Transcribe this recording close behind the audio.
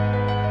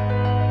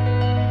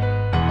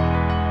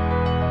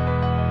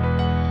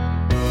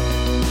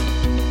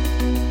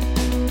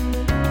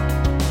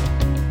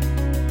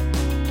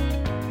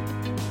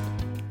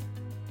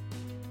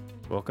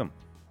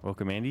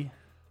Welcome, Andy.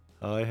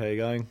 Hi, how you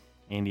going?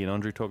 Andy and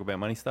Andrew talk about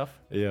money stuff.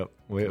 Yep,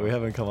 we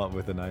haven't come up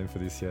with a name for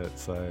this yet,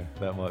 so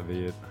that might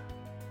be it.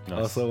 Nice.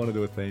 I also want to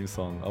do a theme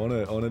song. I want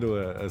to do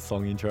a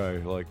song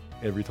intro, like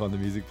every time the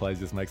music plays,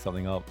 just make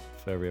something up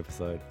for every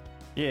episode.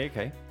 Yeah,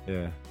 okay.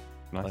 Yeah.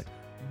 Nice. Like,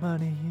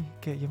 money,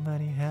 get your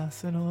money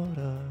house in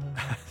order.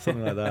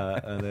 Something like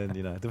that. And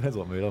then, it depends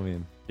what mood I'm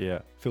in.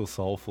 Yeah. Feel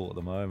soulful at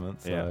the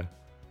moment, so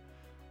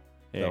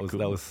Yeah, that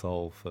cool. was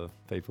soul for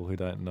people who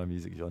don't know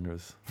music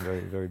genres.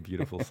 Very, very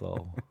beautiful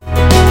soul.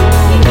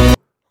 That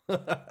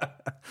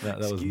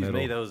was Excuse metal.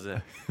 me, that was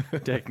a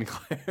technical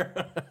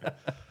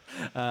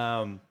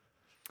error.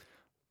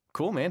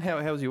 Cool, man.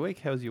 How was your week?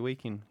 How was your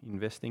week in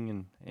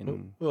investing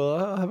and Well,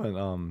 I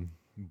haven't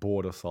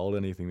bought or sold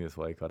anything this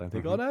week. I don't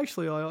think.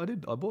 Mhm. I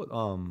did. I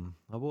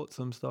bought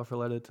some stuff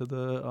related to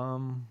the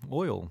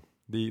oil,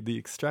 the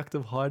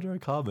extractive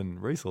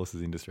hydrocarbon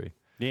resources industry.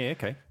 Yeah,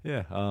 okay.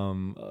 Yeah.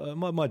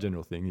 My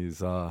general thing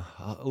is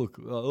look.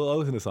 I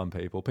listen to some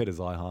people. Peter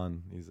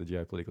Zeihan is a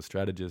geopolitical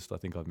strategist. I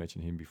think I've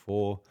mentioned him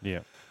before. Yeah.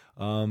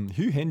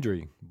 Hugh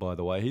Hendry, by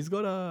the way, he's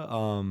got a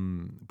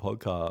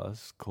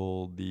podcast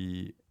called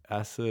the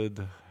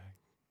Acid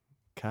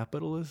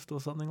Capitalist or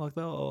something like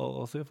that.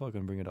 I'll see if I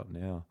can bring it up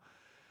now.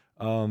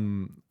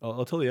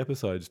 I'll tell the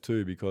episodes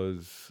too,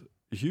 because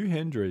Hugh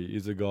Hendry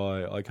is a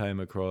guy I came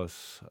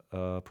across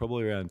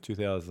probably around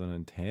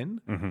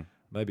 2010, Mm-hmm.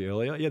 maybe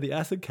earlier. Yeah, the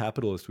Acid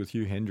Capitalist with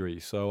Hugh Hendry.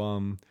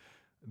 So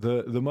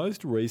the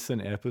most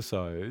recent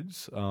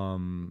episodes,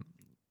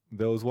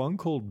 there was one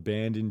called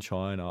Banned in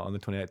China on the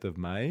 28th of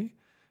May,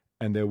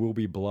 and There Will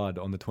Be Blood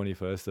on the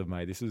 21st of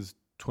May. This is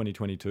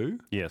 2022.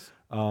 Yes.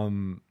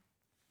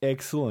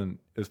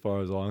 Excellent, as far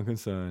as I'm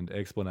concerned,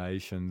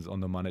 explanations on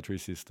the monetary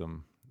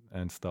system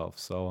and stuff.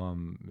 So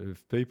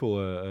if people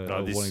are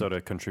This wanting, sort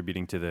of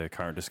contributing to the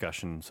current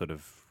discussion, sort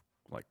of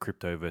like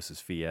crypto versus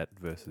fiat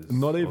versus...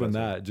 not all even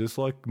stuff. that, just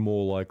like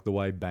more like the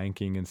way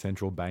banking and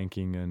central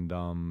banking and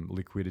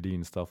liquidity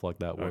and stuff like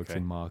that works Okay.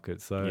 in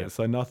markets. So Yep.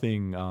 so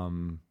nothing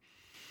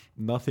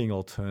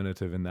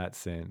alternative in that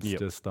sense. Yep.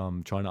 Just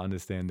trying to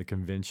understand the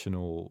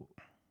conventional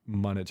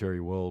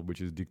monetary world,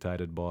 which is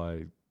dictated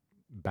by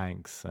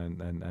banks and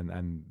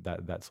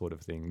that sort of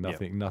thing.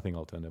 Nothing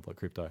alternative like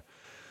crypto.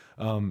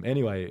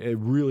 Anyway,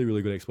 really,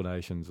 really good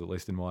explanations, at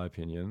least in my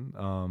opinion.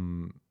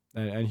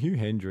 And Hugh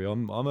Hendry,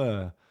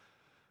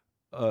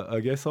 I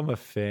guess I'm a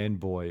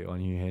fanboy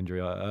on Hugh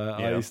Hendry.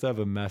 I used to have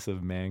a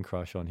massive man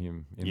crush on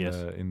him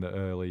in the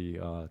early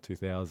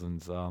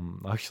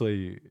 2000s.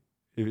 Actually,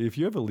 if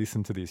you ever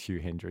listen to this, Hugh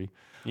Hendry,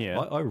 Yeah.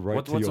 I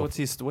wrote to your... What's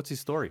his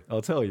story?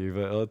 I'll tell you,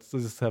 but let's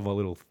just have my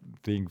little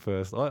thing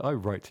first. I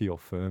wrote to your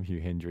firm,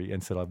 Hugh Hendry,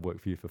 and said I'd work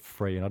for you for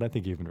free, and I don't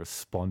think you even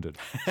responded,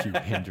 Hugh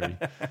Hendry.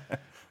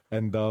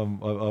 And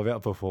I've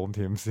outperformed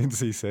him since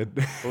he said.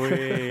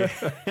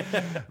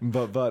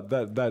 but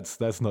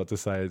that's not to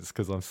say it's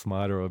because I'm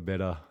smarter or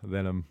better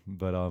than him.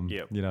 But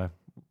Yep.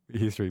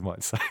 History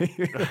might say.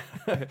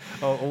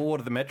 What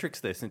are the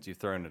metrics there since you've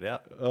thrown it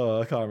out? Oh,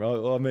 I can't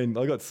remember. I mean,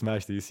 I got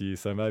smashed this year,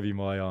 so maybe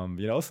my I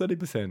was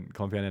 30%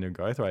 compound annual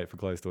growth rate for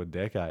close to a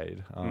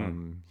decade.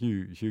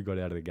 Hugh got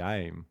out of the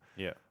game.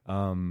 Yeah.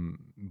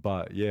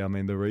 But yeah, I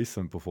mean, the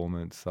recent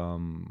performance,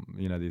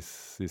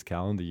 this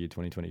calendar year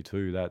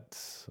 2022,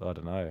 that's, I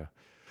don't know,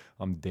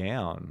 I'm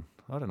down.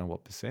 I don't know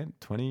what percent,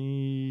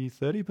 20,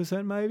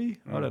 30% maybe.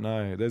 I don't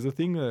know. There's a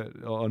thing that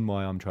on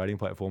my trading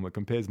platform, it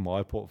compares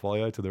my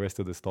portfolio to the rest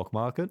of the stock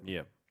market.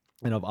 Yeah.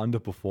 And I've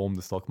underperformed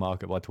the stock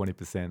market by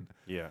 20%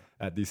 Yeah.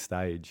 at this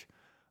stage.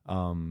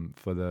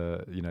 For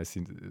the,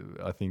 since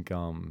I think,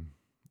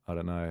 I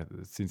don't know,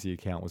 since the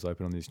account was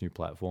open on this new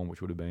platform,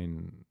 which would have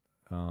been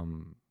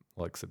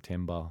like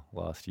September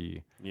last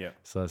year. Yeah.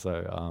 So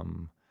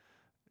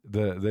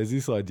there's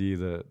this idea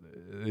that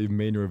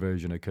mean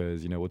reversion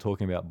occurs. We're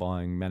talking about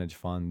buying managed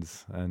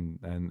funds and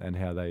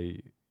how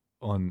they,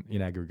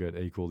 in aggregate,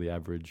 equal the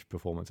average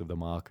performance of the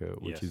market,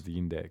 which Yes. is the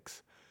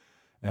index.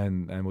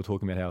 And we're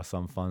talking about how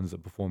some funds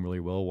that perform really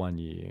well one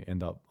year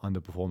end up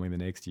underperforming the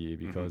next year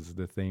because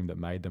the theme that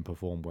made them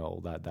perform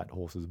well, that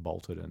horse is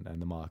bolted and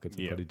the markets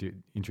are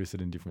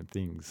interested in different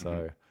things.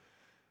 So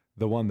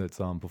the one that's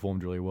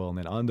performed really well and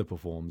then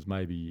underperforms,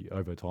 maybe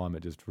over time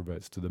it just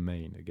reverts to the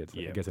mean. It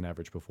gets an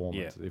average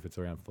performance if it's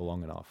around for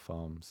long enough.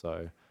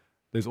 So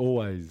there's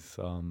always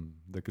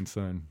the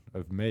concern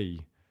of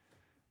me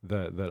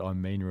that I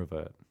mean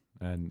revert.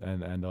 And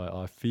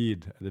I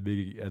feared at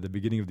the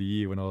beginning of the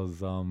year when I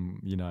was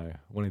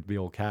wanting to be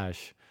all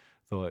cash,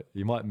 thought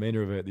you might mean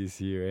revert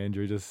this year,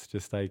 Andrew. Just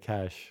stay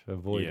cash.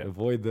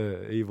 Avoid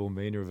the evil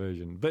mean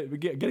reversion. But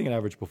getting an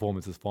average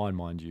performance is fine,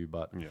 mind you.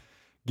 But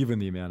given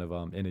the amount of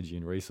energy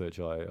and research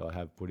I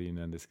have put in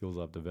and the skills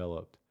I've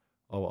developed,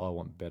 I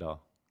want better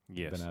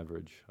than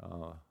average.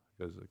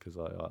 Because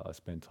I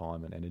spend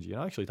time and energy,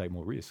 and I actually take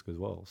more risk as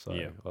well. So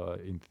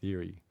in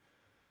theory.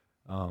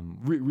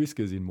 Risk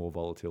is in more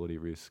volatility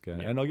risk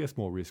and I guess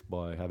more risk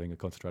by having a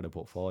concentrated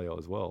portfolio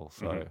as well.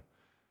 So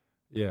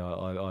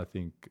I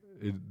think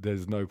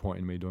there's no point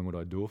in me doing what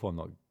I do if I'm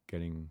not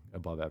getting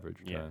above average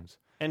returns.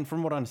 And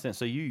from what I understand,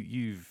 so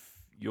you've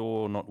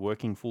you're not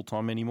working full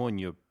time anymore, and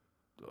I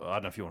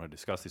don't know if you want to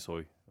discuss this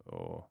or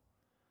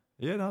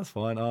Yeah, no, that's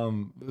fine.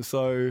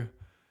 So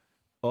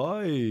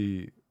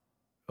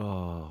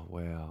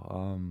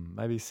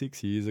maybe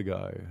 6 years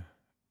ago.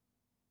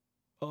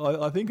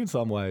 I think in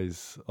some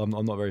ways I'm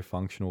not very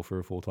functional for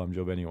a full-time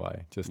job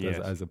anyway, just Yes.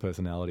 as a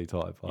personality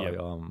type. Yep.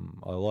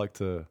 I like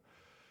to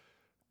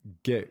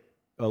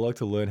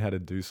learn how to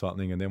do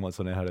something, and then once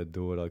I know how to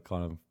do it, I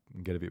kind of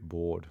get a bit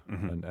bored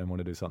and want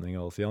to do something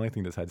else. The only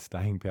thing that's had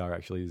staying power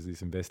actually is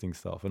this investing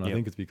stuff, and I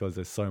think it's because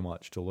there's so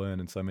much to learn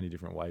and so many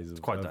different ways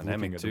of quite looking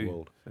dynamic at too. the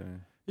world. So,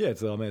 Yeah,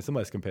 it's the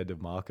most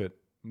competitive market,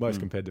 most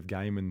competitive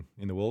game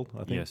in the world,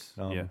 I think. yes.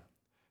 Yeah.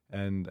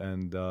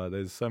 And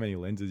there's so many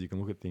lenses you can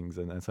look at things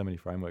and so many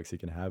frameworks you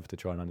can have to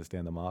try and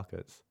understand the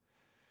markets.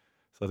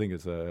 So I think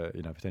it's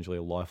potentially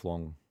a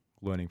lifelong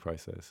learning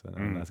process,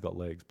 and that's got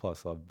legs.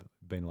 Plus, I've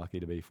been lucky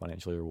to be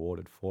financially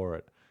rewarded for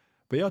it.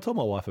 But yeah, I told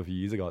my wife a few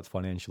years ago it's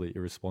financially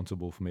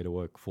irresponsible for me to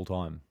work full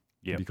time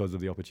because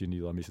of the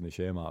opportunities I miss in the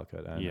share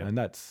market, and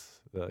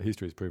that's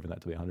history has proven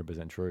that to be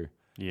 100% true.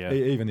 Yeah.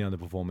 Even the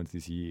underperformance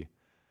this year,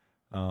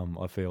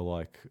 I feel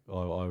like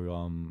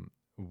I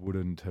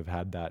wouldn't have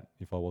had that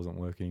if I wasn't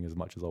working as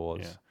much as I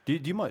was. Yeah.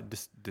 Do you mind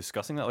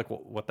discussing that, like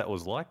what that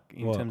was like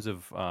in terms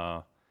of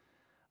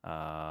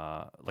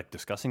like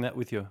discussing that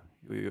with your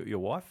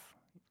wife?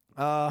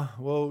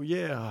 Well,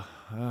 yeah.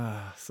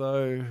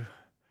 So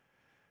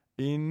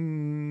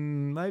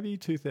in maybe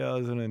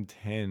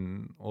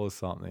 2010 or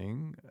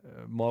something,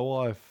 my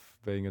wife,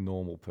 being a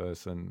normal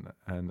person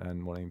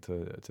and wanting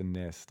to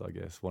nest, I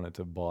guess, wanted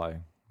to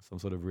buy some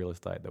sort of real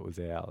estate that was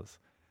ours.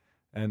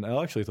 And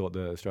I actually thought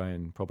the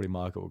Australian property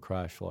market would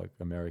crash like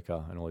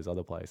America and all these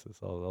other places.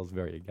 So I was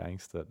very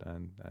against it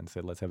and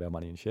said, let's have our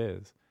money in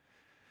shares.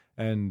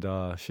 And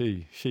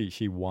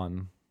she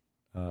won.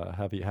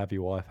 Happy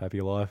wife,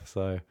 happy life.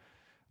 So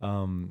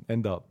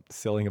end up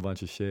selling a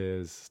bunch of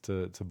shares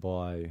to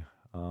buy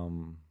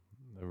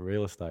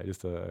real estate,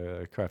 just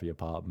a crappy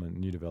apartment,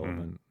 new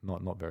development,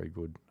 not very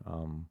good.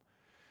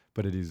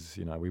 But it is,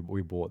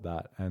 we bought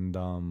that. And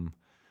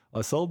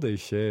I sold these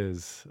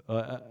shares.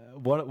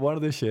 One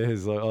of the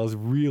shares, I was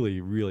really,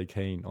 really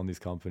keen on this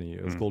company.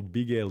 It was called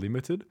Big Air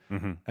Limited,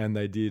 and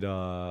they did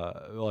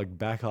like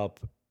backup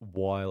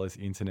wireless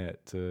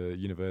internet to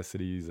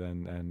universities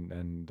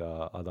and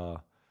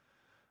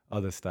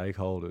other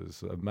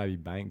stakeholders, maybe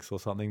banks or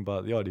something.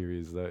 But the idea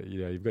is that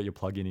you've got your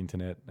plug-in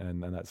internet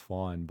and that's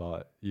fine,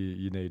 but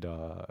you need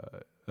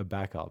a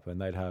backup,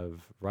 and they'd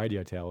have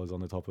radio towers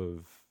on the top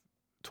of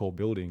tall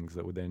buildings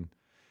that would then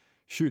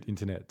shoot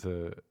internet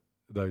to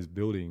those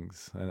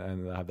buildings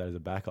and have that as a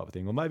backup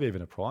thing, or maybe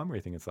even a primary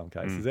thing in some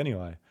cases.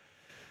 Anyway,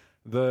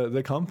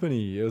 the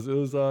company, it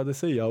was the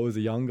CEO was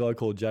a young guy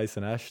called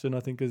Jason Ashton,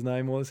 I think his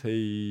name was.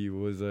 He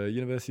was a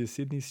University of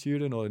Sydney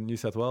student or a New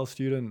South Wales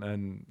student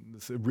and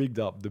rigged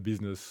up the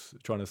business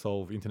trying to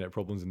solve internet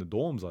problems in the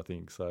dorms, I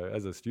think. So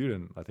as a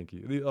student, I think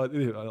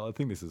I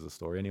think this is a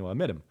story anyway. I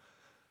met him.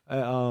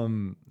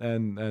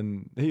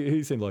 And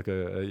he seemed like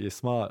a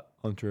smart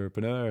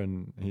entrepreneur,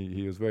 and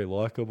he was very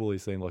likable. He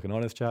seemed like an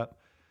honest chap.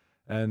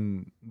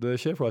 And the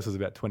share price was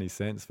about 20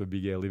 cents for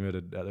Big Air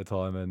Limited at the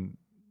time. And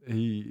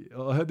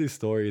I heard this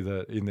story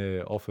that in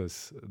their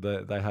office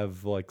that they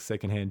have like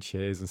secondhand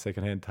chairs and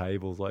secondhand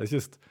tables. Like it's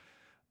just,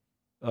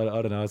 I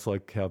don't know. It's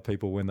like how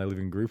people, when they live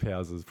in group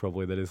houses,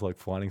 probably they're just like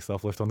finding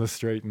stuff left on the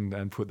street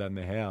and put that in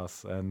their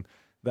house. And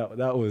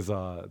that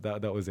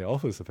was their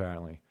office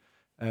apparently.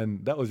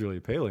 And that was really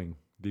appealing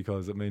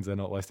because it means they're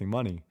not wasting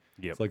money.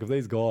 Yep. It's like if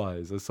these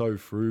guys are so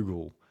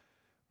frugal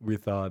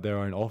with their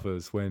own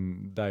office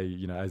when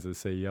they, as a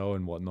CEO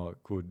and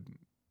whatnot, could,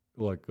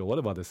 like a lot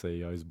of other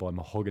CEOs, buy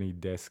mahogany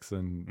desks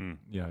and,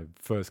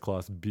 first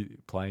class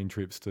plane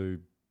trips to,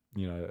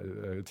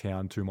 a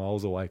town 2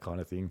 miles away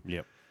kind of thing.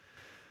 Yep.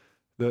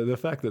 The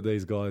fact that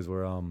these guys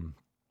were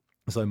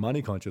so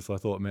money conscious, I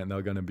thought meant they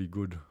were going to be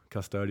good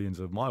custodians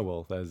of my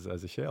wealth as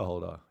a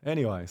shareholder.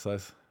 Anyway, so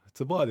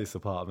to buy this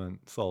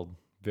apartment, sold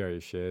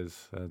various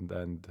shares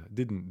and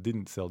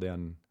didn't sell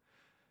down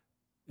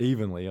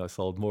evenly. I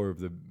sold more of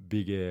the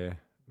Big Air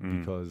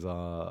because I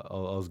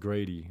was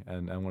greedy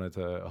and wanted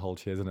to hold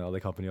shares in another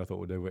company I thought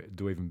would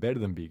do even better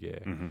than Big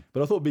Air.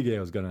 But I thought Big Air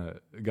was gonna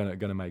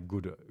make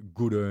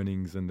good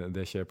earnings and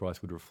their share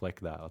price would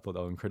reflect that. I thought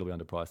they were incredibly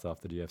underpriced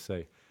after the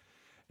GFC.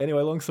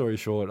 Anyway, long story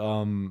short,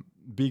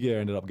 Big Air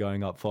ended up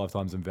going up 5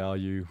 times in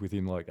value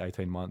within like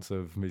 18 months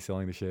of me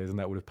selling the shares, and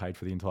that would have paid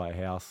for the entire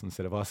house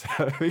instead of us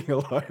having a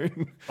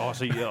loan.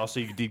 So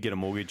you did get a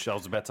mortgage. I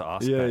was about to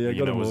ask. Yeah,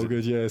 got a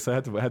mortgage. Yeah, so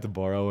I had to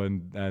borrow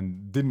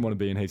and didn't want to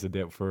be in heaps of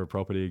debt for a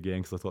property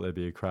again because I thought there'd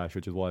be a crash,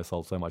 which is why I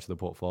sold so much of the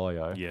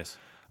portfolio. Yes.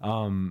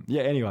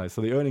 Anyway,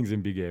 so the earnings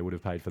in Big Air would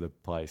have paid for the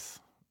place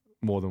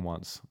more than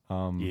once.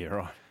 Yeah,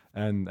 right.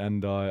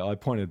 And I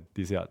pointed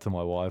this out to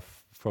my wife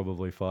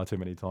probably far too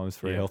many times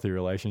for a healthy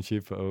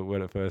relationship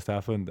when it first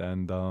happened,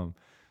 and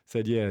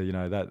said,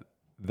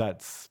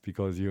 that's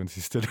because you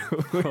insisted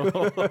we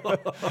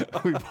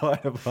buy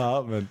an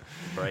apartment.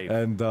 Brave.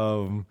 And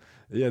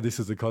yeah, this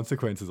is the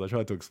consequences. I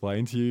tried to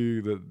explain to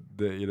you that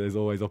there's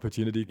always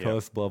opportunity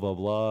costs, blah, blah,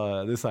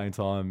 blah. At the same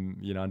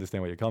time,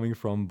 understand where you're coming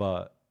from,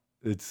 but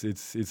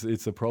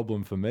it's a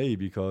problem for me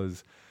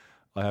because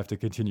I have to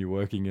continue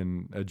working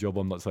in a job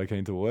I'm not so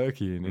keen to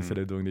work in instead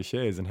of doing the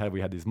shares. And had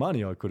we had this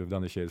money, I could have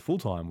done the shares full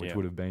time, which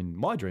would have been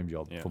my dream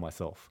job for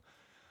myself.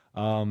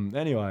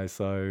 Anyway,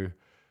 so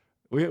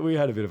we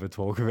had a bit of a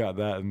talk about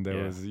that, and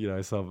there was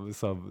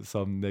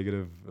some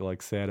negative,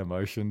 like, sad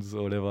emotions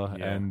or whatever.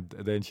 Yeah. And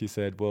then she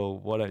said, "Well,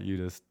 why don't you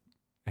just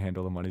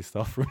handle the money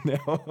stuff from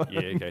now?" Yeah,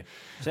 okay.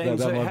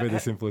 that might be the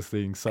simplest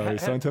thing. So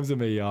in terms of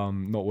me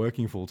not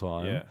working full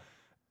time,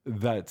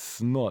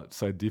 that's not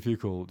so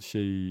difficult.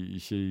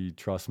 She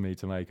trusts me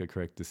to make a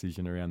correct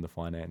decision around the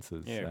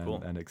finances,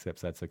 and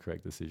accepts that's a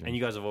correct decision. And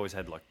you guys have always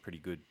had like pretty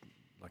good,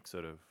 like,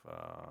 sort of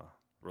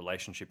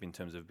relationship in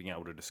terms of being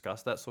able to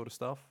discuss that sort of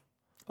stuff.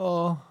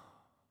 Oh,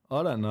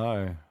 I don't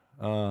know.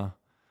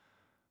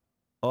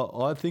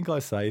 I think I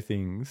say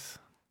things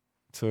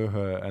to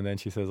her, and then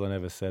she says I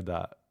never said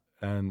that.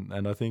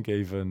 And I think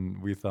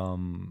even with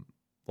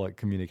like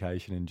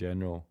communication in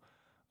general,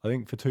 I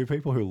think for two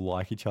people who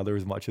like each other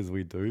as much as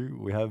we do,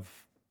 we have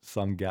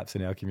some gaps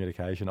in our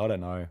communication. I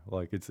don't know.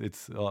 Like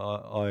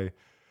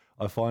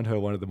I find her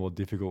one of the more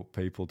difficult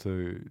people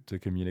to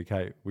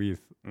communicate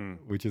with,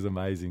 which is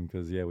amazing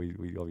because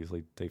we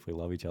obviously deeply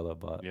love each other.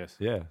 But it's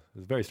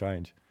very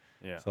strange.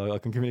 Yeah. So I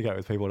can communicate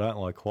with people I don't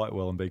like quite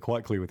well and be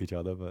quite clear with each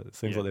other, but it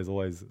seems like there's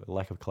always a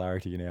lack of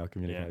clarity in our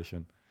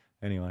communication.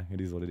 Yeah. Anyway, it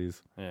is what it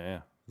is. Yeah.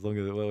 As long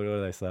as what do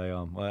they say?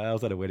 I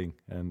was at a wedding,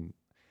 and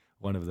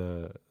one of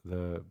the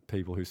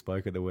people who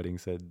spoke at the wedding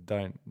said,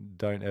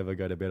 "Don't ever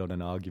go to bed on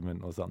an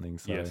argument or something."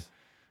 So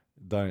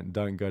don't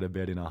go to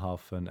bed in a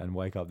huff and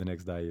wake up the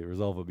next day. You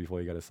resolve it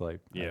before you go to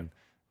sleep. Yeah.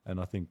 And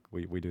I think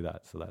we do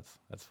that, so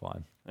that's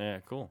fine.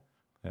 Yeah, cool.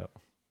 Yeah.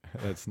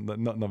 That's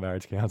not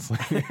marriage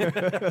counselling.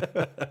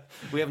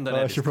 We haven't done.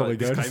 I should probably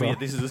go to some.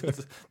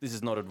 This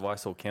is not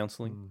advice or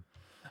counselling.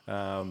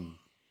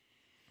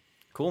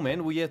 Cool,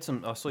 man.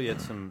 I saw you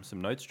had some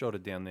notes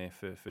jotted down there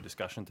for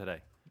discussion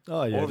today.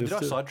 Oh yeah. Did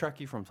I sidetrack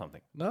you from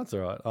something? No, that's all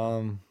right.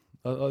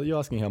 You're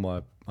asking how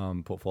my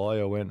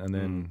portfolio went, and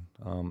then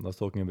I was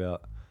talking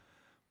about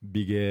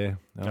Big Air.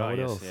 What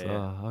else?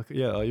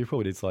 You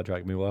probably did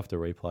sidetrack me. We'll have to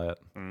replay it.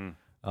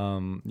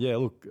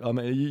 Look, I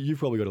mean, you've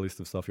probably got a list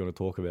of stuff you want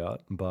to talk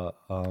about, but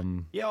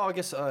I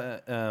guess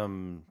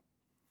I've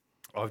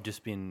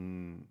just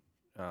been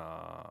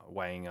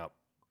weighing up,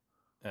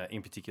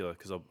 in particular,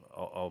 because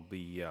I'll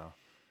be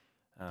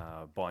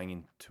buying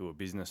into a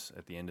business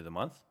at the end of the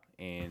month,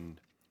 and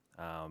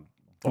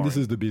this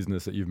is the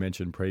business that you've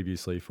mentioned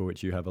previously for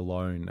which you have a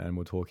loan, and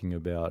we're talking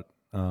about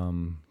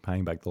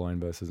paying back the loan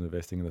versus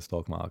investing in the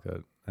stock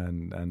market.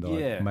 And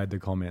I made the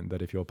comment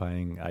that if you're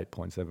paying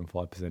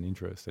 8.75%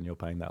 interest and you're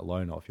paying that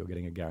loan off, you're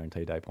getting a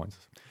guaranteed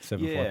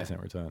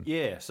 8.75% return.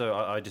 Yeah. So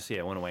I just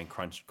went away and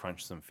crunch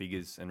some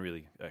figures and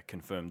really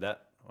confirmed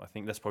that. I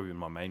think that's probably been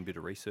my main bit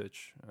of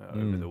research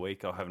over the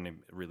week. I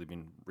haven't really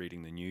been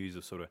reading the news.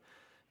 I've sort of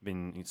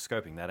been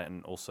scoping that out,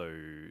 and also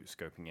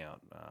scoping out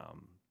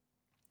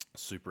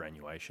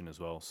superannuation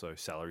as well. So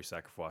salary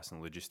sacrifice and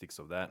logistics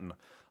of that. And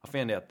I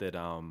found out that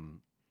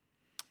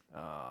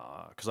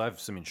because I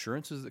have some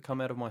insurances that come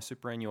out of my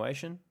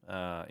superannuation.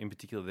 In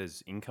particular,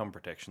 there's income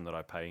protection that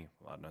I pay.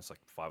 I don't know, it's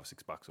like $5 or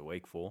 $6 a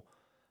week for,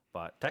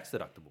 but tax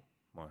deductible.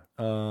 My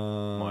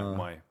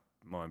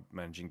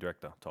managing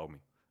director told me.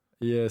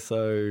 Yeah,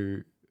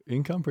 so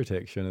income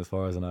protection, as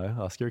far as I know,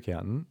 ask your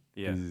accountant,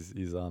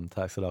 is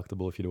tax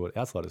deductible if you do it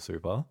outside of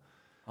super.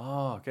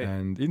 Oh, okay.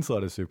 And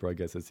inside of super, I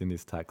guess it's in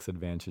this tax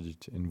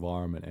advantaged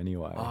environment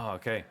anyway. Oh,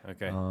 okay.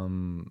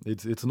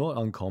 It's not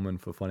uncommon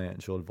for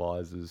financial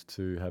advisors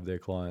to have their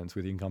clients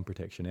with income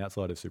protection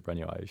outside of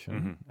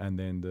superannuation, and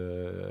then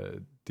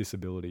the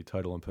disability,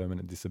 total and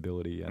permanent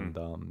disability, and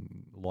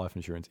life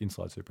insurance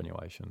inside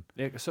superannuation.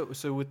 Yeah.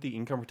 So with the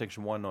income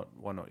protection, why not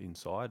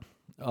inside?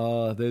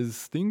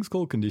 There's things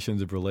called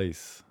conditions of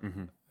release.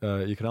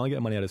 You can only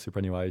get money out of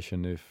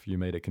superannuation if you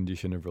meet a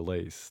condition of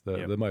release.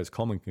 The most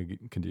common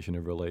condition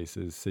of release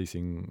is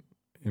ceasing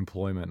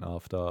employment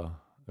after a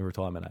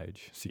retirement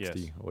age,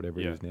 60 or whatever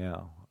it is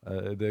now.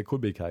 There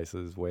could be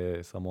cases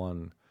where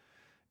someone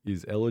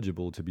is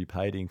eligible to be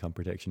paid income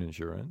protection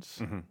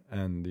insurance,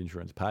 and the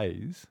insurance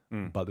pays,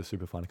 but the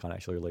super fund can't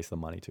actually release the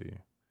money to you.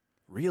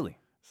 Really?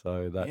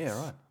 So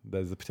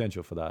there's the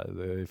potential for that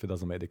if it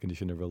doesn't meet the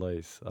condition of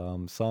release.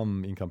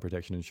 Some income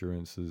protection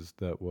insurances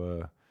that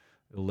were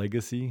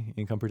legacy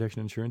income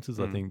protection insurances,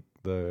 I think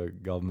the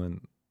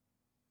government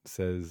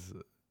says,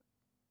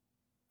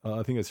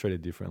 I think it's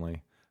treated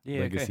differently.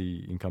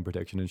 Legacy income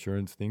protection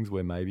insurance things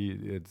where maybe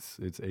it's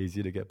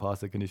easier to get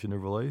past the condition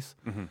of release.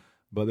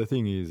 But the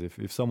thing is,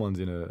 if someone's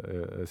in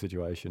a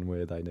situation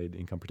where they need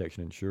income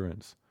protection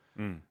insurance,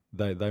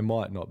 they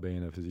might not be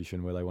in a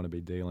position where they want to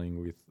be dealing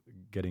with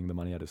getting the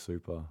money out of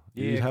super.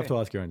 You have to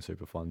ask your own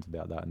super funds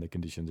about that and the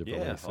conditions of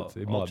release.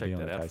 It might be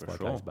on a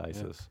case-by-case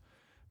basis.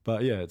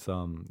 But yeah, it's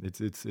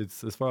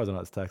as far as I know,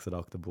 it's tax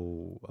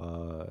deductible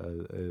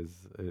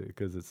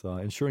because it's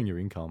ensuring your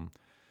income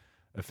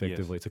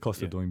effectively. Yes. It's a cost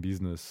Yeah. of doing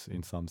business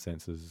in some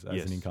senses as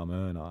Yes. an income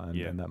earner, and,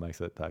 Yeah. and that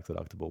makes it tax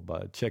deductible.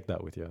 But check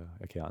that with your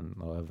accountant.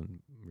 I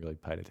haven't really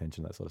paid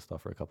attention to that sort of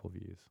stuff for a couple of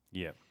years.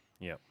 Yeah.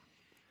 Yeah.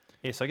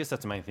 Yeah. So I guess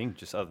that's the main thing.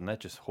 Just other than that,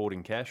 just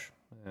hoarding cash.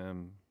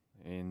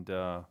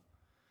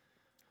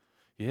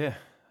 Yeah.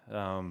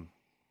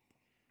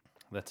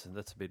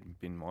 That's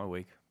been my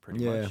week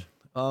pretty much. Yeah.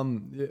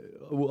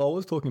 Well, I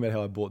was talking about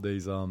how I bought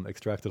these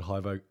extractive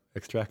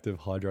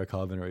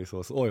hydrocarbon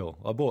resource oil.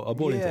 I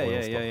bought into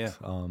oil stocks.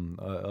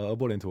 I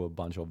bought into a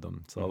bunch of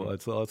them. So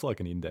it's like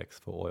an index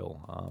for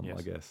oil, Yes.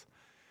 I guess.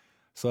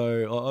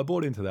 So I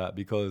bought into that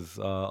because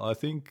I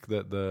think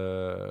that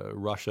the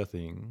Russia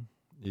thing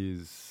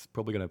is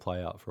probably going to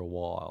play out for a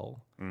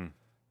while.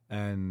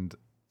 And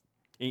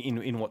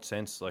in what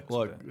sense? I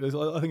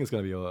think it's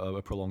going to be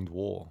a prolonged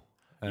war.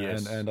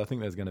 Yes. And I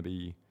think there's going to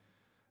be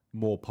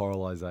more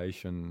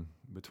polarization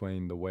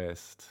between the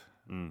West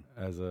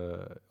as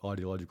a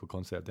ideological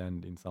concept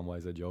and in some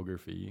ways a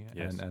geography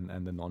Yes.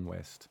 and the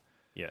non-West.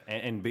 Yeah,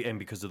 and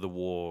because of the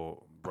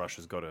war,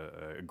 Russia's got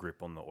a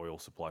grip on the oil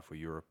supply for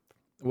Europe.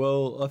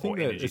 Well, I think Or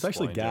that energy it's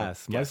actually supply in general.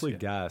 gas, mostly Yeah.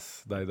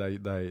 gas.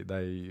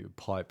 They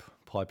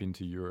pipe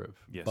into Europe.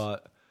 Yes.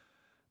 But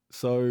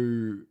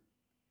so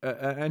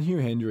and Hugh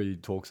Hendry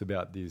talks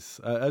about this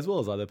as well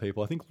as other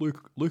people. I think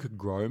Luke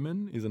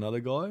Groman is another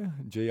guy,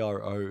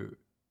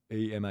 Groeman.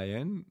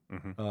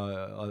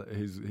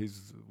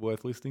 He's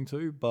worth listening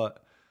to.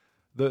 But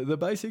the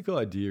basic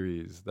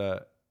idea is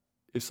that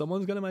if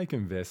someone's going to make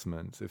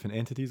investments, if an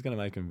entity is going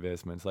to make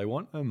investments, they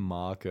want a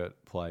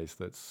marketplace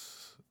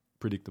that's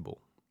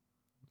predictable,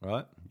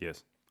 right?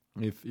 Yes.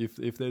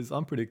 If there's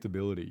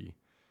unpredictability,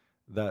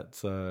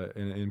 that's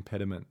an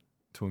impediment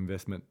to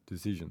investment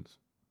decisions.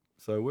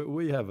 So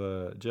we have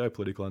a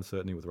geopolitical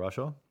uncertainty with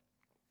Russia,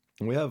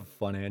 and we have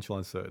financial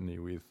uncertainty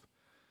with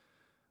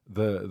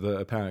the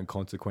apparent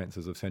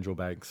consequences of central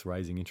banks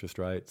raising interest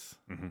rates,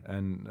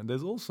 and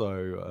there's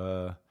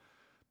also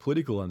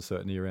political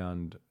uncertainty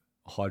around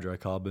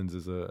hydrocarbons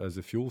as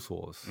a fuel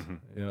source.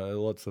 You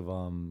know,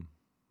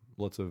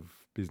 lots of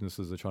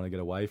businesses are trying to get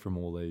away from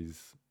all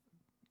these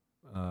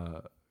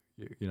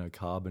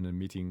carbon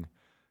emitting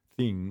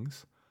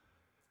things.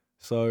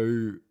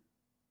 So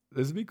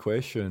there's a big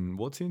question.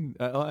 What's in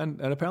and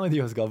apparently the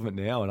US government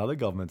now and other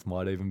governments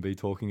might even be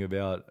talking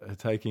about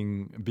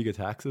taking bigger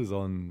taxes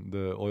on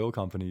the oil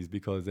companies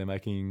because they're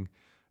making,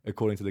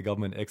 according to the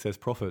government, excess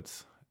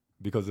profits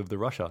because of the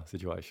Russia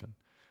situation.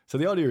 So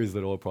the idea is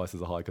that oil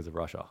prices are high because of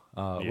Russia,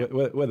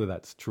 whether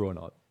that's true or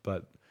not.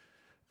 But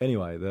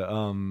anyway,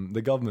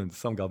 the governments,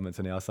 some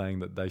governments are now saying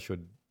that they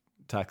should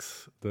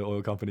tax the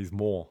oil companies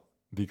more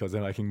because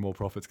they're making more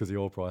profits because the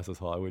oil price is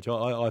high, which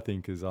I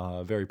think is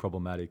very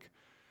problematic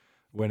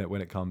when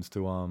it comes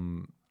to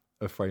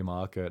a free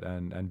market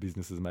and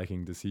businesses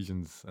making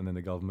decisions and then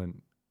the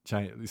government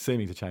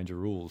seeming to change the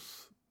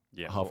rules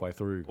halfway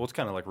through. Well, it's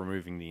kind of like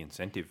removing the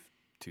incentive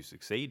to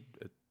succeed.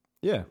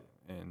 Yeah.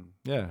 And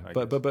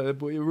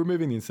But you're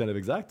removing the incentive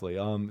exactly.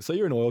 So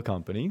you're an oil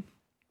company.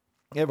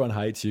 Everyone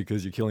hates you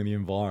because you're killing the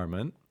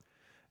environment.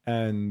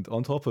 And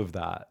on top of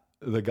that,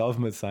 the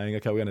government's saying,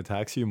 okay, we're going to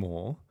tax you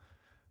more.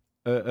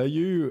 Are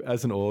you,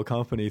 as an oil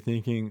company,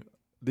 thinking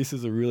this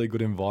is a really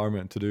good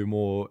environment to do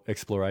more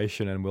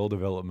exploration and well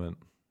development?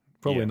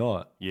 Probably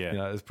not. Yeah. You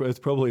know, it's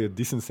probably a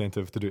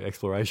disincentive to do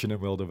exploration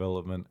and well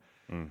development.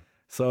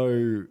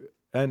 So,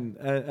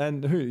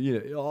 and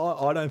who,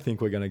 I don't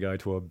think we're going to go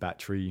to a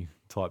battery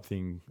type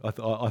thing.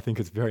 I think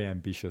it's very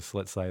ambitious,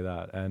 let's say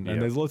that. And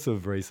there's lots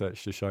of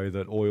research to show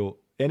that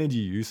energy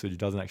usage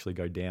doesn't actually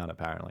go down,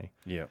 apparently.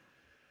 Yeah.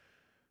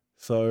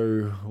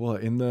 So,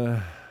 in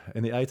the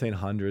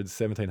 1800s,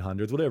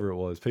 1700s, whatever it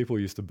was, people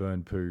used to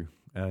burn poo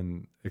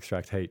and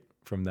extract heat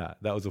from that.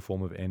 That was a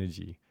form of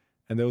energy.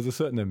 And there was a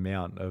certain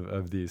amount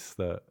of this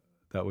that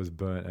was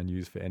burnt and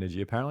used for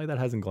energy. Apparently that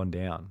hasn't gone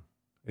down.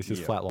 It's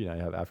just flat. You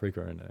have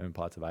Africa and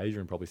parts of Asia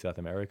and probably South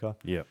America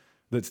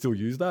that still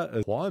use that.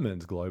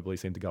 Requirements globally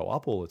seem to go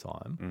up all the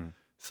time.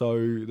 So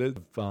they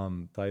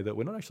say that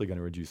we're not actually going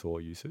to reduce oil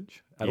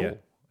usage at all.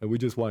 We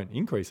just won't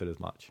increase it as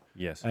much.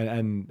 Yes.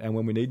 And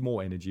when we need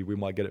more energy, we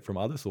might get it from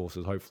other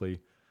sources,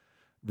 hopefully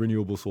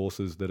renewable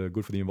sources that are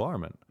good for the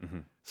environment.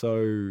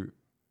 So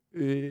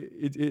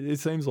it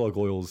seems like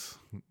oil's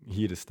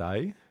here to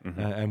stay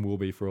and will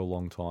be for a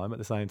long time. At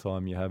the same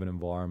time, you have an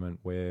environment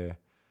where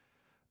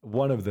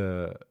one of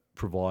the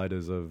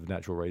providers of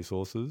natural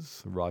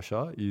resources,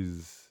 Russia,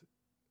 is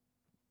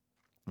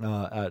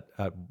at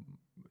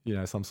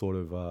some sort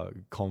of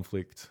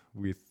conflict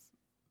with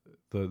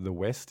the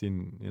West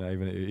in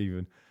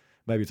even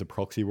maybe it's a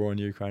proxy war in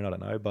Ukraine, I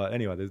don't know. But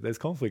anyway, there's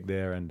conflict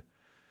there, and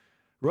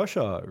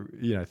Russia,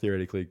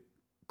 theoretically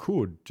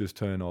could just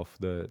turn off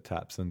the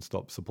taps and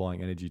stop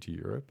supplying energy to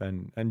Europe,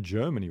 and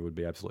Germany would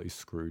be absolutely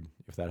screwed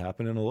if that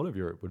happened, and a lot of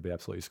Europe would be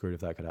absolutely screwed if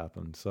that could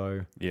happen.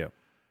 So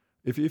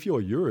if you're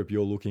Europe,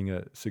 you're looking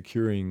at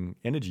securing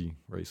energy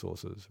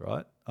resources,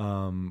 right?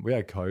 We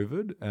had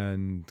COVID,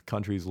 and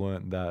countries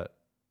learnt that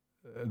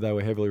they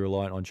were heavily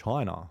reliant on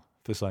China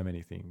for so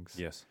many things.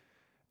 Yes.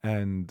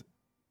 And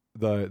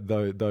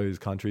those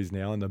countries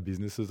now and the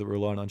businesses that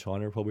rely on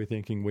China are probably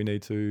thinking we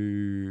need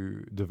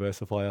to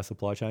diversify our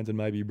supply chains and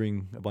maybe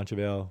bring a bunch of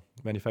our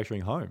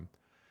manufacturing home.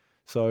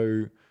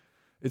 So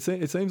it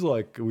seems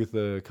like with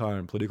the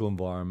current political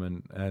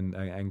environment and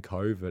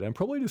COVID, and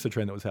probably just a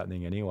trend that was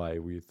happening anyway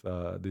with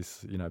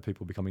this,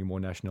 people becoming more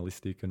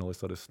nationalistic and all this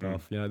sort of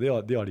stuff. The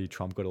idea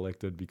Trump got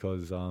elected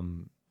because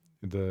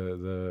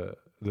the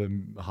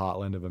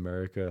heartland of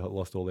America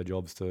lost all their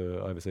jobs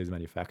to overseas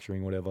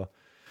manufacturing, whatever.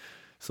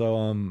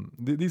 So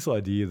this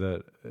idea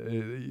that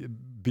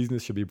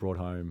business should be brought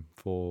home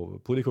for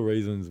political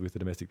reasons with the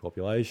domestic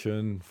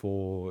population,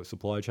 for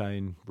supply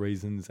chain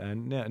reasons,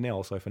 and now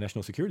also for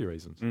national security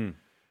reasons.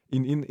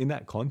 In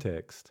that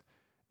context,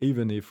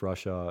 even if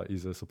Russia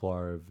is a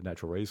supplier of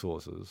natural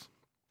resources,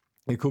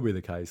 it could be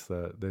the case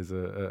that there's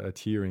a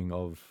tiering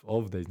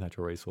of these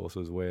natural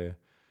resources where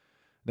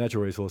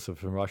natural resources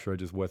from Russia are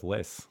just worth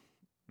less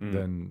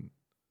than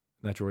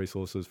natural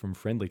resources from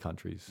friendly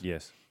countries.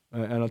 Yes.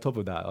 And on top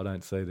of that, I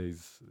don't see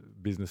these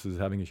businesses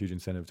having a huge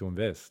incentive to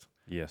invest.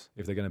 Yes.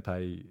 If they're going to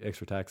pay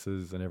extra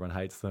taxes and everyone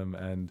hates them,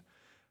 and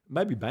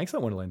maybe banks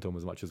don't want to lend to them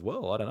as much as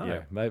well. I don't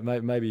know. Yeah.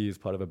 Maybe it's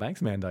part of a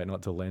bank's mandate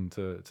not to lend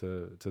to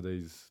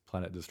these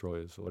planet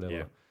destroyers or whatever.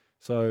 Yeah.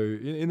 So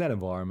in that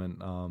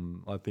environment,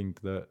 I think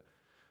that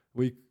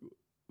we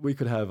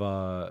could have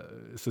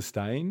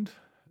sustained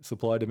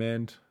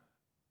supply-demand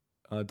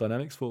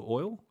dynamics for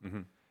oil.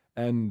 Mm-hmm.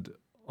 And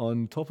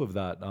on top of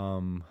that,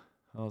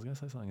 I was going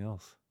to say something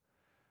else.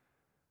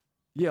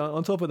 Yeah,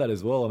 on top of that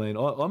as well, I mean,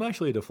 I'm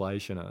actually a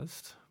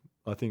deflationist.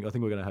 I think we're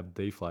going to have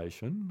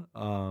deflation.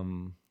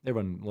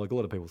 Everyone, like a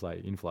lot of people say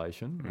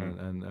inflation,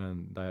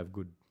 and they have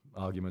good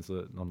arguments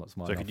that I'm not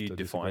smart enough to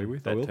disagree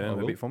with. So could you define that term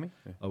a bit for me?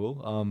 Yeah. I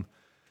will.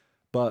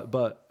 But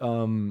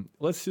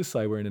let's just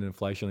say we're in an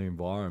inflationary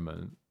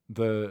environment.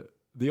 The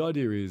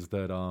idea is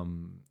that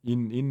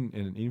in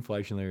an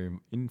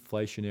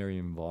inflationary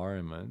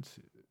environment,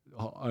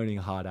 owning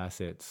hard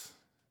assets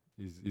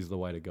is the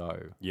way to go.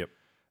 Yep.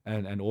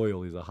 And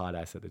oil is a hard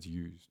asset that's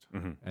used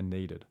and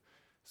needed.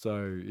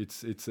 So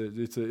it's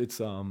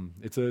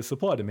a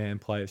supply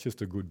demand play. It's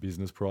just a good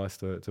business price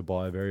to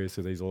buy various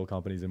of these oil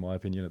companies, in my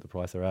opinion, at the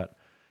price they're at.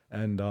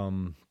 And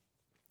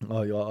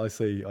I don't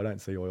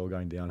see oil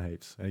going down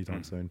heaps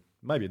anytime soon.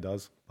 Maybe it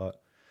does,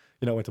 but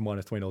it went to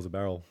minus $20 a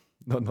barrel.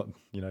 Not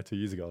 2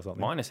 years ago or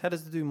something. Minus? How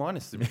does it do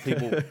minus?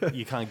 People,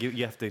 you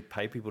have to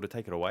pay people to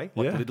take it away.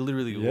 Like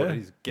literally, what it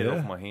is, get it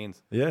off my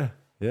hands. Yeah.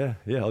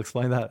 I'll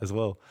explain that as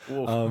well.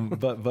 So in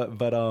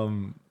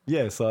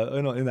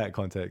that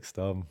context,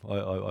 I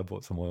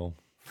bought some oil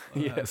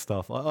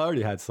stuff. I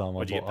already had some.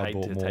 What did you get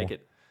paid to take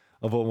it?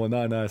 I bought more.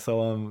 No.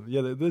 So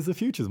there's a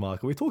futures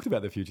market. We talked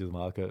about the futures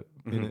market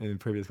in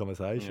previous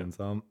conversations.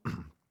 Yeah.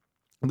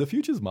 The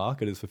futures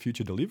market is for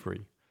future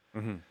delivery.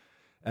 Mm-hmm.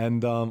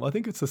 And I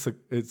think it's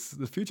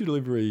the future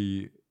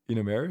delivery in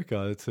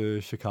America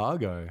to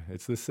Chicago.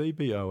 It's the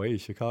CBOE,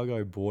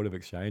 Chicago Board of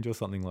Exchange or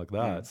something like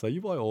that. So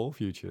you buy oil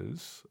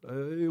futures.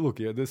 Look,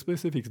 the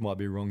specifics might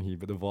be wrong here,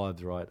 but the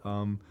vibe's right.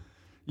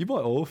 You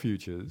buy oil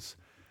futures,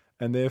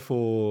 and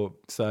therefore,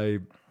 say,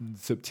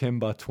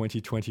 September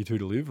 2022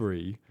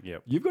 delivery,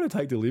 you've got to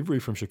take delivery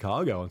from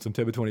Chicago on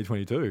September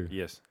 2022.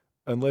 Yes.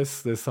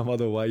 Unless there's some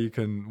other way you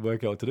can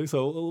work out what to do.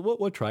 So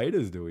what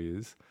traders do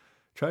is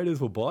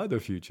traders will buy the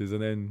futures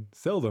and then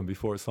sell them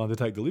before it's time to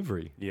take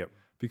delivery. Yep.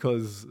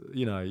 Because,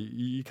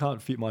 you can't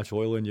fit much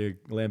oil in your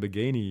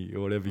Lamborghini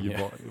or whatever you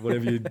buy,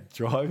 whatever you're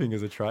driving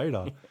as a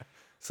trader. Yeah.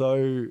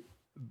 So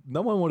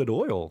no one wanted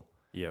oil.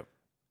 Yep.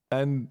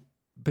 And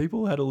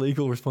people had a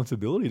legal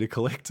responsibility to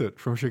collect it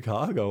from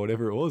Chicago,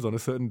 whatever it was, on a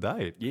certain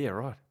date. Yeah,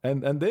 right.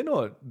 And they're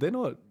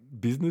not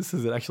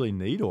businesses that actually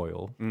need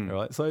oil,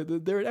 right? So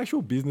there are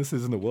actual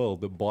businesses in the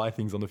world that buy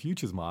things on the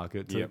futures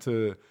market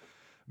to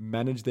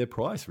manage their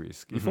price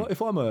risk.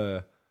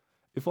 Mm-hmm.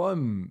 If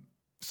I'm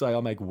say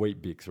I make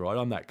Wheat Bix, right?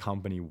 I'm that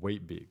company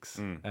Wheat Bix,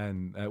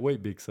 and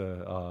Wheat Bix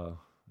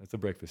it's a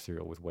breakfast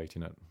cereal with wheat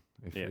in it.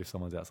 If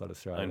someone's outside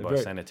Australia, owned by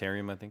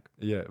Sanitarium, I think.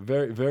 Yeah,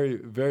 very, very,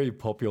 very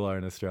popular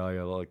in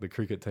Australia. Like the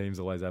cricket team's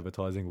always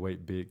advertising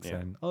Wheat Bix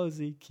and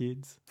Aussie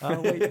kids,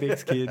 Wheat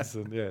Bix kids,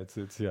 and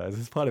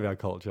it's part of our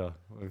culture.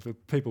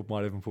 People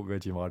might even put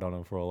Vegemite on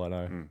them for all I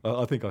know.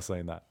 I think I've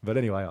seen that. But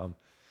anyway,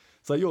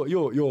 so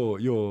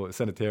your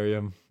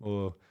Sanitarium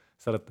or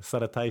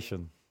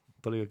sanitation.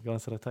 Thought you were going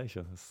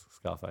sanitation. It's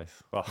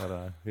Scarface. Oh. I don't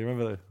know. You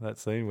remember that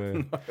scene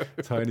where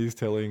Tony's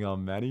telling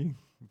Manny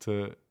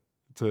to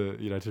try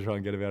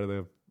and get him out of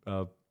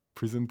the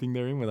prison thing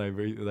they're in when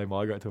they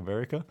migrate to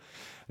America? And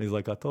he's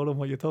like, I told him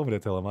what you told me to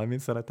tell him. I'm in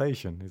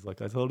sanitation. He's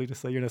like, I told you to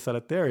say you're in a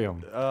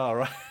sanitarium. Oh,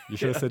 right. You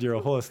should have said you're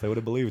a horse. They would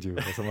have believed you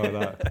or something like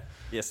that.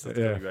 Yes, that's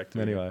going back to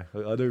anyway,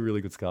 I do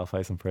really good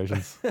Scarface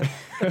impressions.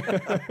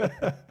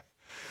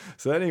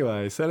 So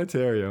anyway,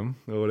 Sanitarium,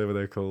 or whatever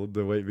they're called,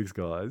 the Wheat Bix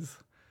guys,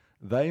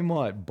 they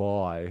might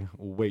buy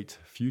wheat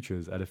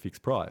futures at a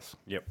fixed price.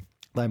 Yep.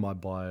 They might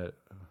buy it,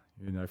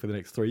 for the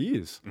next 3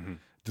 years. Mm-hmm.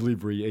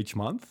 Delivery each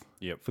month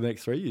for the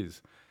next 3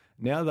 years.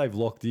 Now they've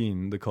locked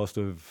in the cost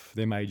of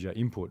their major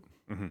input.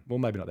 Mm-hmm. Well,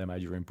 maybe not their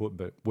major input,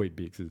 but wheat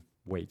bix is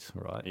wheat,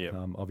 right? Yep.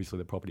 Obviously,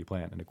 the property,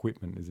 plant, and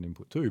equipment is an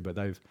input too, but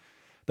they've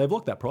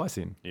locked that price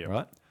in, Yep.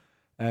 right?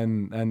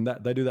 And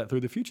that they do that through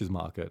the futures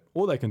market,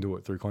 or they can do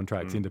it through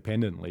contracts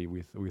independently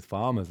with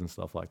farmers and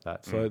stuff like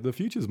that. So the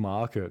futures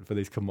market for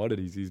these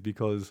commodities is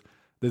because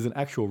there's an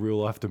actual real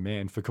life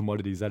demand for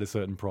commodities at a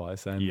certain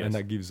price, and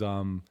that gives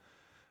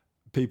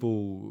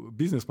people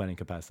business planning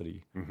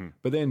capacity. Mm-hmm.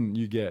 But then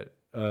you get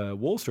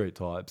Wall Street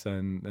types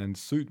and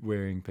suit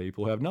wearing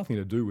people who have nothing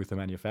to do with the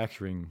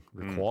manufacturing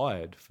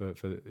required for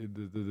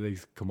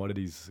these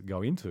commodities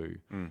go into.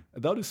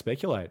 They'll just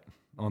speculate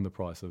on the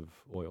price of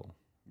oil.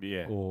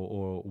 Yeah.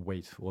 Or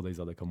wheat or these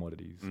other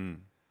commodities.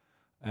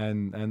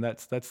 And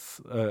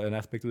that's an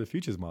aspect of the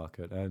futures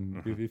market.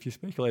 And if you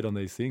speculate on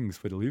these things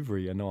for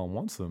delivery and no one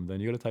wants them, then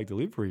you got to take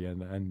delivery.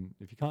 And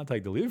if you can't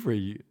take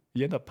delivery,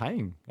 you end up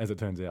paying, as it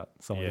turns out,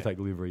 someone to take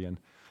delivery. And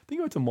I think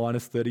it went to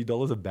minus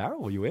 $30 a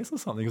barrel US or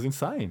something. It was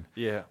insane.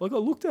 Yeah. Like I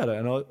looked at it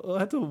and I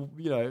had to,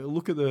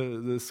 look at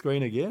the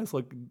screen again. It's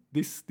like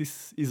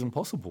this isn't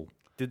possible.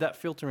 Did that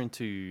filter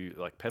into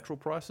like petrol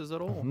prices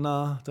at all?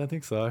 Nah, don't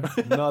think so.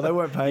 No, they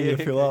weren't paying you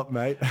to fill up,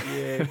 mate.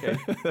 Yeah, okay.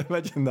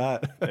 Imagine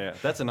that. Yeah,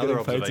 that's another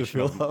Getting paid to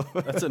observation. fill up.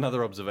 That's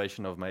another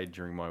observation I've made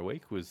during my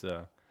week was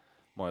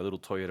my little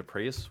Toyota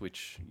Prius,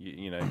 which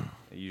it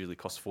usually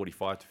costs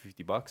 $45 to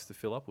 $50 to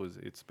fill up.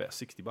 It's about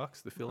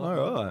 $60 to fill up.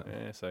 Oh, right.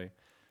 Yeah, so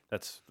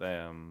that's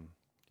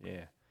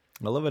yeah.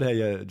 I love it how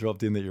you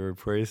dropped in that you're a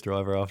Prius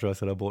driver after I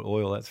said I bought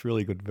oil. That's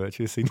really good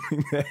virtue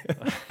signaling there.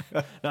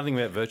 Nothing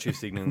about virtue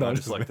signaling. No, I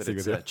just just like that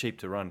it's messing with cheap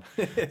to run.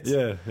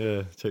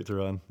 Yeah, cheap to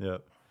run. Yeah,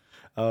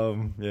 I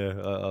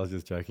was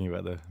just joking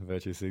about the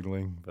virtue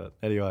signaling, but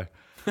anyway,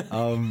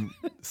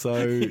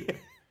 so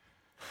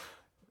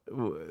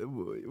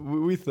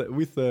with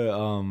the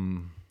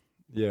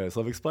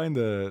so I've explained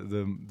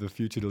the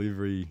future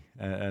delivery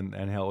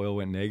and how oil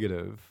went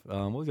negative.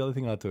 What was the other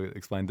thing I had to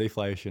explain?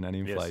 Deflation and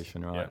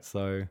inflation, right? Yeah.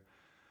 So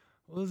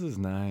what was his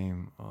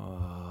name?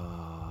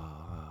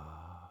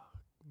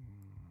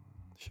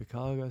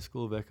 Chicago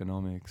School of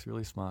Economics,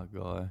 really smart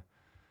guy.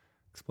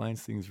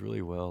 Explains things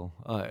really well.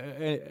 I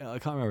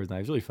can't remember his name.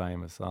 He's really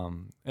famous.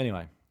 Famous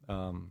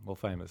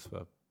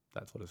for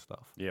that sort of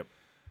stuff. Yep.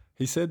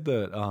 He said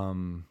that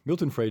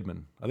Milton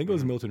Friedman, I think it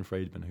was Milton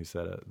Friedman who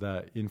said it,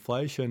 that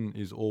inflation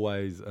is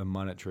always a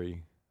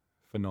monetary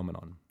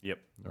phenomenon. Yep.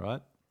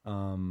 Right?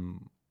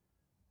 And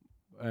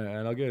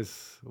I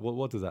guess,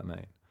 what does that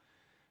mean?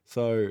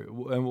 So,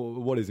 and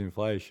what is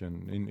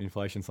inflation?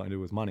 Inflation is something to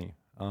do with money.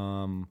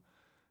 You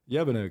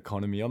have an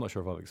economy, I'm not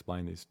sure if I've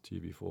explained this to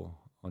you before,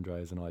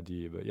 Andre, as an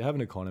idea, but you have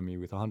an economy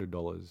with $100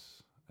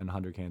 and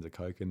 100 cans of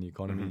Coke in the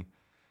economy,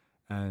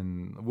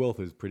 and wealth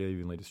is pretty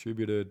evenly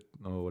distributed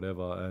or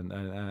whatever, and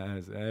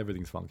as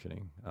everything's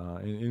functioning.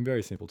 In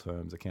very simple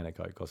terms, a can of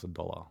Coke costs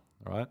 $1,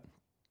 right?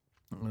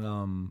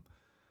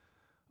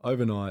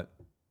 Overnight,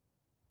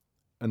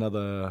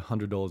 another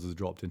 $100 is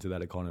dropped into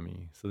that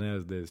economy. So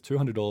now there's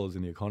 $200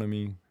 in the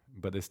economy,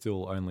 but there's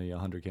still only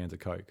 100 cans of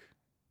Coke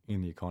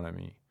in the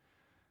economy.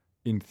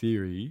 In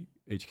theory,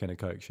 each can of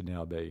Coke should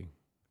now be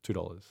 $2.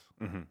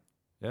 Mm-hmm.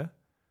 Yeah?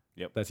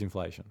 Yep. That's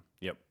inflation.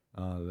 Yep.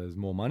 There's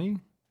more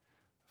money,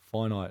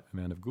 finite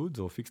amount of goods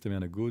or fixed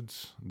amount of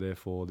goods,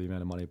 therefore the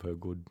amount of money per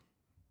good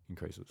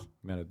increases, the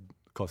amount of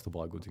cost to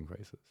buy goods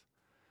increases.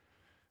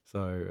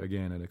 So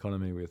again, an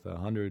economy with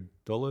 $100,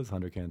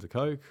 100 cans of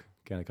Coke,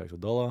 can of Coke's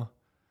 $1.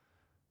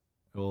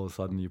 All of a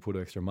sudden you put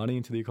extra money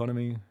into the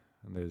economy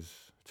and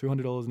there's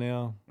 $200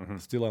 now,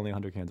 still only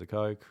 100 cans of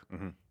Coke,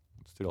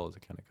 it's $2 a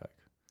can of Coke.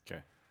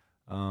 Okay.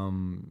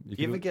 Do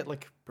you ever get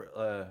like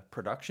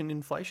production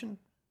inflation?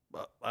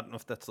 I don't know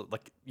if that's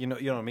like, you know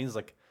what I mean? It's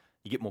like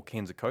you get more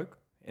cans of Coke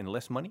and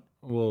less money.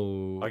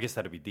 Well, I guess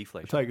that'd be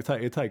deflation.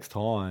 It takes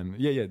time.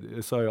 Yeah.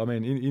 So I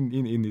mean,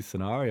 in this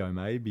scenario,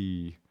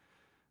 maybe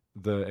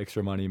the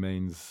extra money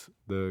means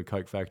the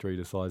Coke factory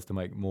decides to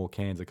make more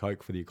cans of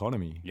Coke for the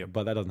economy. Yep.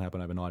 But that doesn't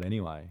happen overnight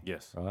anyway.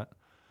 Yes. Right.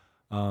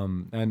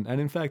 And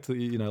in fact,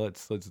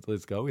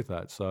 let's go with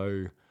that.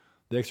 So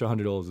the extra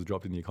 $100 is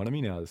dropped in the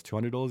economy now. There's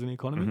 $200 in the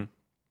economy,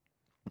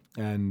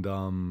 and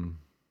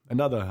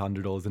another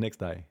 $100 the next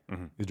day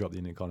is dropped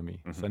in the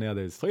economy. So now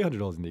there's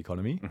 $300 in the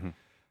economy,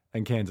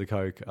 and cans of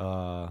Coke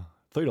are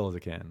 $3 a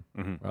can,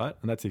 right?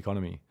 And that's the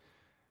economy.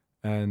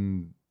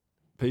 And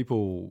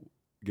people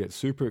get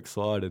super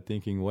excited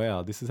thinking,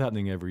 wow, this is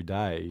happening every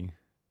day,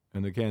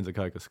 and the cans of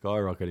Coke are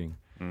skyrocketing.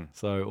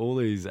 So all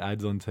these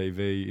ads on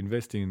TV,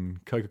 invest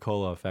in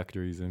Coca-Cola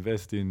factories,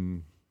 invest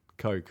in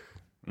Coke.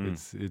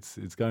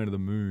 It's going to the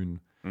moon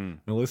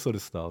and all this sort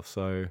of stuff.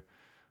 So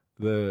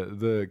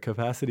the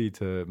capacity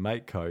to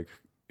make Coke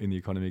in the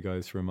economy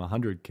goes from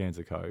 100 cans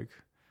of Coke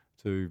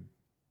to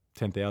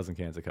 10,000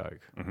 cans of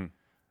Coke.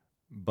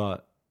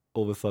 But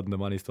all of a sudden the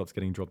money stops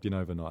getting dropped in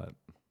overnight.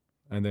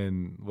 And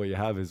then what you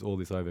have is all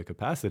this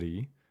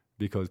overcapacity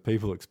because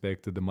people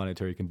expected the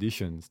monetary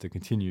conditions to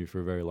continue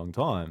for a very long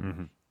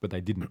time, but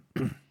they didn't.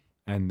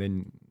 And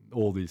then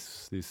all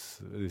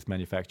this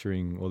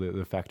manufacturing or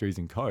the factories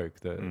in Coke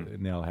that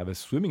now have us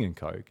swimming in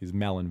Coke is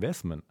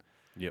malinvestment.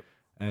 Yep.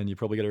 And you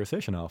probably get a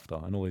recession after.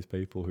 And all these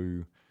people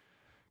who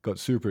got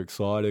super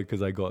excited because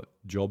they got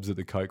jobs at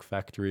the Coke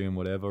factory and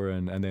whatever,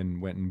 and then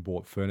went and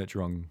bought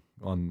furniture on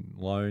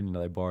loan. You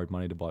know, they borrowed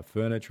money to buy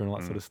furniture and all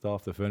that sort of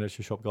stuff. The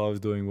furniture shop guy was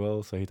doing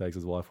well, so he takes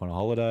his wife on a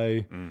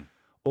holiday.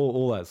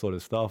 All that sort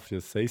of stuff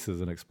just ceases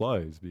and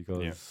explodes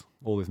because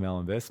all this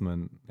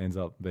malinvestment ends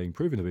up being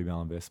proven to be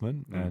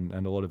malinvestment,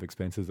 and a lot of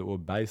expenses that were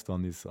based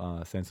on this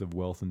sense of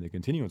wealth and the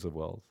continuance of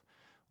wealth,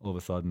 all of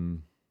a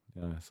sudden,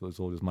 you know, so it's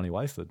all just money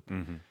wasted.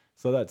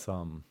 So that's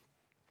I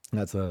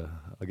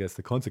guess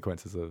the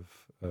consequences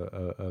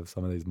of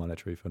some of these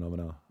monetary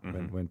phenomena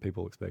when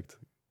people expect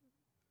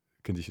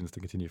conditions to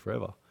continue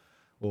forever,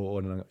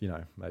 or you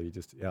know, maybe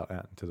just out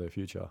into the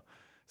future.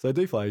 So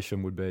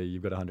deflation would be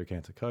you've got 100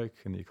 cans of Coke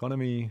in the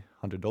economy,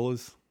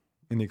 $100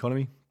 in the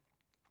economy,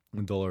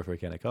 $1 for a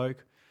can of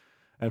Coke.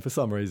 And for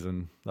some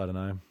reason, I don't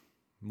know,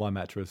 my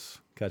mattress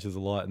catches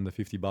a light and the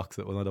 $50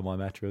 that was under my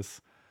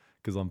mattress,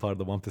 because I'm part of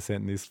the 1%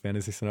 in this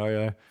fantasy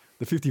scenario,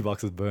 the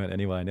 $50 is burnt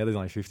anyway. Now there's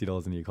only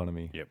 $50 in the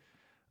economy. Yep.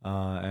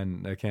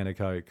 And a can of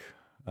Coke,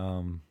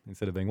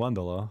 instead of being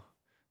 $1,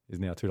 is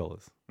now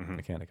 $2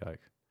 a can of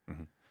Coke.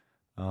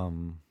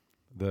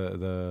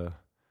 The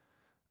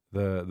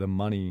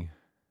money...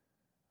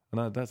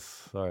 No,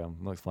 sorry, I'm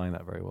not explaining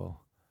that very well.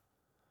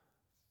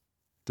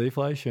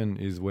 Deflation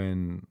is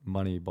when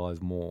money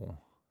buys more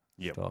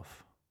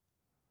stuff.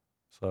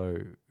 So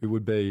it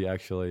would be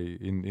actually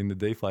in the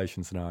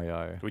deflation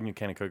scenario. Wouldn't your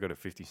can of Coke go to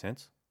 50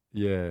 cents?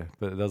 Yeah,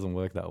 but it doesn't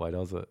work that way,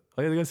 does it?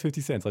 Oh, yeah, it goes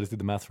 50 cents. I just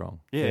did the maths wrong.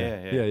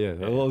 Yeah.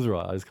 I was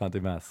right. I just can't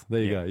do maths.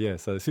 There you go. Yeah,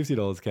 so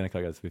 $50 can of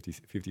Coke goes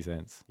 50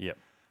 cents. Yep.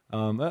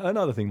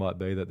 Another thing might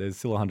be that there's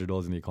still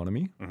 $100 in the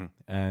economy,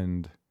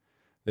 and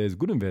there's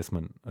good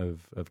investment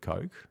of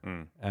Coke,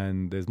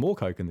 and there's more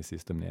Coke in the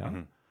system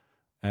now.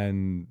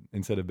 And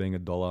instead of being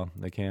 $1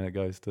 a can, it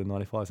goes to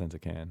 95 cents a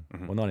can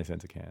or 90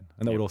 cents a can.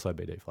 And that would also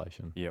be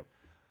deflation. Yep.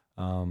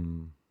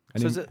 And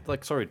so is it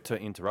like, sorry to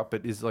interrupt,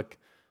 but is like,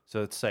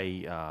 so let's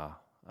say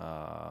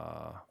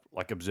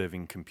like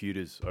observing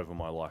computers over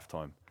my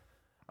lifetime.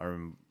 I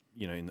remember,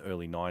 you know, in the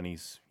early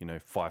 90s, you know,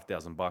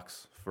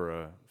 $5,000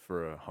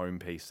 for a home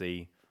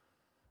PC.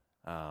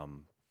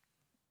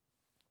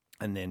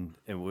 And then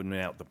we're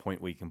now at the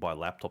point where you can buy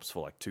laptops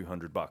for like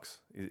 $200.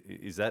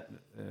 Is that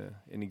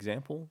an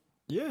example?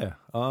 Yeah.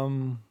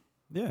 The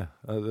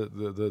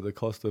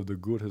cost of the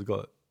good has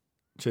got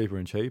cheaper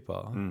and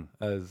cheaper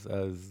as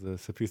the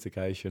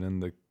sophistication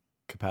and the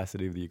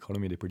capacity of the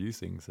economy to produce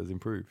things has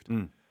improved.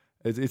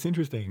 It's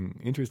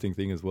interesting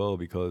thing as well,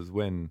 because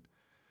when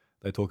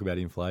they talk about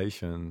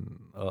inflation,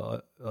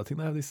 I think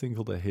they have this thing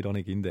called the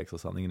hedonic index or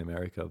something in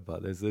America,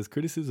 but there's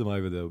criticism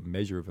over the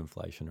measure of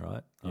inflation,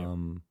 right? Yep.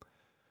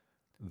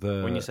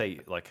 When you say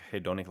like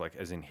hedonic, like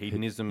as in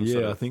hedonism?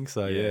 Yeah, I think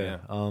so. Yeah.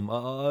 I don't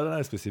know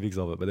the specifics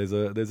of it, but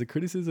there's a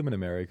criticism in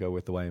America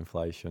with the way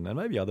inflation, and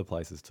maybe other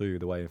places too,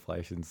 the way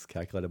inflation's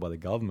calculated by the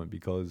government,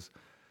 because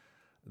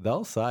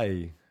they'll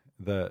say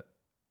that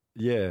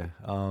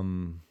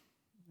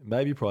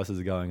maybe prices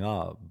are going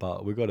up,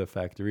 but we've got to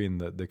factor in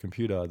that the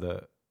computer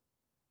that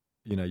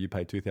you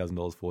paid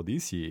 $2,000 for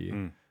this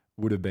year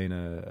would have been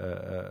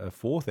a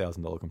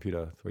 $4,000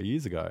 computer 3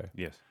 years ago.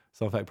 Yes.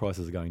 So in fact,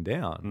 prices are going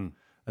down.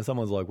 And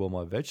someone's like, well,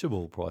 my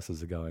vegetable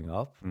prices are going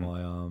up,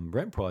 my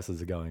rent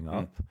prices are going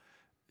up.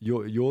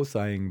 You're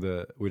saying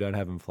that we don't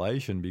have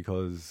inflation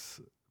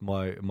because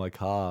my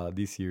car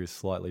this year is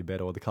slightly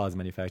better, or the cars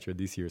manufactured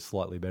this year is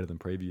slightly better than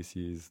previous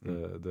years.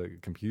 The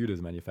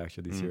computers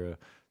manufactured this year are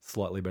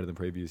slightly better than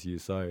previous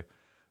years. So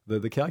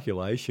the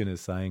calculation is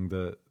saying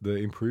that the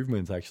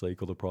improvements actually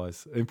equal the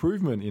price.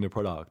 Improvement in a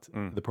product,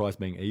 the price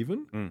being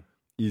even,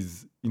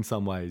 is in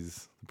some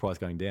ways the price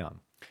going down.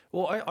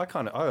 Well, I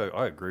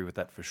agree with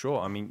that for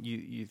sure. I mean,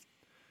 you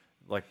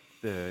like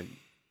let's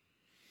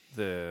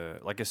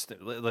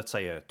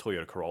say a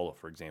Toyota Corolla,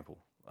 for example.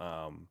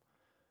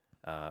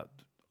 I've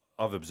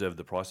observed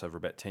the price over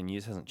about 10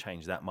 years hasn't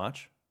changed that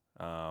much,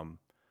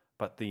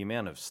 but the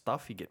amount of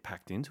stuff you get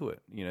packed into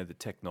it, the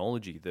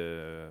technology,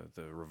 the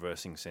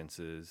reversing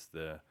sensors,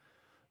 the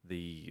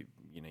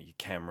your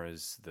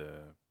cameras,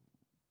 the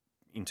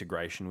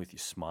integration with your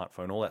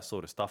smartphone, all that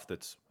sort of stuff.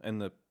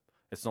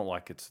 It's not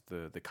like it's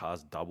the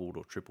car's doubled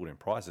or tripled in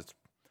price. It's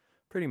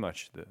pretty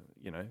much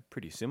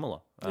pretty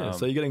similar.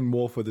 So you're getting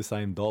more for the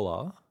same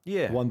dollar.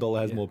 Yeah.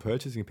 $1 has more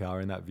purchasing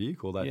power in that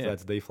vehicle.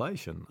 That's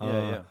deflation.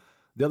 Yeah.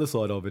 The other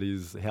side of it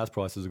is house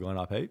prices are going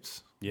up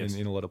heaps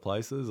in a lot of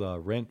places.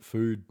 Rent,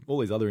 food, all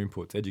these other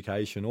inputs,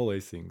 education, all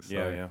these things.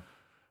 So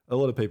a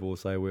lot of people will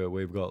say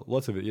we've got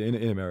lots of it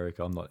in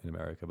America. I'm not in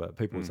America, but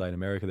people will say in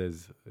America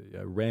there's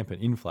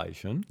rampant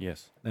inflation.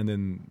 Yes. And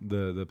then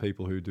the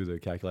people who do the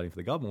calculating for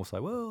the government will say,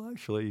 well,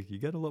 actually, you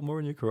get a lot more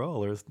in your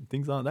Corolla.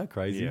 Things aren't that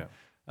crazy. Yeah.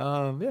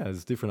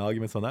 There's different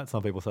arguments on that.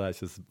 Some people say it's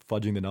just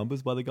fudging the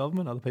numbers by the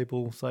government. Other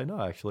people say,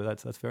 no, actually,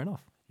 that's fair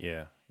enough.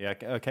 Yeah.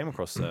 I came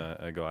across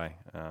a guy,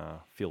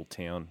 Phil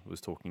Town,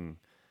 was talking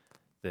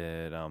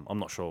that I'm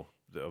not sure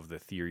the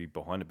theory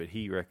behind it, but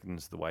he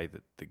reckons the way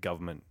that the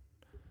government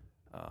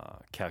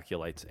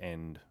calculates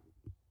and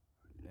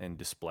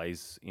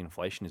displays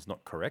inflation is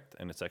not correct,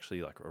 and it's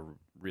actually like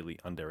really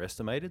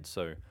underestimated.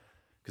 So,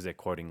 because they're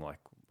quoting like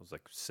it was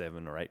like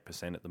 7 or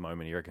 8% at the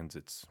moment, he reckons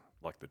it's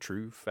like the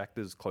true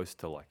factor's close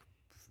to like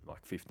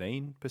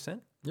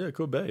 15%. Yeah, it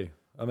could be.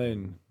 I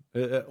mean,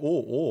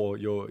 or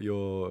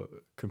your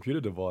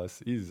computer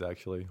device is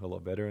actually a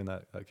lot better, and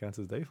that counts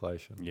as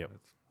deflation. Yep.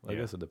 I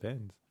guess it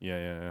depends.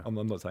 Yeah. I'm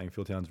not saying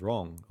Philtown's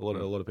wrong. A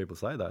lot of people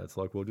say that. It's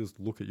like, well, just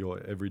look at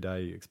your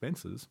everyday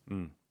expenses.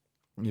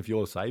 If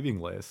you're saving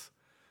less,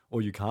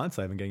 or you can't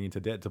save and getting into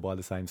debt to buy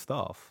the same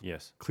stuff,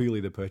 yes,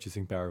 clearly the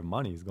purchasing power of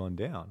money has gone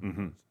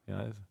down. You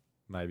know,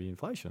 maybe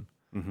inflation.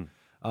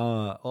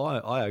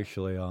 I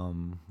actually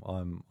I'm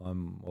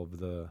of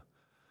the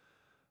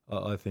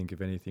I think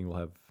if anything we'll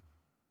have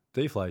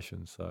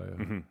deflation. So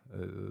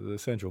the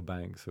central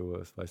banks, who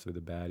are supposed to be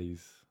the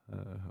baddies.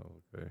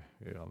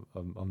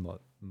 I'm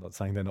not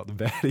saying they're not the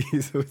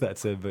baddies. With that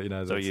said, but you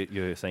know. So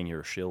you're saying you're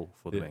a shill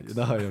for the banks?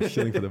 No, I'm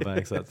shilling for the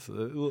banks. That's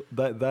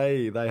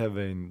they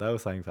were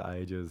saying for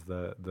ages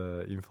that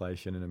the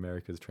inflation in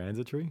America is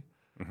transitory,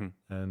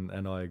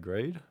 and I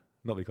agreed.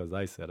 Not because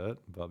they said it,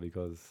 but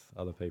because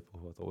other people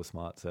who I thought were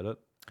smart said it.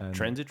 And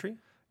transitory?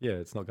 Yeah,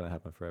 it's not going to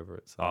happen forever.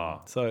 It's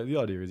so the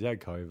idea is you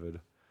had COVID,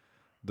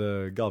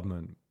 the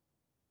government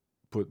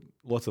put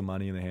lots of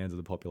money in the hands of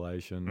the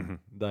population.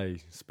 They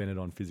spent it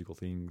on physical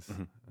things,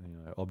 you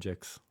know,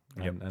 objects,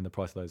 and the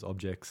price of those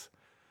objects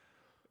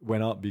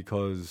went up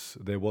because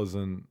there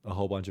wasn't a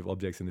whole bunch of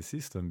objects in the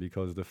system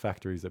because the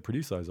factories that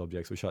produce those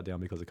objects were shut down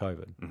because of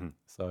COVID.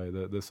 So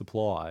the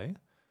supply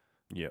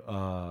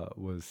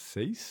was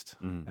ceased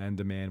and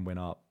demand went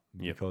up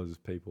because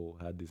people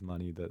had this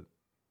money that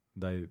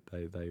they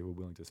were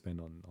willing to spend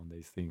on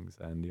these things.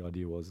 And the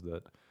idea was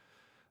that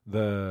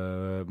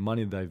the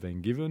money they've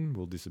been given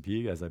will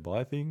disappear as they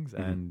buy things,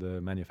 and the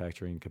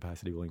manufacturing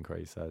capacity will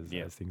increase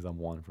as things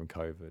unwind from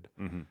COVID.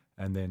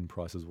 And then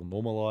prices will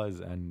normalise,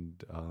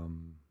 and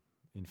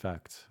in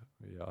fact,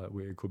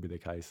 it could be the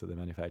case that the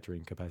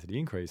manufacturing capacity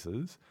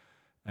increases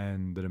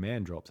and the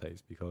demand drops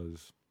heaps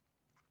because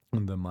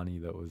the money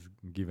that was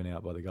given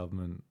out by the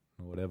government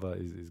or whatever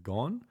is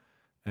gone,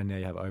 and now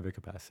you have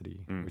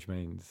overcapacity, which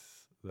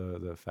means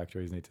the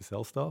factories need to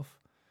sell stuff.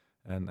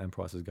 And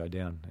prices go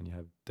down, and you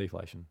have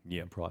deflation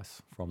in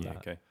price from that.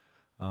 Okay.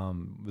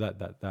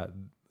 That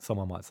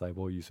someone might say,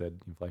 well, you said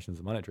inflation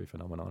is a monetary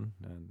phenomenon,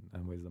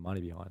 and where's the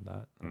money behind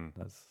that?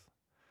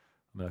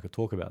 I could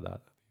talk about that.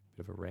 A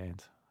bit of a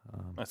rant.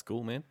 That's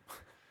cool, man.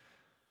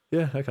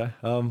 Yeah. Okay.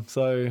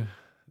 So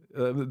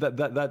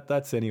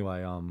that's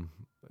anyway.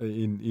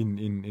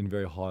 In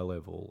very high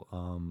level.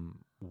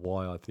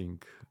 Why I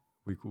think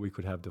we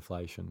could have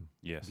deflation.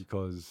 Yes.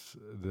 Because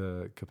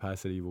the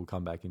capacity will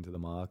come back into the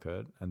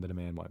market and the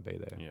demand won't be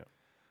there. Yeah.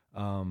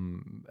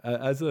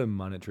 As a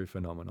monetary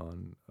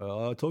phenomenon,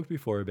 I talked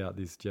before about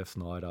this Jeff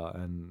Snyder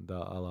and the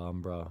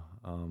Alhambra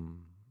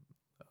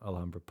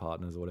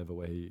Partners or whatever,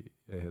 where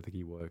I think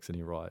he works and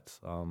he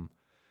writes.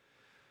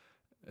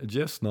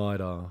 Jeff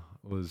Snyder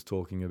was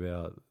talking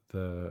about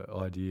the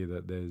idea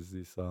that there's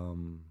this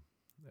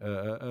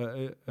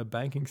a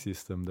banking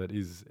system that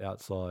is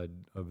outside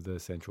of the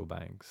central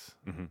banks.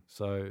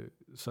 So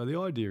the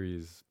idea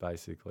is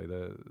basically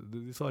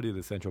this idea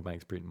that central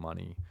banks print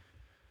money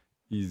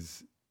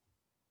is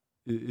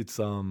it's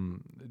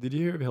Did you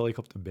hear of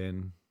Helicopter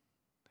Ben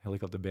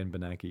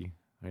Bernanke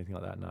or anything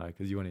like that? No,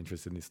 because you weren't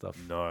interested in this stuff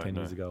 10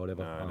 years ago, or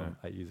whatever,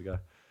 8 years ago.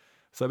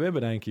 So Ben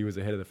Bernanke was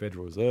the head of the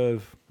Federal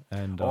Reserve,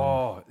 and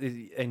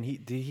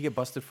did he get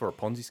busted for a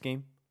Ponzi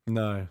scheme?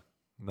 No,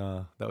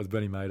 that was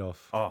Bernie Madoff.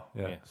 Oh,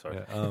 yeah, sorry.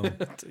 Yeah,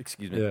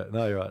 excuse me. Yeah,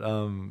 no, you're right.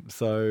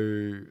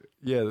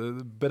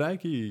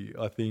 Bernanke,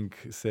 I think,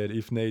 said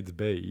if needs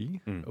be,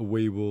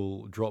 we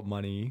will drop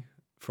money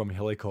from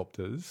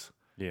helicopters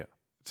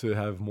to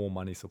have more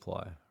money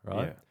supply,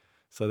 right? Yeah.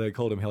 So they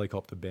called him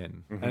Helicopter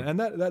Ben. And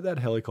that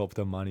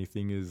helicopter money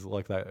thing is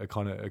like that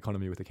kind of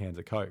economy with the cans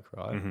of Coke,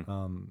 right?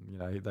 You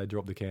know, they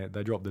drop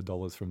the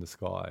dollars from the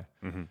sky,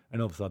 and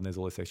all of a sudden there's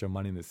all this extra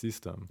money in the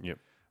system. Yep.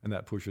 And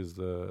that pushes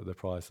the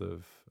price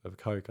of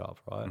Coke up,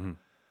 right?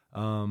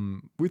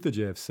 With the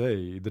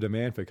GFC, the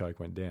demand for Coke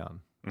went down.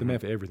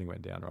 Demand for everything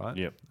went down, right?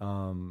 Yep.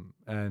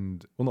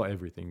 And, well, not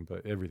everything,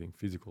 but everything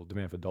physical.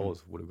 Demand for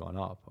dollars would have gone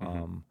up.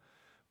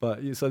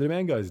 So the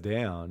demand goes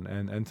down,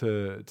 and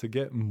to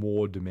get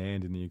more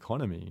demand in the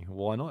economy,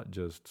 why not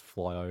just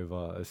fly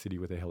over a city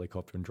with a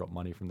helicopter and drop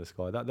money from the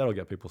sky? That'll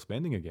get people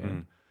spending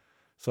again.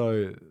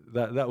 So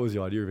that was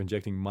the idea of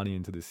injecting money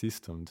into the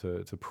system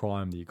to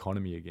prime the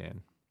economy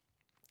again.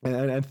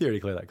 And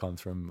theoretically, that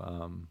comes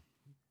from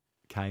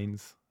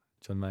Keynes,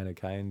 John Maynard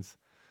Keynes.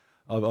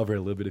 I've read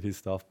a little bit of his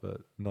stuff,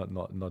 but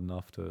not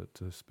enough to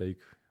speak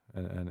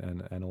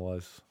and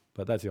analyse.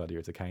 But that's the idea.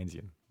 It's a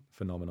Keynesian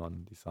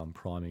phenomenon, this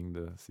priming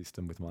the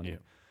system with money.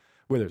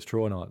 Whether it's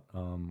true or not,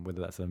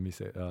 whether that's a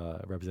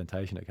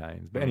misrepresentation of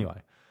Keynes. But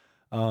anyway,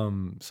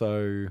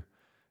 so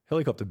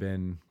Helicopter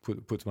Ben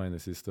puts money in the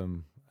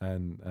system,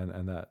 and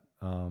that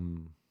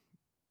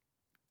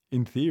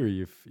in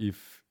theory,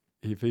 if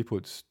he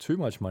puts too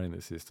much money in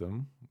the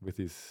system with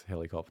this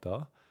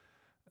helicopter,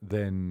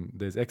 then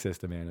there's excess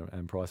demand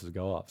and prices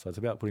go up. So it's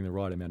about putting the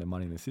right amount of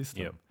money in the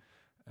system. Yep.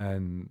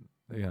 And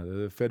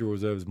the Federal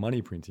Reserve's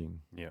money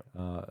printing. Yeah.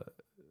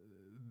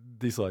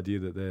 This idea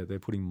that they're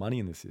putting money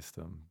in the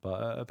system,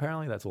 but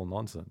apparently that's all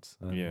nonsense.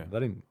 And they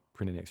didn't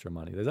print any extra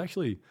money. There's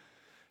actually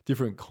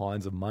different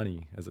kinds of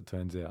money, as it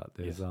turns out.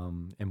 There's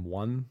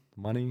M1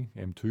 money,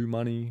 M2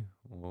 money,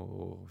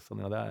 or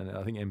something like that, and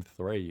I think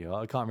M3.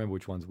 I can't remember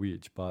which one's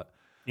which, but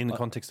in the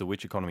context of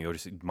which economy, or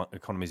just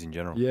economies in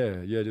general?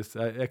 Yeah, just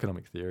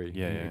economic theory.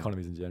 Yeah,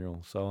 economies in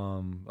general. So,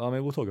 I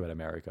mean, we'll talk about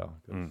America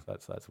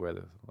because that's where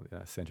the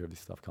center of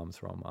this stuff comes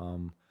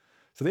from.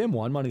 So the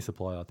M1 money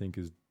supply, I think,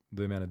 is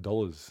the amount of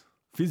dollars,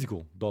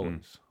 physical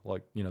dollars,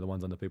 like the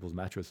ones under people's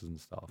mattresses and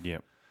stuff. Yeah.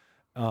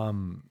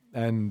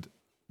 And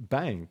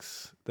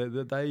banks,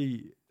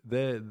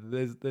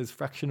 there's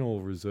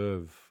fractional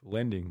reserve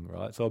lending,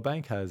 right? So a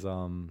bank has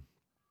 2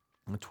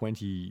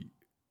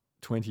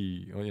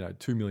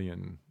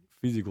 million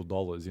physical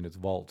dollars in its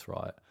vault,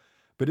 right?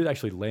 But it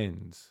actually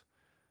lends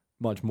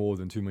much more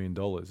than $2 million.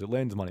 It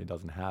lends money it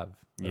doesn't have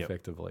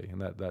effectively,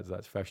 and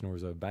that's fractional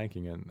reserve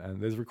banking.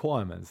 And there's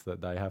requirements that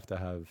they have to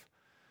have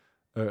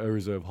a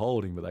reserve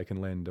holding, but they can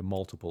lend a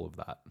multiple of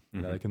that.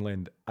 They can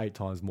lend 8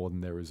 times more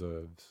than their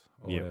reserves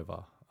or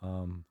whatever.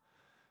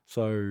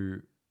 So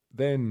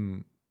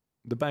then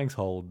the banks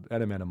hold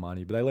that amount of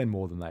money, but they lend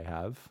more than they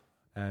have.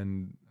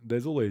 And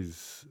there's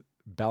always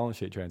balance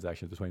sheet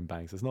transactions between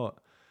banks. It's not,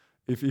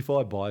 if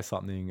I buy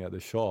something at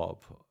the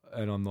shop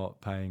and I'm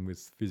not paying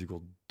with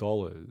physical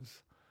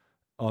dollars,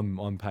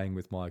 I'm paying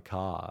with my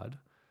card,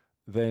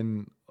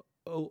 then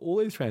all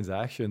these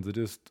transactions are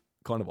just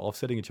kind of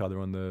offsetting each other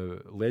on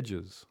the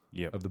ledgers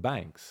of the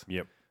banks.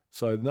 Yep.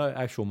 So no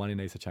actual money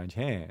needs to change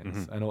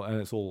hands, and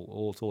it's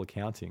all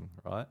accounting,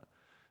 right?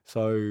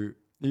 So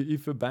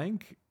if a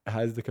bank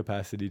has the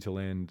capacity to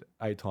lend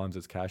 8 times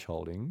its cash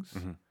holdings,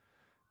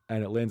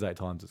 and it lends 8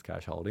 times its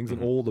cash holdings,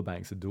 and all the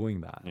banks are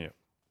doing that,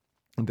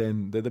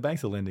 then the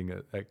banks are lending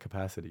at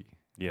capacity.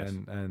 Yes.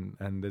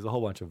 And there's a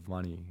whole bunch of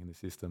money in the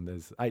system.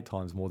 There's 8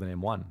 times more than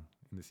M1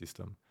 in the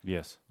system.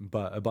 Yes.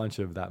 But a bunch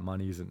of that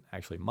money isn't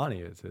actually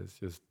money. It's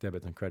just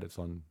debits and credits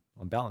on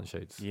balance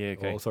sheets. Yeah,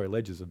 okay.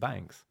 Ledgers of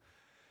banks.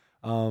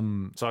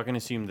 So I can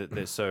assume that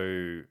there's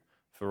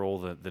for all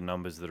the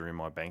numbers that are in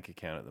my bank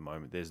account at the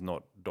moment, there's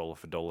not dollar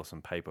for dollar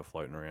some paper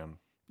floating around.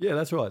 Yeah,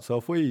 that's right. So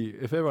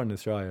if everyone in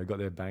Australia got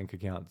their bank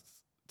accounts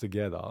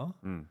together,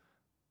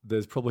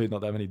 there's probably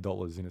not that many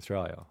dollars in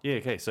Australia. Yeah,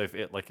 okay. So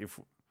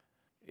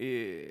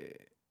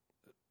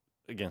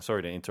again,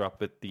 sorry to interrupt,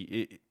 but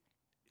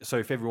so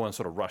if everyone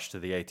sort of rushed to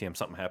the ATM,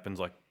 something happens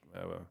like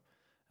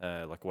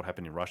what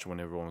happened in Russia when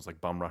everyone was like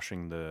bum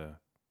rushing the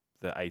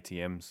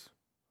ATMs.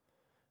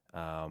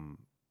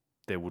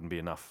 There wouldn't be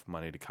enough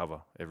money to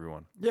cover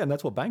everyone. Yeah, and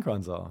that's what bank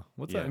runs are.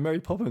 What's that? Mary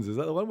Poppins, is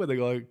that the one where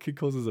the kid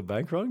causes a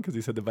bank run because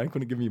he said the bank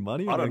wouldn't give me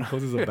money and then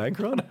causes a bank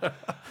run? I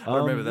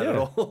don't remember that at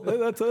all.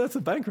 That's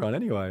a bank run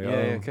anyway.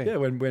 Okay. Yeah,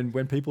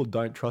 when people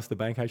don't trust the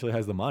bank actually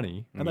has the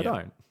money, and they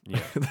don't.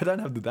 Yeah. they don't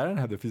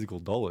have the physical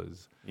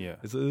dollars. Yeah.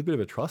 There's a bit of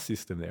a trust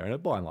system there,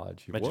 and by and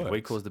large, it Imagine works. if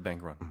we caused the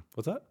bank run.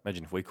 What's that?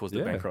 Imagine if we caused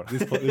the bank run.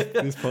 This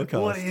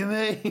podcast. What do you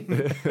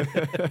mean?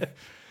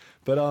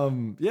 But I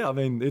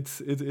mean,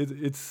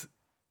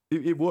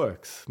 it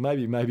works.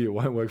 Maybe it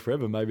won't work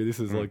forever. Maybe this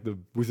is like the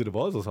Wizard of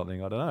Oz or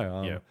something. I don't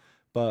know.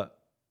 But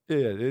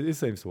it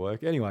seems to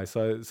work anyway.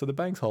 So the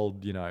banks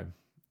hold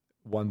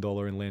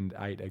 $1 and lend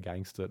 8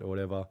 against it or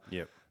whatever.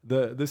 Yep.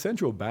 The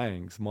central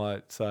banks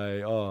might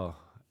say, oh,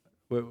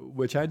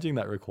 we're changing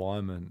that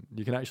requirement.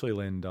 You can actually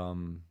lend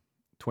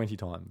 20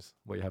 times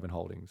what you have in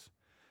holdings,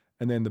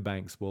 and then the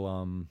banks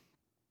will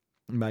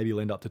maybe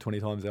lend up to 20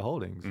 times their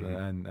holdings,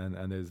 and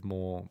there's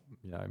more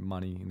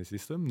money in the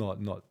system,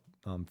 not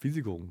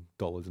physical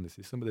dollars in the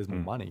system, but there's more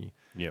money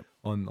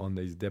on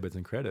these debits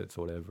and credits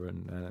or whatever,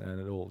 and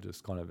it all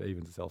just kind of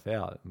evens itself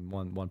out. And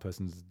one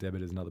person's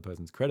debit is another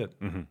person's credit.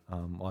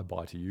 I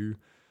buy to you,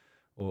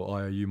 or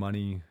I owe you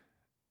money,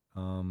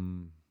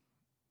 and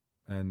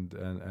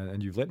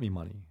you've lent me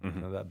money.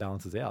 That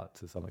balances out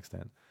to some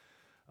extent.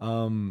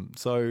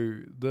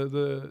 So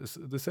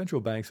the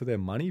central banks with their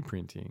money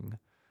printing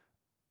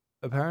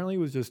apparently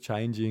was just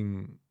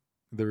changing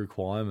the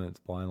requirements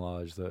by and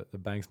large that the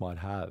banks might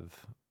have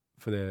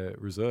for their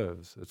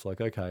reserves. It's like,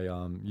 okay,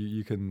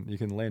 you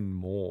can lend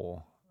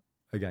more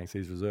against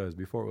these reserves.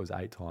 Before it was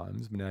 8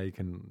 times, but now you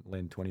can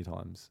lend 20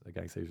 times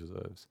against these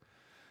reserves.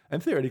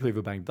 And theoretically, if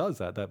a bank does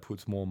that, that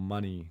puts more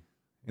money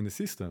in the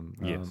system.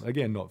 Yes.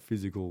 Again, not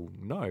physical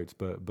notes,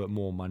 but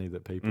more money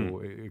that people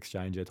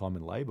exchange their time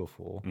and labour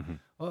for.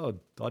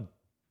 I'd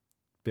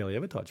barely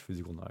ever touch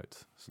physical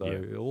notes.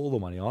 So all the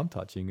money I'm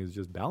touching is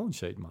just balance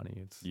sheet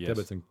money. It's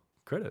debits and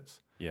credits.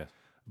 Yes.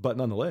 But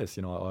nonetheless,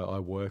 I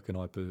work and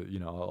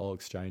I'll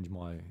exchange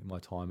my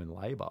time and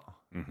labour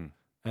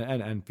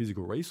and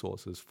physical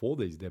resources for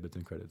these debits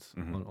and credits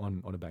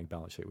on a bank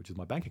balance sheet, which is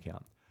my bank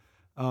account.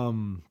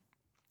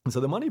 And so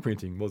the money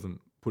printing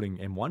wasn't putting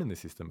M1 in the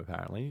system,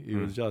 apparently. It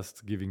was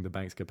just giving the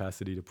banks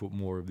capacity to put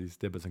more of these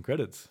debits and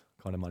credits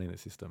kind of money in the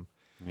system.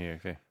 Yeah,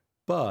 okay.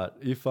 But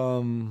if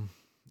I'm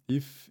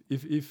a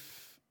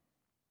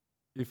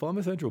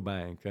central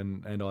bank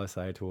and I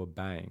say to a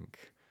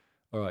bank,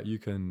 all right, you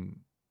can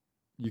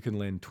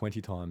lend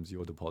 20 times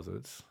your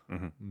deposits,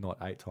 not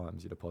 8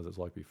 times your deposits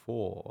like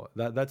before.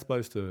 That's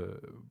supposed to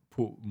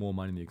put more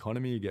money in the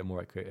economy, get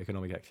more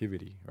economic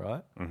activity,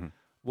 right?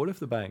 What if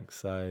the banks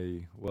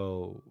say,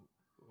 well,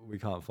 we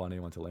can't find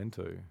anyone to lend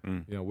to?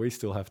 We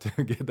still have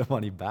to get the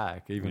money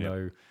back, even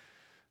though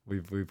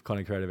we've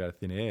kind of created out of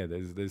thin air.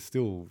 There's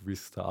still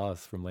risks to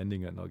us from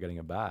lending it and not getting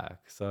it back.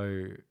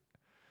 So,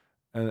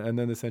 and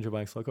then the central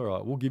bank's like, all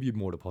right, we'll give you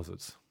more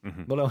deposits.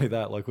 Not only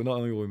that, like, not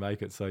only will we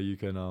make it so you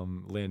can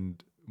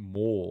lend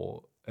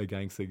more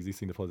against the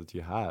existing deposits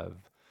you have,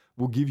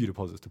 we'll give you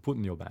deposits to put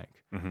in your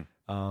bank.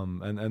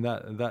 And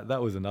that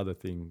was another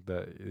thing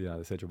that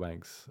the central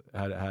banks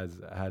had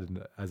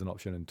as an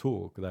option and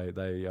took.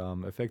 They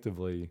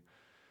effectively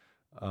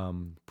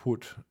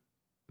put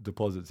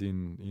deposits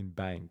in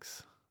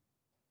banks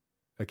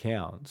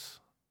accounts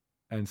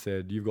and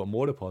said, you've got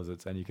more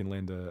deposits and you can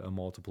lend a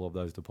multiple of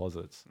those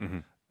deposits.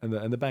 And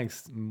the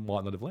banks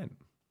might not have lent.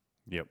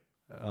 Yep.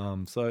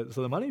 So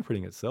the money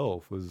printing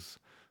itself was,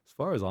 as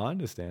far as I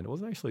understand, it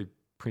wasn't actually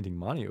printing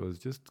money. It was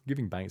just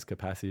giving banks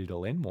capacity to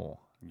lend more.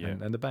 Yeah.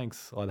 And the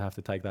banks either have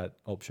to take that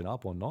option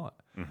up or not.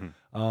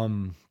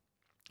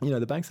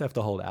 The banks have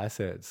to hold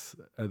assets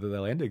that they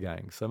lend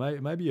against. So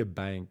maybe a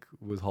bank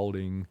was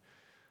holding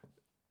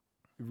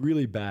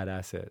really bad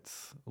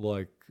assets,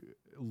 like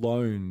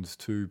loans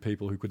to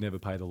people who could never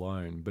pay the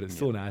loan, but it's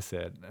still an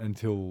asset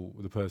until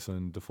the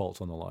person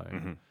defaults on the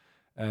loan.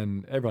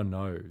 And everyone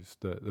knows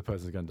that the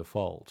person's going to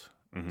default.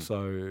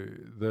 So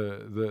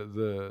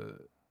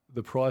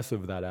the price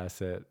of that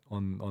asset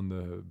on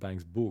the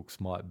bank's books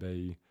might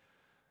be,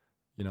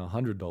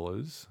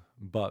 $100,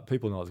 but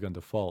people know it's going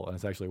to default and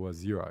it's actually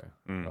worth $0,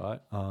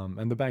 right?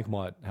 And the bank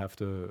might have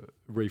to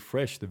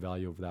refresh the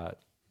value of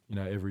that,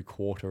 every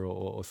quarter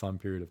or some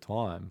period of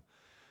time.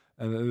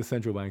 And the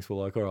central banks were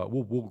like, all right,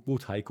 we'll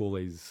take all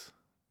these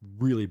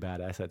really bad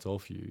assets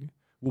off you.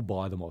 We'll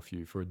buy them off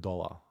you for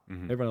 $1.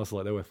 Everyone else is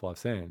like, they're worth 5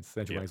 cents.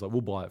 Central bank's like,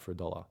 we'll buy it for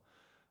 $1.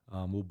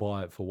 We'll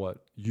buy it for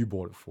what you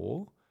bought it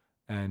for,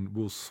 and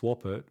we'll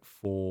swap it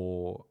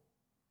for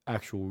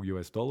actual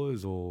US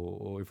dollars,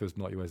 or if it's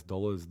not US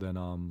dollars, then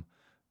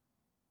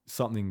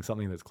something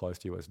that's close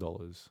to US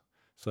dollars.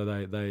 So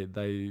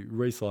they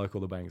recycle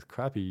the bank's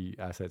crappy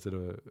assets that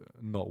are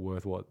not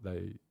worth what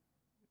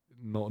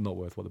not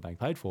worth what the bank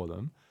paid for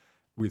them,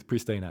 with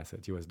pristine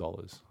assets, US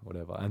dollars,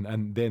 whatever,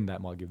 and then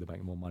that might give the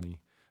bank more money,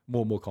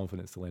 more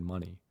confidence to lend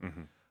money.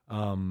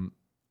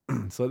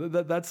 So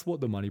that's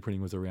what the money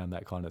printing was around,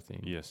 that kind of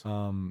thing. Yes.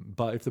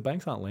 But if the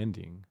banks aren't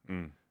lending,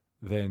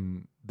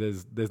 then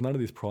there's none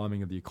of this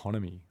priming of the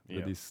economy,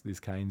 this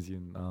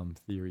Keynesian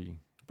theory.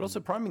 But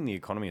also priming the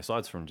economy,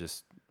 aside from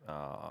just,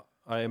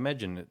 I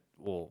imagine that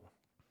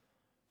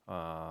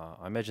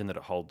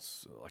it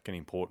holds like an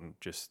important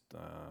just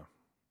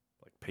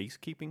like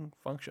peacekeeping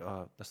function.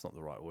 That's not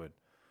the right word.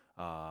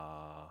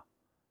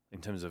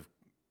 In terms of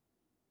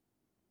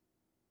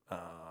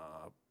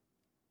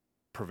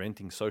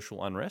preventing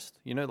social unrest,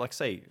 like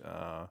say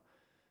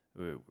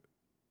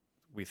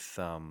with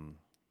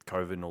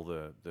COVID and all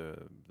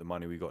the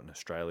money we got in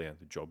Australia,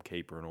 the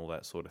JobKeeper and all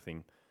that sort of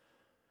thing.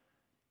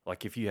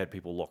 Like if you had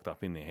people locked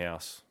up in their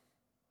house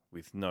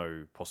with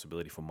no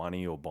possibility for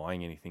money or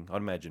buying anything, I'd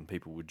imagine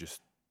people would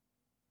just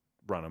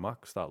run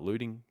amok, start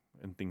looting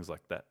and things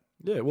like that.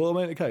 Yeah, well,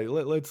 I mean, okay,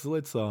 let's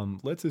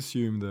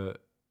assume that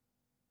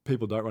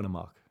people don't run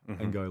amok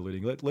and go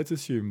looting. Let's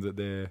assume that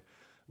they're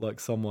like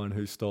someone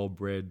who stole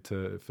bread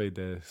to feed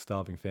their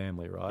starving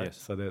family, right? Yes.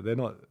 So they're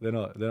not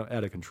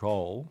out of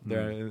control.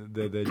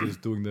 They're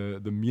just doing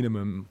the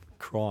minimum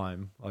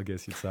crime, I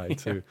guess you'd say,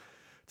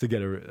 to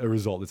get a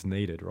result that's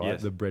needed, right?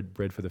 Yes. The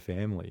bread for the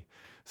family.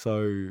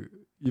 So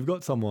you've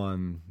got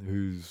someone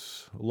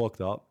who's locked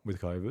up with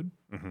COVID,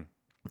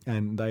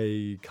 and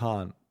they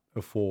can't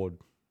afford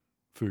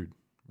food,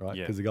 right?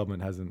 Because the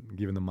government hasn't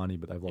given them money,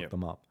 but they've locked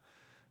them up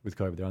with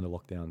COVID. They're under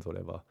lockdowns or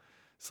whatever.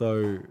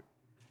 So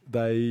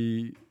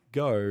they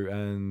go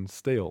and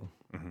steal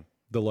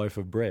the loaf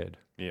of bread.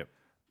 Yep.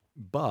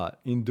 But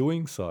in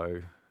doing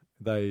so,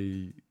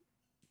 they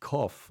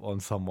cough on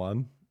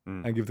someone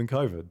and give them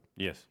COVID.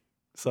 Yes.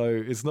 So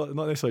it's not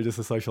necessarily just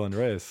a social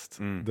unrest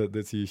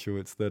that's the issue.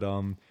 It's that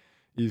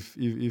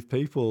if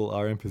people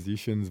are in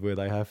positions where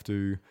they have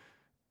to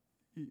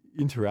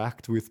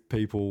interact with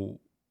people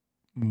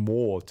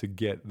more to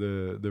get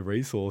the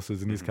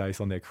resources, in this case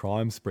on their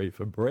crime spree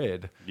for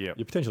bread, you're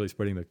potentially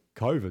spreading the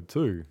COVID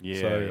too.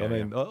 I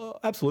mean,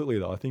 absolutely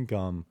though. I think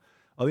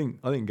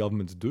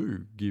governments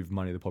do give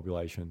money to the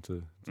population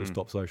to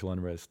stop social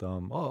unrest. I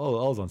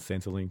was on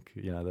Centrelink,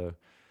 the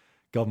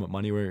government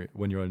money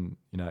when you're in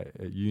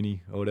at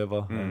uni or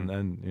whatever, and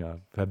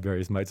I've had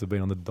various mates who've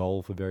been on the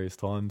dole for various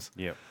times.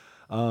 Yeah.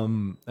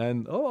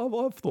 And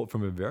I've thought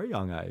from a very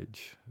young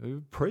age,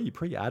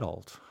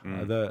 pre-adult,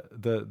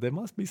 that there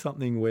must be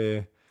something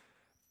where,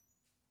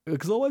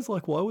 because always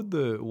like, why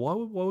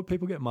would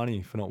people get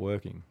money for not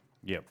working?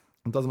 Yep.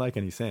 It doesn't make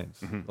any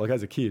sense. Like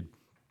as a kid,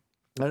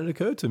 and it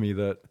occurred to me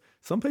that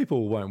some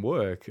people won't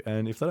work,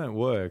 and if they don't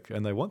work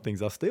and they want things,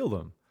 they'll steal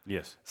them.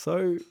 Yes.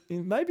 So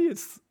maybe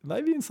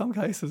in some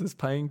cases it's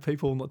paying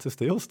people not to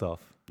steal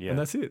stuff, and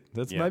that's it.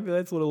 Maybe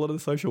that's what a lot of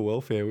the social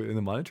welfare in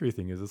the monetary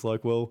thing is. It's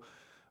like, well,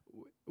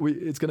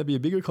 it's going to be a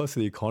bigger cost to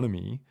the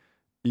economy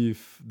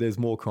if there's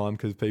more crime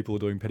because people are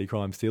doing petty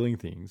crime, stealing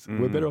things.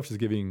 We're better off just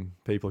giving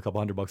people a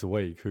couple $100 a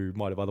week who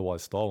might have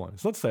otherwise stolen.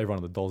 It's not to say everyone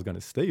on the dole's going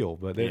to steal,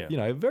 but they're,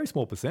 a very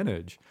small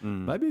percentage.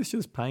 Maybe it's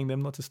just paying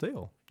them not to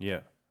steal.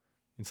 Yeah,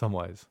 in some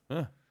ways.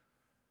 Yeah.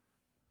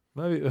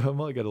 Maybe I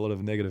might get a lot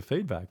of negative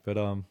feedback, but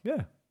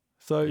yeah.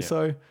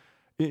 So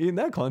in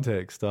that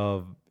context,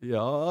 I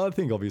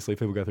think obviously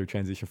people go through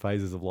transition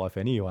phases of life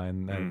anyway,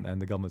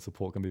 and the government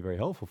support can be very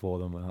helpful for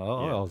them. I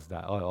was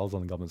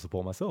on the government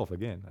support myself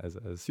again as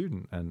a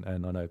student,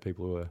 and I know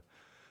people who are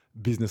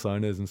business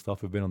owners and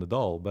stuff who've been on the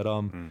dole. But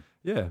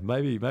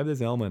maybe there's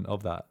an element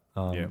of that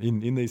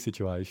in these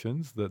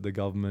situations that the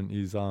government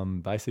is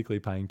basically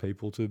paying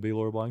people to be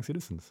law-abiding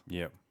citizens.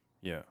 Yeah,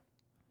 yeah.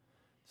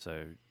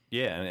 So.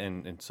 Yeah,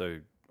 and so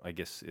I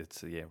guess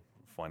it's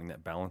finding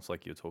that balance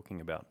like you're talking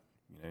about,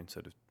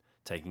 sort of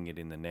taking it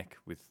in the neck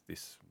with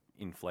this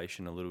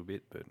inflation a little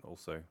bit, but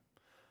also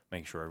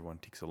making sure everyone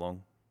ticks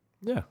along.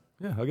 Yeah,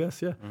 I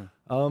guess, yeah.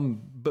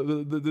 But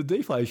the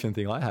deflation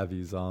thing I have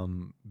is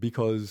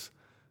because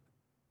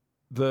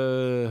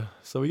so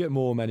we get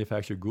more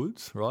manufactured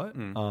goods, right?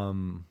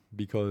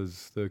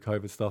 Because the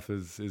COVID stuff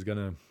is going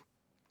to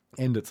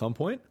end at some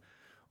point.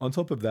 On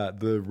top of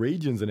that, the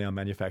regions are now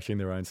manufacturing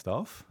their own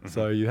stuff.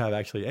 So you have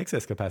actually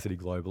excess capacity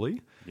globally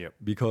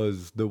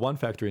because the one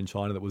factory in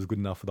China that was good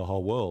enough for the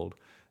whole world,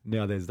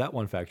 now there's that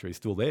one factory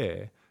still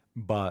there,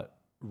 but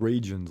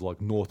regions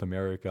like North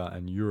America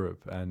and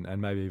Europe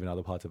and maybe even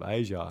other parts of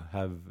Asia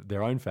have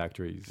their own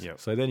factories.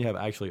 So then you have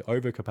actually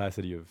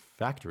overcapacity of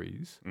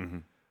factories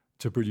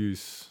to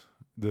produce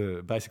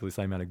basically the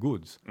same amount of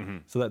goods.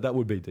 So that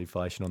would be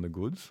deflation on the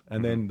goods.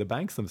 And then the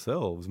banks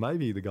themselves,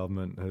 maybe the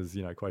government has,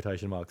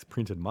 quotation marks,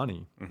 printed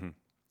money,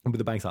 but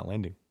the banks aren't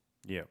lending.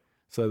 Yeah.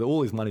 So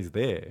all this money's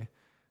there,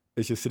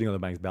 it's just sitting on the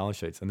bank's balance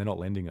sheets and they're not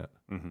lending it.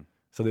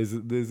 So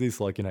there's this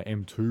like,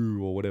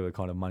 M2 or whatever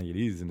kind of money it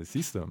is in the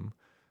system,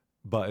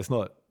 but it's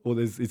not,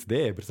 it's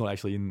there, but it's not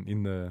actually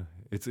in the,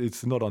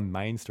 it's not on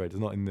Main Street. It's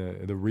not in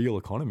the real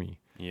economy.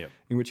 Yeah.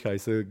 In which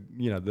case,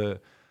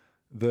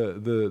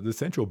 the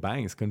central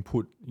banks can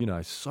put,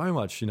 so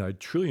much,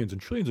 trillions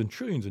and trillions and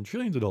trillions and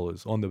trillions of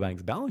dollars on the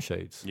bank's balance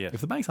sheets. Yeah.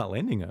 If the banks aren't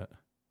lending it,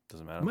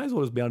 doesn't matter. It may as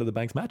well just be under the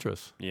bank's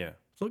mattress. Yeah.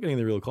 It's not getting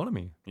the real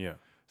economy. Yeah.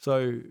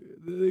 So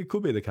it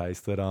could be the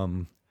case that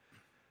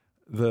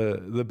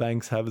the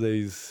banks have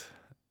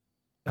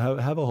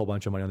have a whole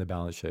bunch of money on their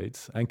balance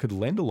sheets and could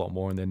lend a lot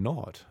more and they're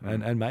not.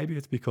 And maybe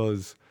it's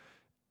because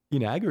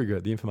in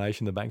aggregate, the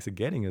information the banks are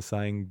getting is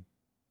saying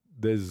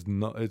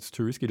it's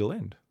too risky to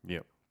lend. Yeah.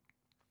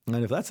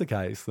 And if that's the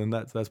case, then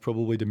that's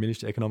probably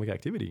diminished economic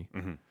activity.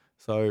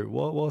 So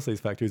whilst these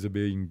factories are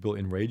being built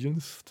in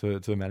regions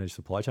to manage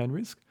supply chain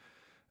risk,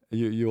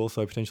 you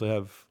also potentially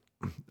have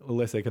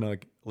less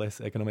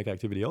economic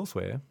activity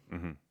elsewhere,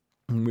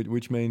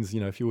 which means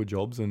fewer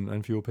jobs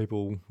and fewer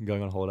people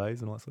going on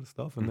holidays and all that sort of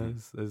stuff. And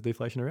there's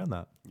deflation around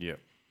that. Yeah,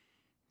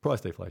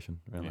 price deflation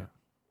around that.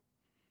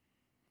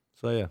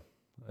 So yeah,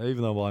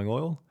 even though buying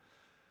oil,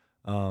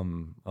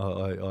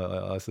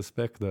 I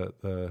suspect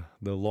that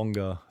the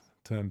longer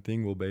term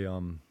thing will be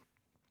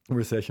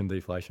recession,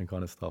 deflation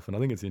kind of stuff. And I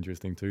think it's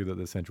interesting too that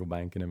the central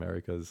bank in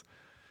America is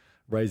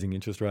raising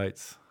interest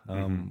rates.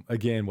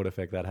 Again, what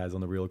effect that has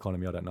on the real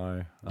economy, I don't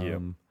know.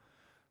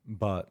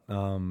 But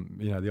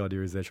the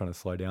idea is they're trying to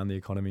slow down the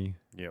economy,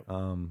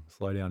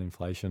 slow down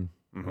inflation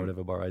or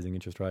whatever by raising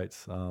interest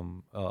rates.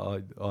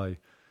 I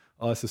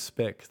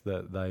suspect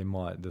that they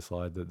might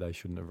decide that they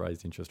shouldn't have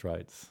raised interest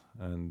rates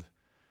and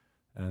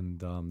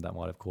that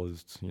might have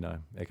caused,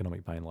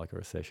 economic pain like a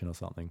recession or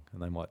something,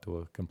 and they might do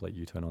a complete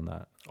U-turn on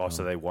that. Oh,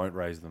 so they won't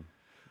raise them?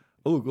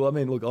 Look,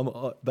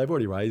 they've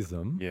already raised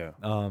them. Yeah.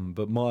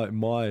 But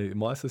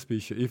my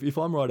suspicion, if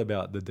I'm right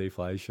about the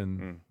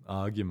deflation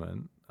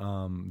argument,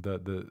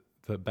 that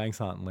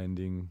banks aren't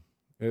lending.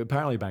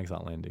 Apparently, banks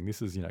aren't lending.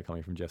 This is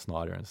coming from Jeff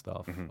Snyder and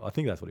stuff. I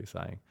think that's what he's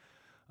saying.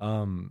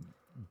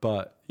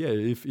 But yeah,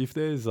 if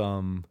there's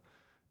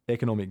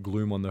economic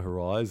gloom on the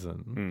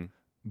horizon.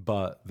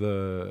 But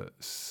the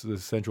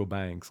central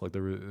banks, like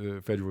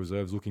the Federal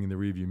Reserve's looking in the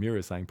rearview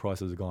mirror saying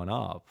prices are going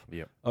up.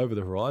 Yep. Over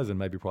the horizon,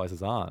 maybe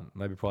prices aren't.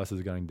 Maybe prices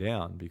are going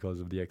down because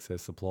of the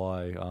excess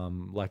supply,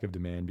 lack of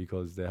demand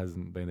because there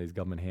hasn't been these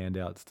government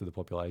handouts to the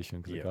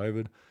population because of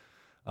COVID.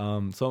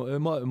 So it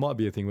might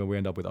be a thing where we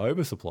end up with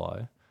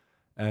oversupply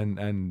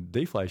and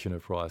deflation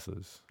of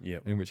prices.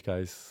 Yep. In which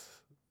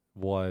case,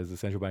 why is the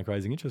central bank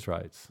raising interest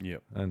rates?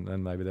 Yep.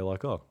 And maybe they're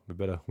like, oh, we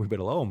better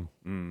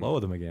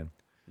lower them again.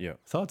 Yeah.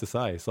 It's hard to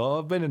say. So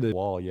I've been in it a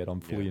while yet. I'm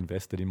fully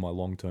invested in my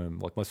long-term,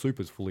 like my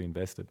super's fully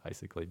invested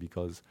basically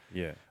because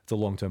it's a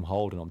long-term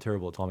hold and I'm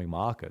terrible at timing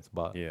markets.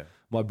 But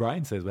my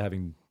brain says we're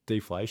having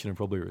deflation and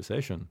probably a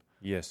recession.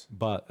 Yes.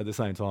 But at the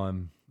same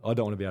time, I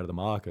don't want to be out of the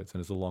markets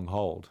and it's a long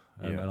hold.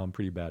 And I'm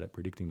pretty bad at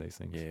predicting these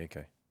things. Yeah,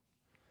 okay.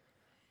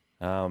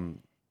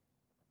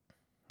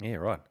 Yeah,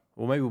 right.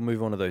 Well, maybe we'll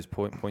move on to those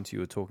points you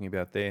were talking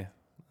about there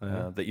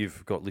that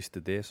you've got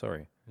listed there.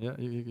 Sorry. Yeah,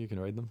 you can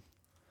read them.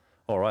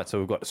 All right. So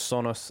we've got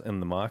Sonos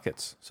and the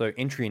markets. So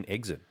entry and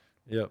exit.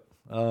 Yep.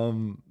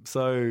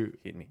 So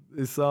hit me.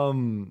 It's I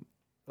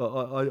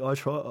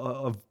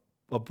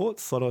bought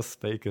Sonos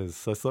speakers.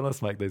 So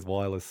Sonos make these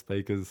wireless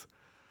speakers.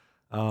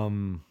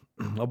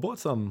 I bought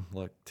some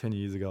like 10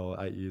 years ago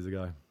or 8 years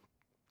ago,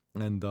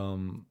 and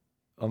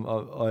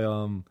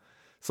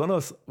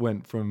Sonos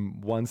went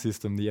from one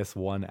system, the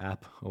S1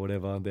 app or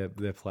whatever,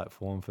 their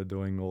platform for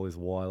doing all this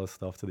wireless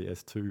stuff, to the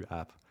S2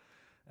 app.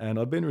 And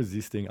I've been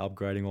resisting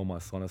upgrading all my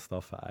Sonos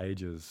stuff for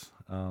ages.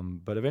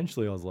 But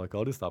eventually I was like,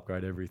 I'll just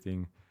upgrade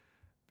everything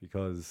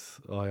because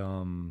I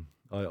don't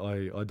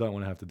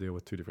want to have to deal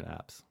with two different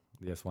apps,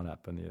 the S1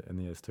 app and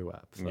the S2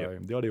 app. So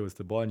the idea was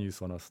to buy new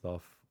Sonos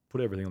stuff,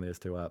 put everything on the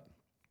S2 app,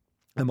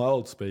 and my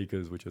old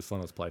speakers, which are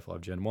Sonos Play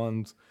 5 Gen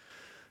 1s,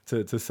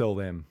 to sell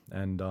them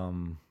and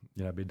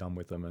be done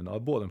with them. And I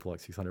bought them for like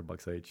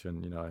 $600 each,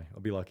 and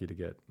I'll be lucky to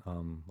get.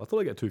 I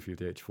thought I'd get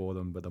 $250 each for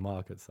them, but the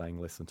market's saying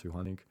less than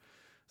 $200.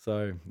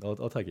 So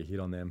I'll take a hit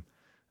on them,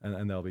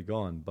 and they'll be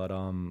gone. But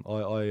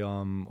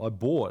I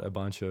bought a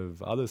bunch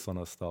of other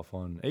Sonos stuff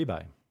on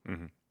eBay,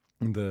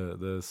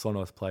 the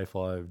Sonos Play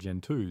 5 Gen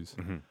 2s,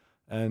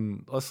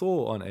 and I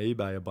saw on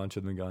eBay a bunch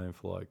of them going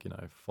for like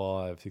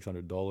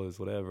 $500-$600,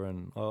 whatever,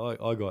 and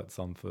I got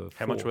some for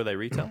How much were they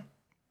retail?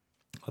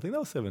 I think they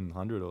were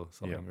 $700 or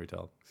something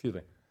retail. Excuse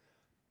me.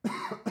 They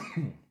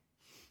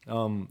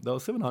were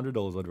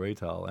 $700 at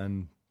retail,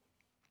 and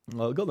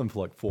I got them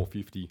for like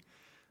 $450,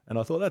 and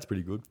I thought that's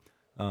pretty good.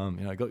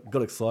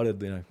 Got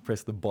excited,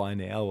 press the buy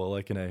now, or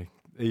like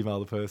email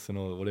the person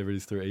or whatever it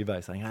is through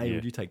eBay saying, hey,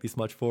 would you take this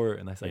much for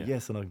it? And they say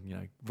yes, and I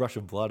rush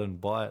of blood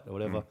and buy it or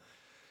whatever.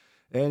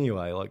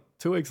 Anyway, like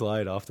 2 weeks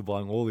later, after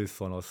buying all this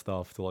Sonos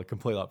stuff to like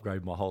completely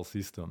upgrade my whole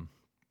system,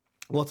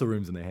 lots of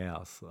rooms in the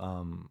house.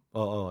 I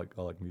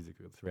like music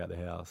throughout the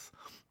house.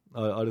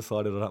 I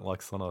decided I don't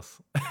like Sonos.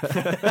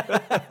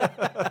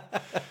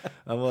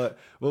 I'm like,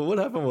 well, what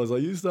happened was I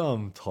used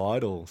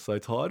Tidal. So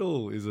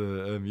Tidal is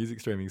a music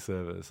streaming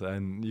service,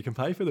 and you can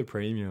pay for the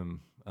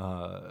premium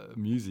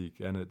music,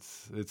 and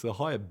it's a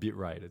higher bit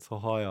rate. It's a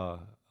higher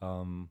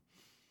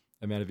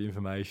amount of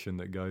information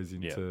that goes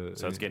into.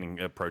 So it's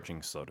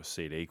approaching sort of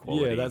CD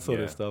quality. Yeah, that sort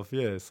of stuff.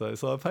 Yeah. So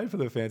I paid for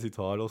the fancy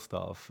Tidal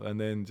stuff, and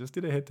then just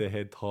did a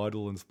head-to-head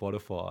Tidal and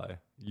Spotify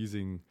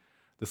using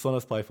the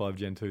Sonos Play 5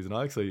 Gen 2s, and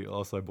I actually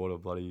also bought a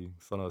bloody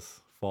Sonos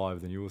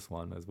 5, the newest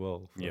one as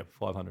well,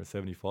 for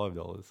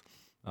 $575.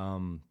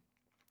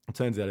 It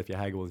turns out if you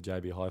haggle with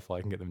JB Hi-Fi,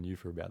 you can get them new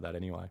for about that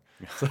anyway.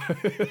 So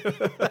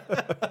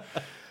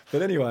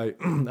but anyway,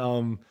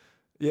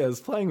 I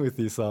was playing with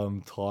this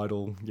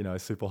Tidal,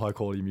 super high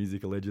quality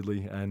music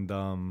allegedly, and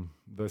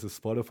versus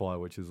Spotify,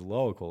 which is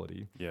lower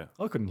quality. Yeah,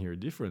 I couldn't hear a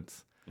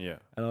difference. Yeah,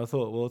 and I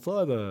thought, well, it's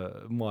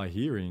either my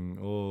hearing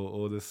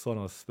or the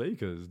Sonos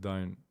speakers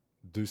don't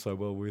do so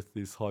well with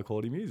this high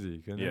quality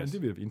music, and I did a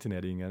bit of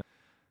interneting, and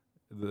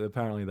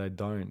apparently they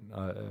don't.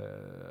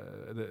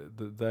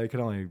 They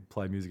can only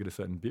play music at a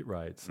certain bit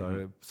rate,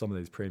 so some of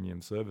these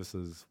premium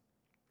services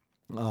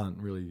aren't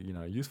really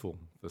useful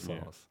for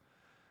Sonos.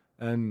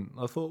 And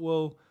I thought,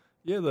 well,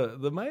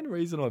 the main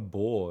reason I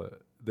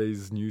bought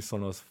these new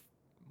Sonos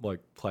like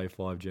Play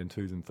 5 Gen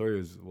 2s and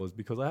 3s was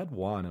because I had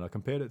one and I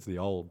compared it to the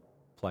old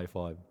Play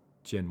 5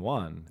 Gen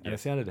 1 and it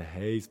sounded a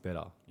haze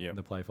better than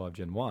the Play 5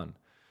 Gen 1.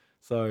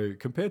 So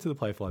compared to the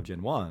Play 5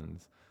 Gen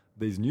 1s,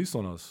 these new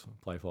Sonos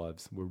Play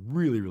 5s were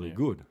really, really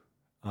good.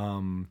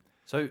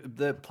 So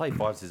the Play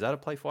 5s, is that a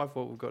Play 5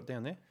 what we've got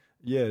down there?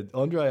 Yeah,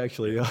 Andre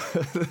actually,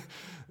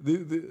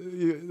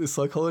 the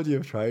psychology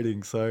of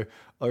trading. So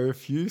I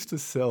refuse to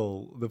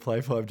sell the Play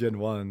 5 Gen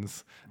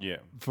 1s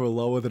for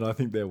lower than I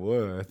think they're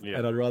worth.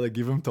 And I'd rather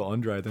give them to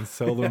Andre than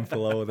sell them for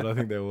lower than I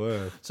think they're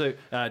worth. So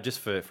just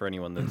for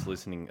anyone that's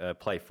listening,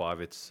 Play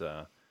 5, it's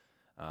like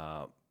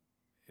a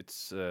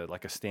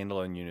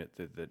standalone unit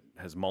that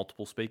has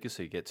multiple speakers,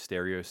 so you get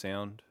stereo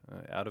sound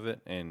out of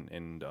it,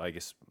 and I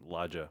guess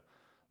larger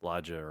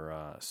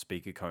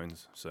speaker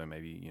cones, so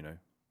maybe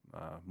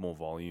more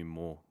volume,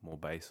 more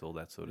bass, all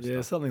that sort of stuff.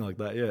 Yeah, something like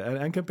that. Yeah,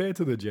 and compared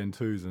to the Gen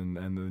 2s and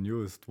the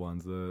newest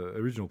ones, the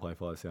original Play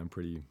 5s sound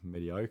pretty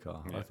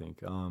mediocre, I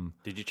think.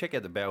 Did you check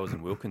out the Bowers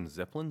and Wilkins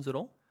Zeppelins at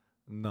all?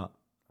 No.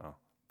 Oh.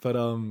 But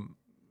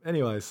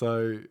anyway,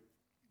 so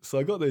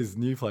I got these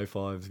new Play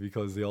 5s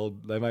because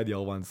they made the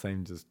old ones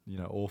seem just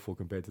awful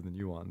compared to the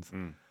new ones.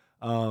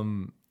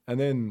 And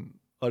then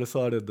I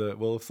decided that,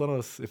 well,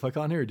 if I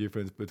can't hear a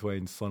difference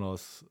between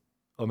Sonos,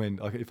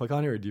 if I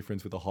can't hear a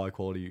difference with the high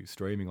quality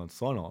streaming on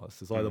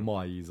Sonos, it's either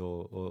my ears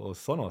or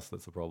Sonos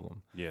that's the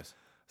problem. Yes.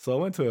 So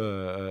I went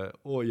to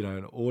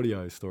an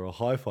audio store, a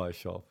hi-fi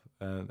shop,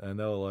 and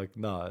they were like,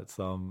 no, it's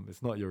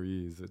not your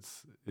ears.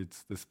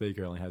 It's the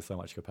speaker only has so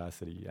much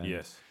capacity. And,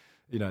 Yes.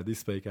 you know, this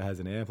speaker has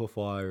an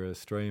amplifier, a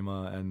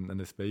streamer, and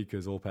the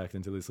speakers all packed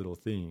into this little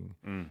thing.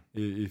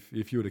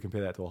 If you were to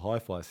compare that to a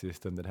hi-fi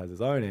system that has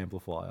its own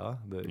amplifier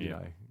that you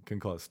know can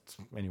cost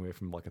anywhere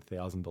from like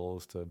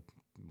 $1,000 to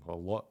a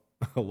lot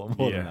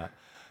more than that.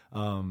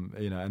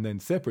 You know, and then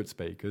separate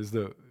speakers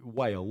that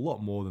weigh a lot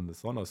more than the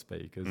Sonos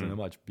speakers and are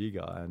much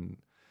bigger, and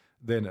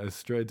then a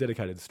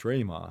dedicated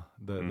streamer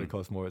that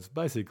costs more. It's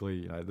basically,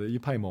 you know, you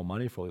pay more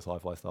money for all this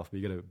hi-fi stuff, but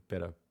you get a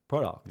better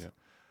product. Yeah.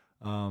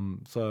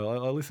 So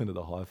I listened to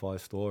the hi-fi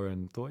store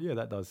and thought, yeah,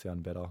 that does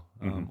sound better.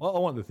 I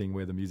want the thing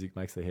where the music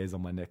makes the hairs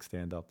on my neck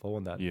stand up. I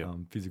want that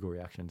physical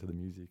reaction to the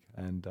music.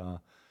 And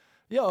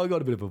yeah, I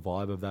got a bit of a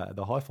vibe of that at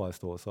the hi-fi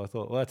store. So I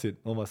thought, well, that's it.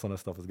 All my Sonos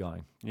stuff is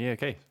going. Yeah,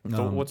 okay.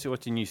 So what's your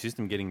new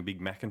system? Getting a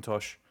big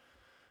Macintosh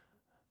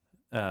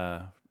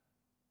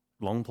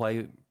long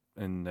play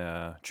and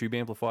tube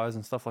amplifiers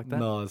and stuff like that?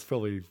 No, it's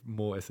probably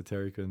more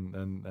esoteric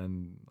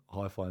and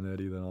hi-fi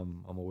nerdy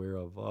than I'm aware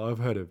of. I've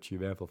heard of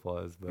tube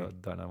amplifiers, but I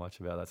don't know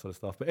much about that sort of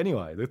stuff. But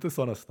anyway, with the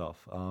Sonos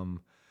stuff,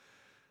 I'm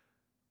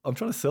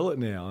trying to sell it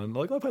now, and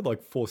like I paid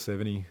like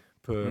 $470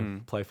 per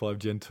Play 5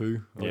 Gen 2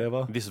 or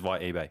whatever. This is via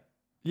eBay.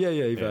 Yeah,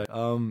 eBay.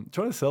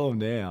 Trying to sell them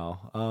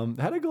now.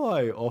 Had a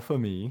guy offer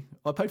me,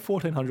 I paid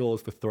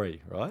 $1,400 for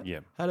 3, right?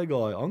 Yeah. Had a guy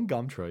on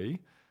Gumtree,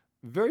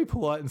 very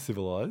polite and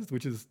civilized,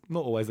 which is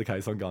not always the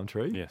case on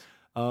Gumtree. Yes.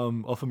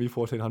 Offer me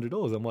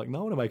 $1,400. I'm like, no,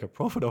 I want to make a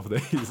profit off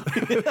these.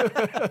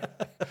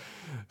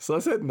 So I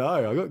said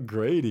no. I got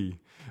greedy,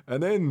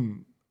 and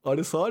then I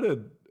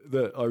decided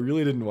that I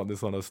really didn't want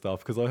this Sonos stuff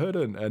because I heard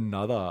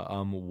another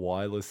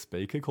wireless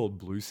speaker called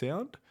Blue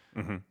Sound.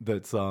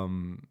 That's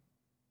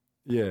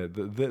they're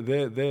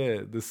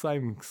the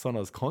same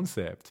Sonos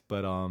concept,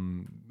 but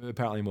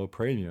apparently more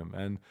premium.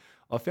 And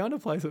I found a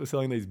place that was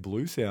selling these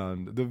Blue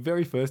Sound, the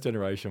very first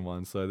generation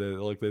ones. So they're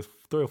like, there's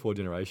 3 or 4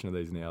 generations of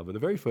these now, but the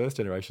very first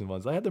generation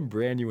ones, they had them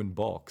brand new in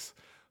box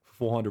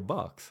for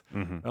 $400.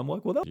 And I'm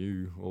like, well, that's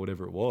new or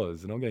whatever it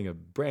was, and I'm getting a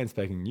brand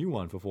spanking new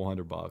one for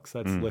 $400.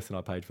 That's less than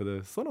I paid for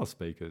the Sonos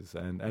speakers,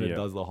 and it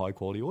does the high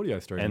quality audio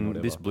streaming. And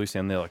whatever. this Blue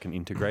Sound, they're like an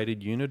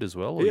integrated unit as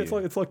well? Yeah, it's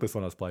like the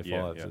Sonos Play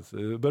 5s,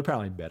 Yeah. but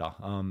apparently better.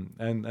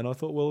 And I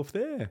thought, well, if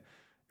they're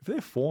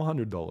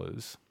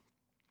 $400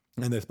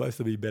 and they're supposed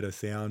to be better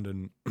sound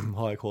and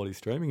higher quality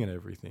streaming and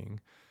everything,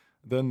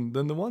 then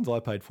the ones I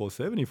paid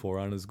 $470 for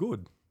aren't as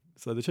good.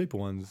 So the cheaper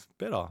one's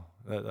better.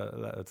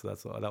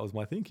 That was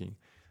my thinking.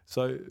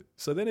 So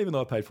then, even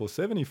though I paid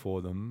 $470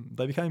 for them,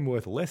 they became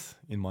worth less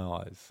in my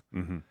eyes.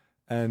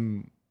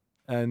 And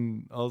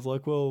I was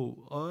like, well,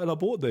 and I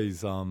bought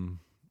these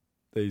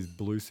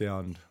Blue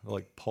Sound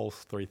like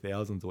Pulse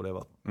 3000s or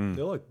whatever.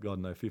 They're like, I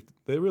don't know, 50.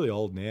 They're really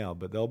old now,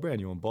 but they're brand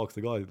new in box.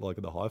 The guy like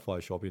at the hi-fi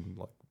shop in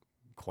like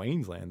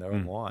Queensland, they're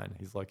online.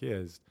 He's like,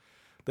 yeah,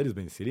 they've just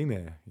been sitting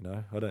there. You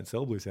know, I don't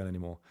sell Blue Sound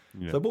anymore.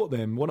 So I bought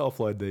them. Want to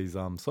offload these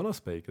Sonos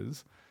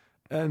speakers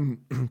and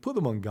put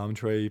them on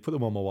Gumtree, put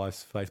them on my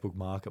wife's Facebook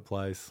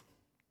Marketplace,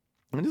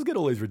 and just get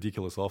all these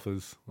ridiculous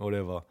offers or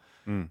whatever.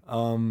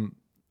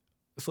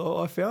 So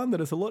I found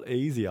that it's a lot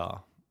easier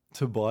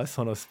to buy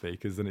Sonos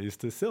speakers than it is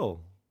to sell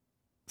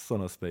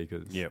Sonos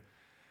speakers. Yep.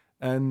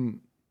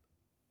 And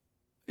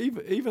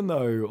even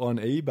though on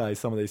eBay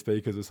some of these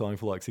speakers are selling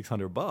for like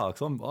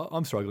 $600,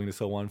 I'm struggling to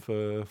sell one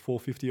for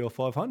 $450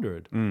 or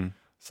 $500.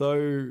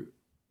 So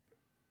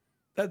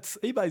that's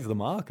eBay's the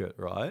market,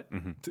 right?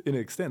 To an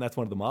extent, that's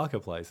one of the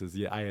marketplaces.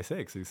 The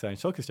ASX, the Australian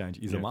Stock Exchange,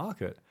 is a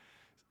market.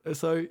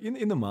 So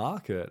in the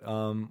market,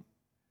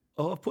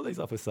 I've put these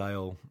up for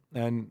sale,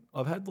 and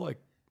I've had like,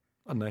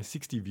 I don't know,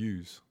 60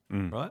 views,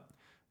 right?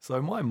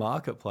 So my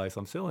marketplace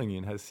I'm selling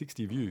in has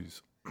 60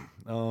 views.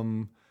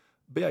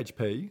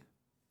 BHP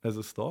as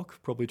a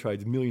stock probably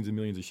trades millions and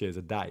millions of shares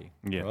a day,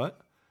 right?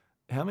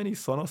 How many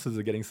Sonoses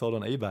are getting sold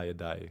on eBay a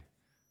day?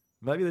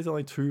 Maybe there's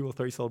only 2 or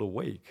 3 sold a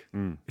week.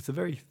 It's a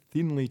very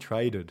thinly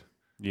traded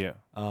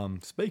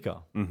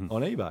speaker on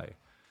eBay.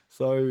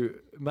 So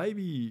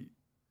maybe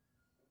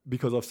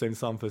because I've seen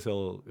some for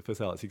sale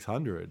at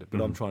 600,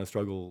 but I'm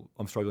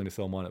struggling to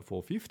sell mine at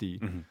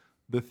 450.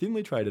 The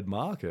thinly traded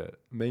market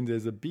means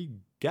there's a big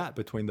gap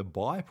between the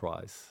buy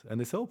price and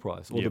the sell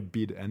price, or the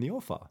bid and the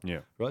offer.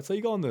 Right. So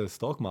you go on the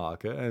stock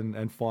market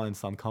and find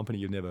some company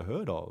you've never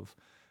heard of,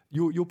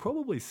 you'll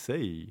probably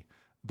see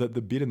that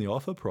the bid and the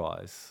offer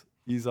price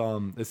is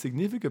a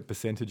significant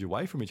percentage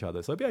away from each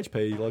other. So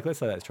BHP, like let's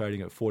say that's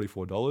trading at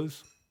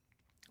 $44.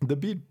 The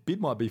bid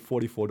might be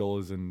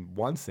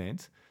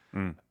 $44.01.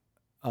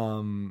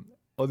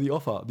 Or the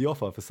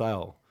offer for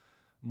sale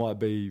might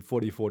be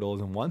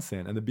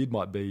 $44.01, and the bid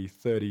might be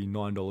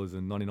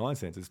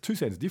 $39.99. It's 2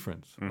 cents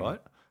difference, right?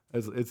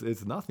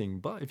 It's nothing.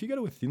 But if you go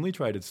to a thinly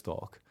traded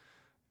stock,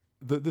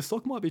 the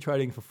stock might be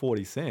trading for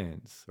 40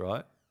 cents,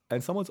 right?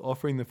 And someone's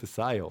offering them for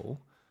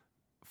sale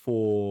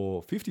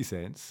for 50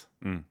 cents,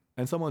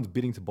 and someone's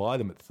bidding to buy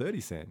them at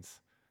 30 cents.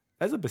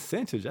 As a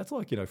percentage, that's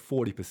like,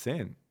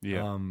 40%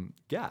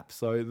 gap.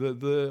 So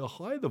the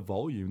higher the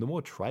volume, the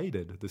more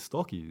traded the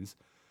stock is,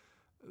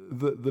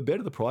 the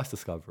better the price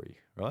discovery,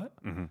 right?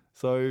 Mm-hmm.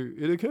 So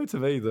it occurred to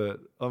me that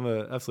I'm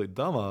an absolute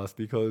dumbass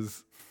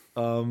because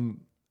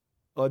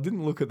I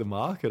didn't look at the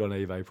market on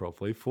eBay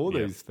properly for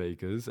these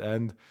speakers,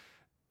 and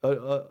had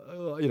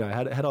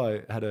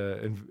I had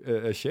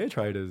a share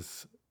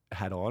trader's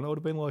hat on, I would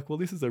have been like, well,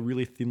 this is a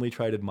really thinly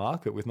traded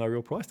market with no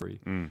real price.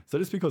 So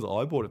just because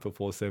I bought it for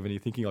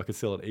 $470, thinking I could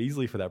sell it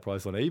easily for that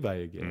price on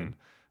eBay again,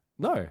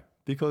 no,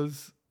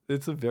 because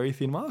it's a very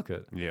thin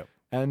market. Yeah.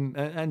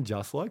 And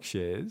just like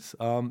shares,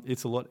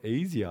 it's a lot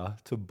easier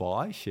to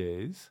buy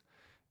shares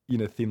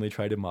in a thinly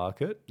traded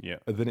market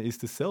than it is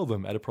to sell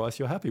them at a price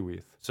you're happy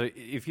with. So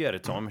if you had a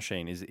time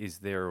machine, is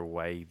there a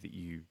way that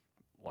you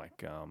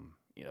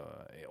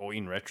or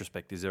in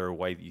retrospect, is there a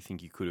way that you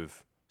think you could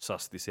have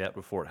sussed this out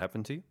before it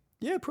happened to you?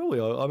 Yeah, probably.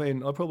 I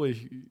mean, I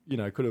probably,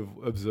 could have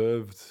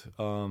observed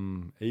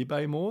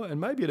eBay more, and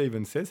maybe it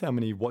even says how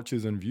many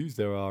watches and views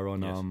there are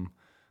on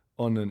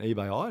an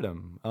eBay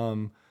item.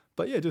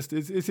 But yeah, just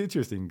it's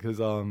interesting because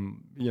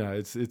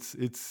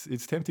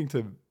it's tempting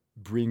to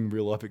bring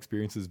real life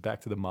experiences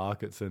back to the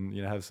markets and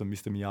have some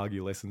Mr.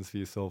 Miyagi lessons for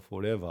yourself, or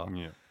whatever.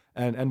 Yeah.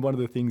 And one of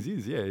the things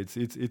is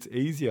it's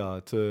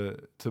easier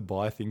to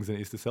buy things than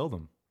it is to sell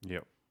them. Yeah.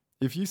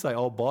 If you say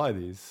I'll buy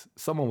this,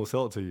 someone will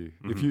sell it to you.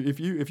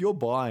 Mm-hmm. If you're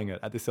buying it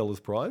at the seller's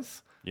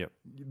price,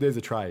 there's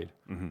a trade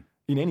in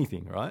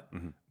anything, right?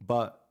 Mm-hmm.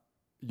 But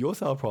your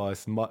sale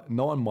price, no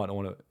one might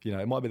want to.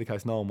 It might be the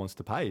case no one wants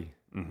to pay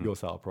your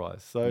sale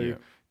price. So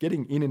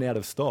getting in and out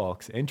of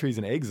stocks, entries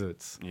and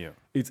exits,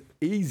 it's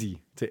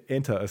easy to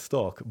enter a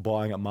stock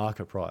buying at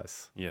market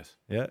price. Yes.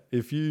 Yeah.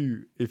 If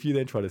you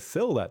then try to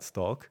sell that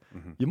stock,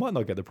 you might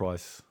not get the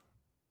price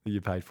that you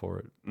paid for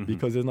it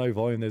because there's no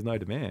volume, there's no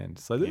demand.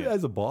 So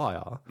as a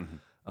buyer,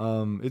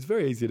 it's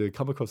very easy to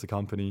come across a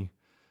company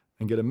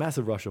and get a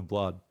massive rush of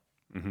blood.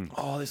 Mm-hmm.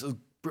 Oh, this is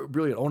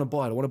brilliant. I want to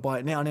buy it. I want to buy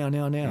it now.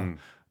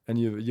 And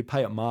you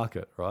pay at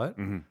market, right?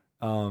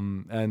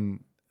 Mm-hmm.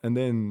 And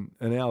then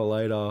an hour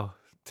later,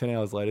 10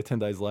 hours later, 10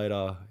 days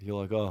later,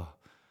 you're like, oh,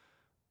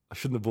 I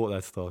shouldn't have bought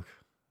that stock.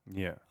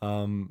 Yeah. I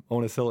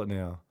want to sell it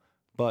now.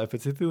 But if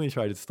it's a thinly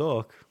traded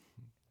stock,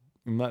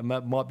 it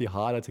might be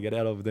harder to get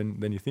out of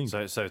than you think. So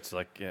it's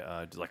like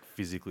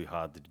physically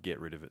hard to get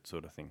rid of it,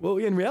 sort of thing. Well,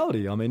 in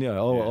reality, I mean, I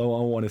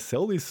want to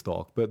sell this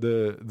stock, but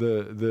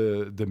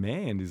the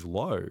demand is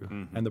low,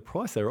 and the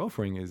price they're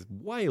offering is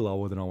way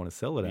lower than I want to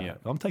sell it at.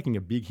 I'm taking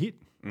a big hit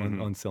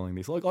on selling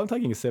this. Like I'm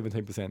taking a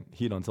 17%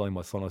 hit on selling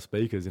my Sonos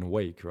speakers in a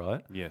week,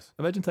 right? Yes.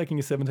 Imagine taking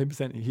a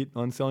 17% hit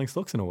on selling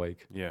stocks in a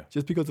week. Yeah.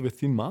 Just because of a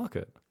thin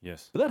market.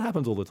 Yes. But that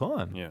happens all the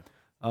time. Yeah.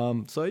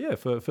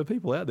 For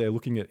people out there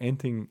looking at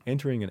entering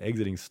and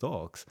exiting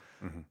stocks,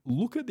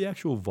 look at the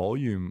actual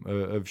volume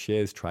of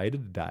shares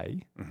traded a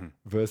day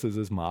versus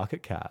its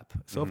market cap.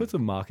 So if it's a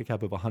market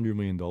cap of $100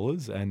 million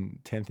and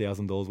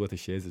 $10,000 worth of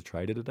shares is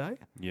traded a day,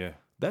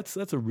 that's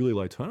a really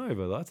low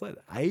turnover. That's like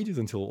ages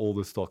until all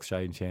the stocks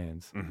change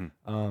hands.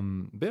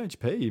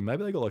 BHP,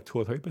 maybe they got like 2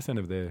 or 3%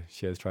 of their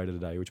shares traded a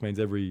day, which means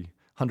every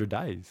 100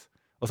 days.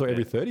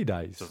 Every 30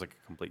 days. So it's like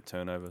a complete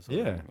turnover.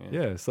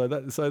 Yeah. So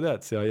that's the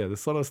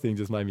Sonos thing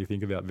just made me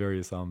think about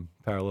various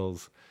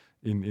parallels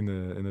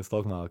in the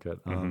stock market.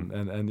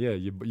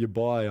 You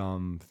buy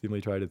thinly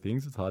traded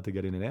things. It's hard to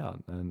get in and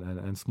out,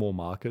 and small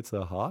markets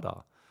are harder.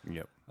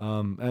 Yep.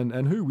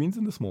 And who wins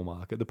in the small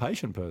market? The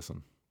patient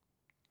person.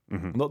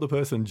 Not the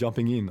person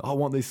jumping in. I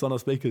want these Sonos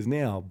speakers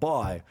now.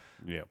 Buy.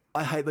 Yeah.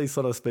 I hate these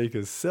Sonos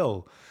speakers.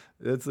 Sell.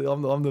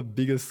 I'm the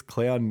biggest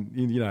clown.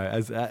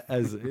 As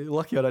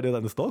lucky I don't do that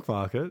in the stock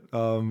market.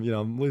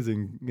 I'm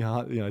losing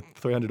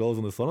 $300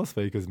 on the Sonos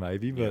speakers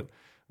maybe. But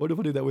what if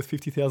I do that with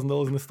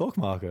 $50,000 in the stock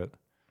market?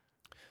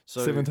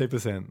 So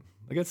 17%.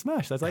 I get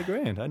smashed. That's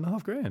 $8,000,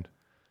 $8,500.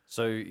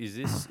 So is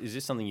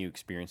this something you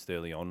experienced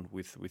early on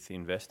with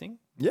investing?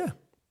 Yeah.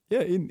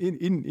 Yeah, in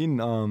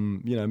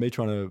me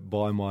trying to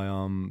buy my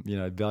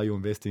value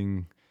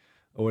investing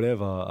or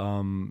whatever,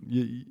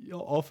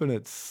 often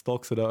it's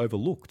stocks that are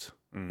overlooked,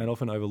 and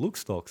often overlooked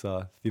stocks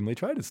are thinly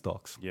traded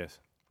stocks. Yes,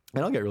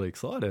 and I get really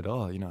excited.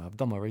 Oh, I've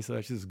done my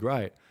research. This is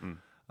great.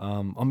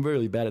 I'm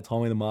really bad at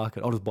timing the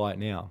market. I'll just buy it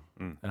now.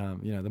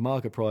 The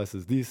market price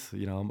is this.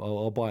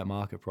 I'll buy at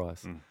market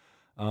price,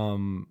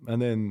 and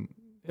then.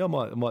 I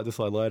might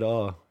decide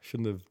later,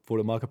 shouldn't have bought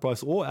at market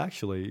price. Or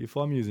actually, if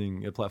I'm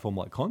using a platform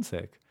like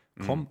ComSec,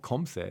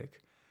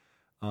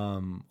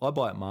 I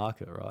buy at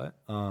market, right?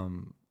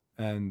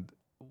 And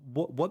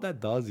what that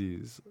does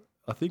is,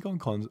 I think on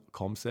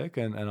ComSec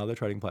and other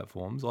trading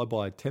platforms, I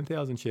buy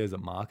 10,000 shares at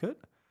market,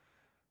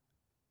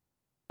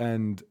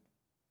 and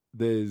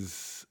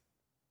there's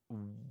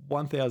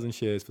 1,000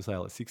 shares for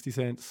sale at 60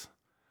 cents,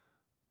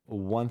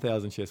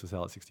 1,000 shares for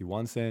sale at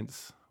 61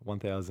 cents,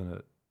 1,000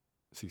 at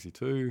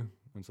 62,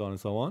 and so on and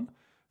so on.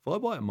 If I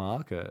buy at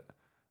market,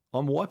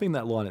 I'm wiping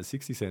that line at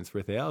 60 cents for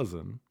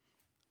 1,000.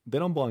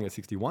 Then I'm buying at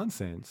 61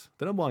 cents.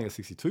 Then I'm buying at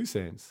 62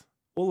 cents,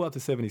 all the way up to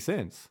 70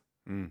 cents.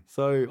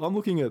 So I'm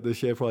looking at the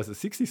share price at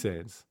 60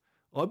 cents.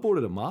 I bought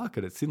it at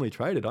market. It's thinly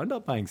traded. I end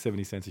up paying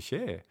 70 cents a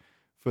share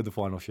for the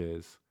final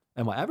shares.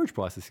 And my average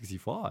price is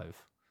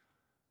 65.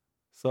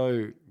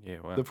 So Yeah,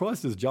 wow. the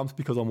price just jumps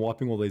because I'm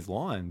wiping all these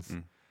lines.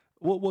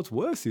 What's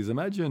worse is,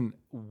 imagine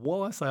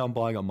while I say I'm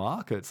buying a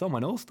market,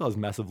 someone else does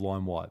massive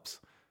line wipes,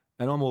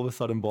 and I'm all of a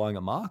sudden buying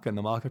a market, and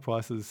the market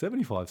price is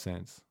 75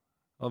 cents.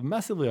 I've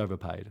massively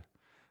overpaid.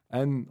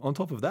 And on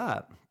top of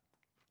that,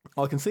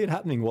 I can see it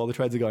happening while the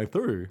trades are going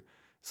through.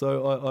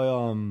 So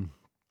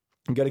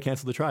I go to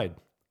cancel the trade.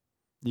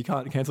 You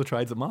can't cancel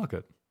trades at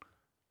market.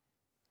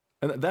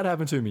 And that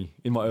happened to me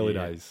in my early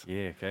days.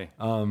 Yeah, okay.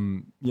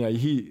 You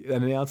hear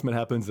an announcement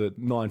happens at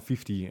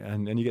 9:50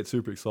 and you get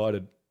super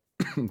excited.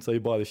 So you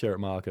buy the share at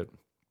market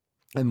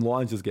and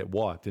lines just get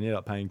wiped and you end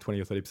up paying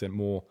 20 or 30%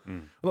 more.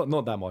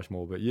 Not that much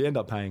more, but you end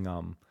up paying,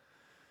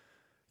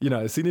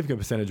 a significant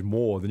percentage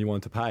more than you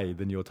want to pay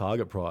than your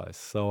target price.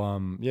 So,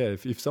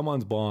 if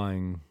someone's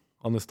buying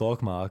on the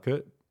stock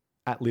market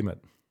at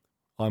limit,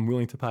 I'm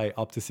willing to pay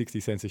up to 60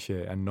 cents a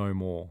share and no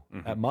more.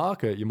 At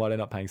market, you might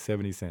end up paying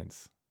 70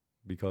 cents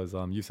because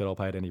you said I'll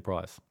pay at any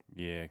price.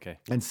 Yeah, okay.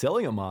 And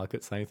selling at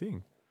market, same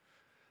thing.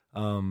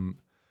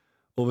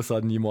 All of a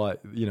sudden you might,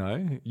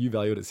 you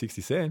value it at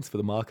 60 cents, but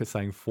the market's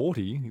saying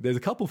 40. There's a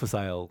couple for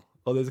sale.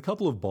 Or there's a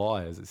couple of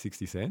buyers at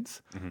 60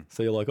 cents.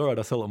 So you're like, all right,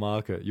 I sell at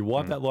market. You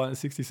wipe that line at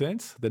 60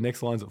 cents, the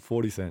next line's at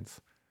 40 cents.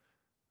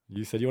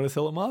 You said you want to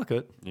sell at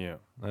market. Yeah.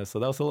 So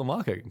they'll sell at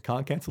market.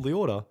 Can't cancel the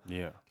order.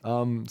 Yeah.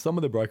 Some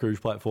of the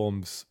brokerage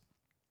platforms,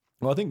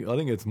 well, I think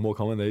it's more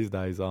common these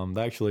days.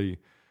 They actually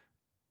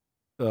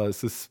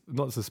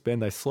not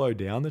suspend, they slow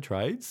down the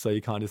trades. So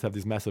you can't just have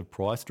this massive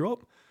price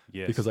drop.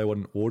 Yes. Because they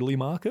want an orderly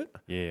market.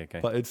 Yeah, okay.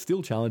 But it's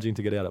still challenging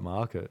to get out at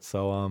market.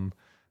 So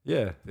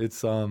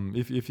it's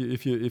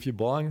if you're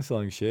buying and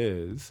selling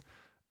shares,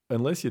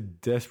 unless you're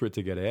desperate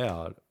to get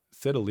out,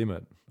 set a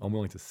limit. I'm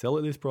willing to sell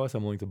at this price.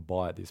 I'm willing to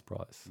buy at this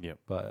price. Yep.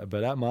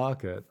 But at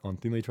market on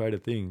thinly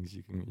traded things,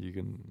 you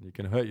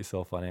can hurt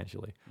yourself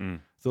financially.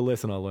 It's a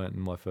lesson I learned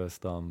in my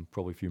first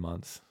probably few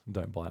months.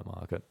 Don't buy at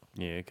market.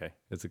 Yeah, okay.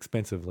 It's an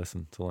expensive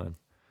lesson to learn.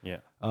 Yeah.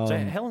 So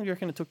how long do you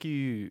reckon it took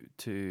you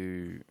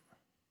to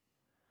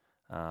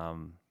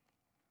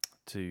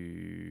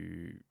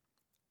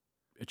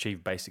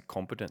achieve basic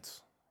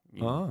competence?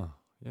 Yeah.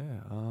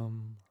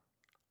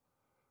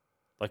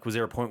 Like, was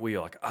there a point where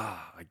you're like,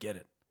 I get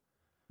it?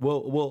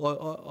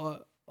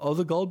 Well, I was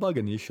a gold bug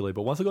initially,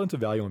 but once I got into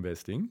value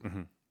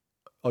investing,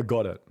 I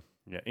got it.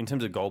 Yeah. In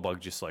terms of gold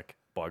bug, just like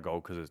buy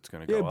gold because it's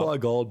going to go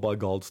up. Buy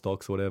gold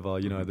stocks, whatever.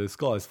 The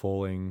sky's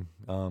falling.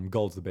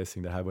 Gold's the best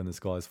thing to have when the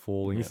sky's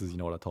falling. This is,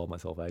 what I told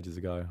myself ages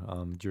ago.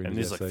 During and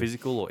the there's like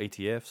physical or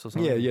ETFs or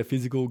something. Yeah,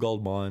 physical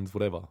gold mines,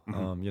 whatever.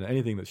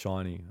 Anything that's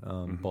shiny,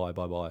 buy.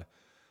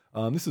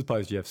 This is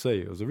post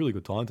GFC. It was a really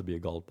good time to be a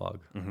gold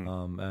bug.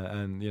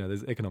 And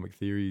there's economic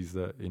theories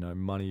that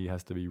money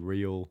has to be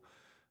real.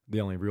 The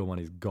only real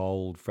money is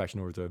gold.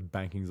 Fractional reserve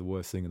banking is the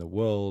worst thing in the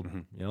world.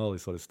 All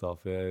this sort of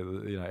stuff.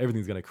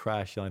 Everything's going to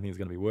crash. The only thing that's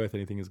going to be worth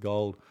anything is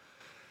gold.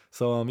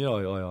 So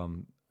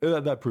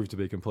that proved to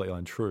be completely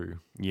untrue.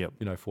 Yep.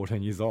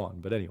 14 years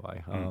on. But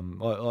anyway,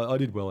 I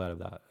did well out of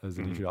that as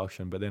an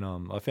introduction. But then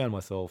I found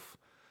myself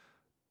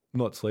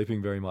not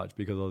sleeping very much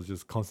because I was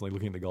just constantly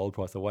looking at the gold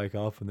price. I wake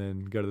up and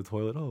then go to the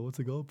toilet. Oh, what's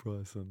the gold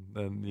price?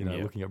 And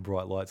looking at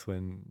bright lights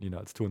when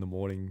it's 2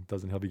 a.m.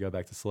 doesn't help you go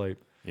back to sleep.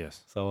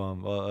 Yes.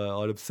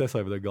 So I'd obsess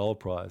over the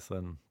gold price,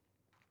 and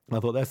I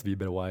thought that's to be a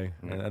better way,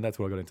 and that's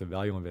where I got into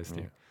value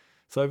investing.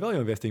 So value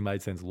investing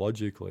made sense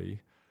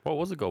logically. What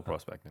was the gold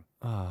price back then?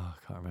 I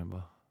can't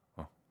remember.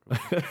 Oh.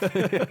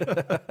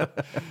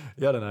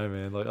 Yeah, I don't know,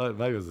 man. Like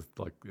maybe it was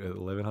like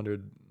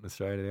 1,100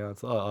 Australian an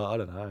ounce. I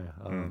don't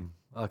know.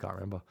 I can't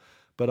remember.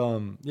 But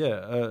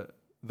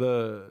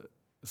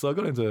so I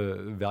got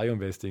into value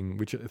investing,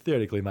 which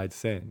theoretically made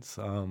sense.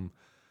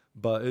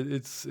 But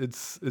it's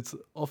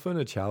often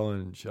a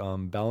challenge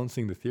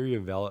balancing the theory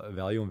of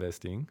value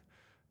investing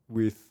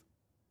with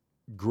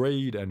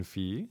greed and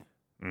fear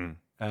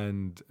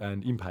and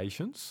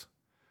impatience,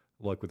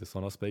 like with the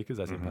Sonos speakers,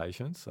 that's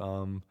impatience.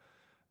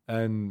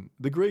 And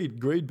the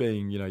greed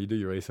being, you do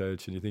your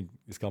research and you think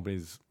this company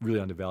is really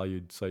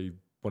undervalued, so you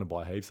want to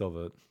buy heaps of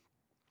it.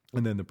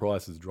 And then the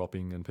price is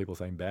dropping and people are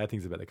saying bad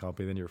things about the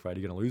company, then you're afraid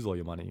you're going to lose all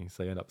your money,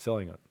 so you end up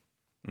selling it.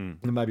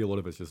 And maybe a lot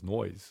of it's just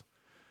noise.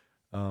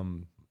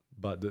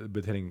 But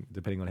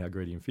depending on how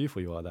greedy and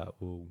fearful you are, that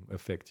will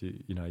affect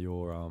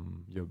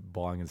your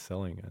buying and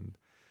selling. And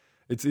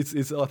it's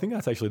I think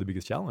that's actually the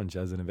biggest challenge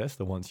as an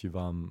investor once you've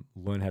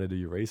learned how to do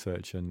your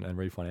research and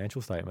read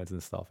financial statements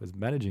and stuff, is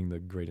managing the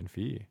greed and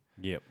fear.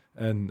 Yep.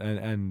 And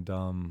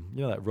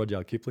that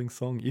Rudyard Kipling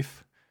song,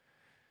 If.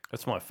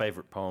 That's my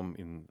favorite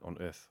poem on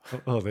earth.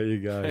 Oh, there you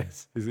go.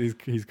 Yes.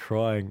 He's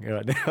crying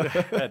right now.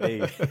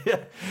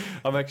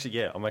 I'm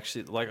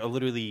actually like I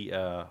literally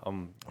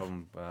I'm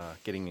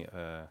getting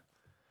a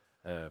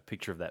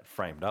picture of that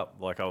framed up.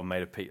 Like I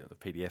made a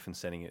PDF and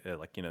sending it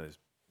there's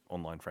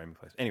online framing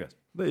place. Anyways,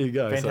 there you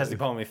go. Fantastic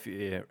poem. If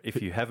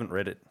you haven't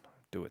read it,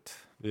 do it.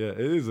 Yeah, it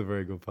is a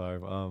very good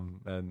poem.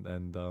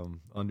 And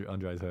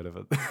Andre's heard of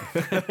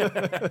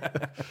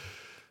it.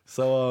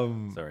 So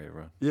sorry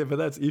everyone. Yeah, but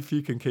that's if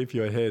you can keep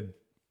your head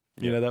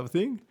You know that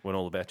thing? When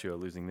all about you are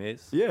losing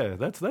theirs. Yeah,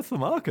 that's the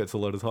markets a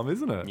lot of time,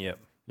 isn't it? Yep.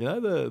 You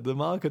know, the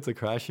markets are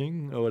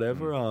crashing or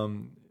whatever,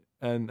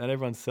 and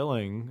everyone's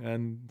selling,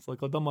 and it's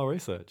like, I've done my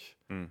research.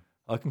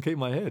 I can keep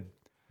my head.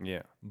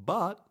 Yeah.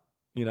 But,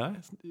 you know,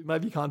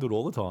 maybe you can't do it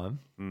all the time.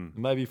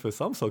 Maybe for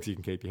some stocks you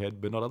can keep your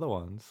head, but not other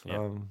ones.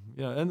 Yeah.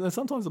 You know, and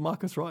sometimes the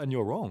market's right and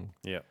you're wrong.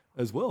 Yeah.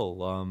 As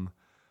well.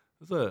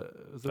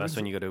 That's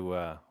when you got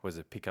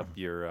to, pick up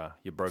your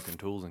broken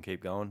tools and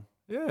keep going.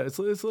 Yeah, it's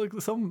like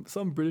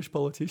some British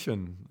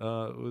politician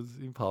was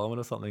in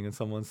Parliament or something, and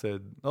someone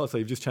said, "Oh, so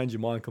you've just changed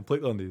your mind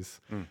completely on this?"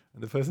 And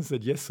the person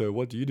said, "Yes, sir.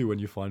 What do you do when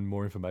you find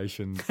more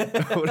information?"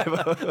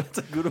 Whatever. That's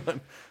a good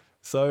one.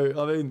 So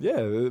I mean,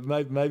 yeah,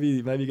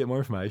 maybe get more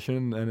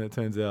information, and it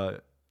turns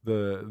out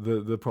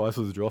the price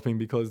was dropping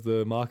because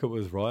the market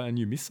was right, and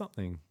you missed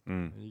something.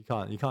 You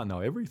can't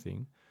know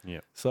everything. Yeah.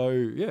 So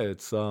yeah,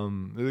 it's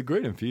the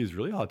greed and fear is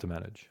really hard to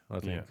manage, I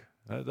think. Yeah.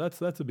 That's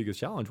the biggest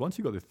challenge. Once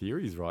you've got the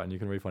theories right and you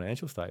can read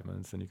financial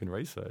statements and you can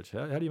research,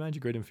 how do you manage your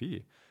greed and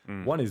fear?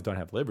 One is don't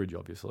have leverage,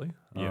 obviously,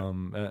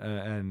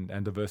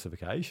 and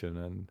diversification,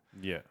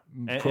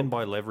 and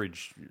by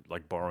leverage,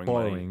 like borrowing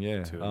money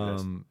to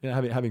invest. You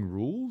know, having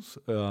rules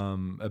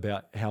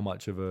about how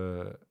much of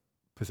a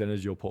percentage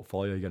of your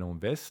portfolio you're going to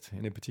invest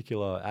in a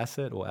particular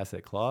asset or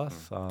asset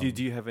class.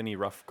 Do you have any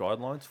rough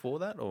guidelines for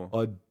that, or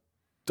I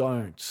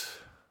don't.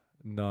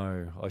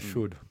 No, I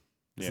should.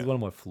 This is one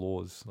of my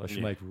flaws. I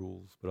should make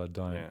rules, but I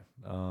don't. Yeah.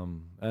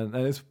 And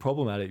it's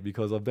problematic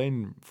because I've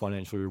been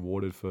financially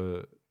rewarded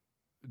for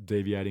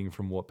deviating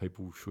from what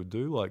people should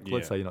do. Like,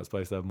 let's say you're not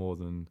supposed to have more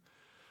than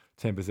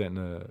 10% in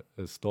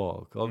a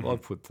stock.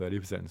 I've put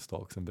 30% in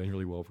stocks and been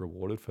really well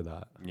rewarded for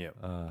that. Yeah.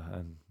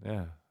 And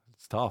yeah,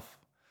 it's tough.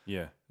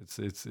 Yeah.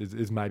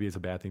 It's maybe it's a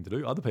bad thing to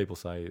do. Other people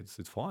say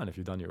it's fine if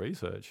you've done your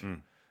research.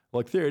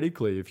 Like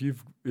theoretically, if you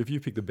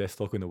pick the best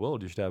stock in the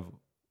world, you should have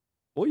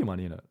all your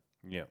money in it.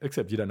 Yeah.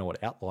 Except you don't know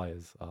what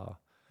outliers are.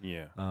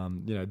 Yeah.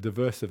 You know,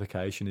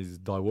 diversification is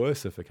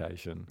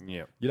diversification.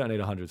 Yeah. You don't need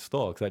 100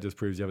 stocks. That just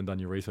proves you haven't done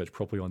your research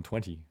properly on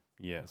 20.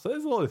 Yeah. So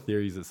there's a lot of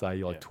theories that say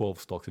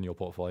 12 stocks in your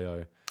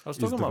portfolio. I was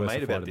talking to my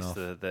mate about this,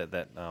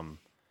 that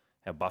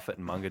how Buffett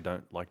and Munger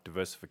don't like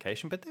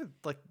diversification, but they're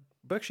like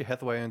Berkshire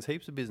Hathaway owns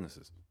heaps of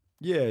businesses.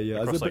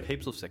 Yeah. Across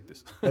heaps of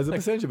sectors. As a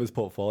percentage of his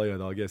portfolio,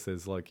 though, I guess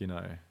there's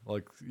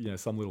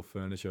some little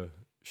furniture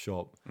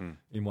shop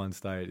in one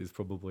state is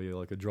probably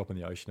like a drop in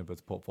the ocean of its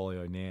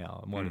portfolio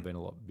now. It might have been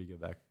a lot bigger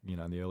back, in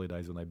the early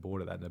days when they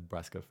bought it at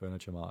Nebraska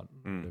Furniture Mart,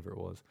 whatever it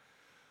was.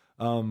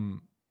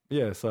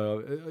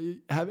 So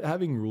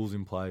having rules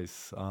in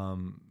place,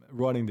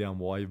 writing down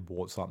why you've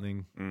bought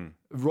something,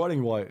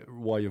 writing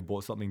why you've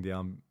bought something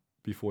down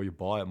before you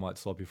buy it might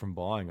stop you from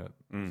buying it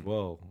as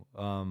well.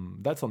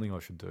 That's something I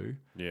should do.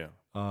 Yeah.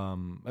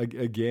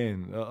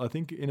 Again, I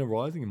think in a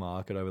rising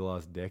market over the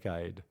last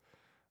decade,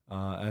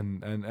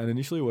 and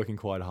initially working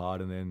quite hard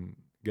and then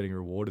getting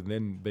rewarded and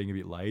then being a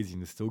bit lazy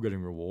and still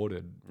getting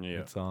rewarded. Yeah.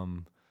 It's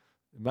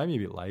it made me a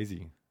bit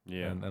lazy.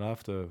 Yeah. And I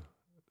have to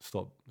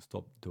stop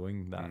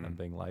doing that and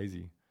being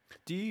lazy.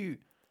 Do you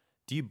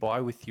buy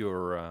with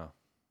your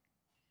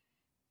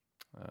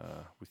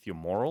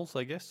morals,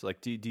 I guess? Like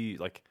do you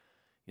like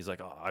he's like,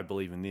 oh, I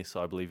believe in this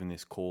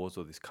cause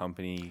or this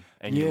company,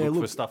 and you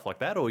look for stuff like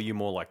that, or are you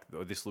more like,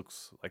 oh, this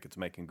looks like it's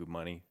making good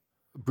money?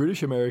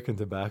 British American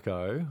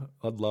tobacco,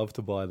 I'd love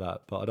to buy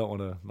that, but I don't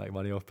want to make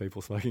money off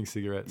people smoking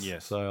cigarettes.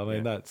 Yes. So I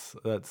mean that's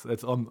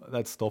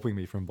stopping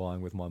me from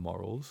buying with my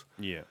morals.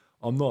 Yeah.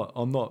 I'm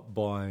not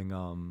buying I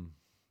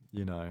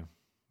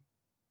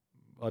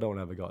don't want to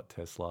have a go at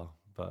Tesla,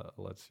 but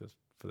let's just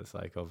for the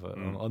sake of it.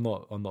 I'm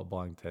not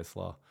buying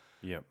Tesla.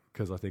 Yeah.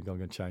 Because I think I'm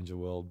going to change the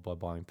world by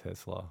buying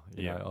Tesla.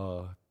 You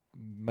know,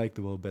 make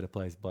the world a better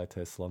place by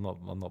Tesla.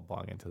 I'm not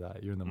buying into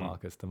that. You're in the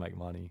markets to make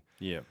money.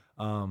 Yeah.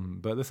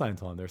 But at the same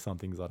time, there are some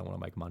things I don't want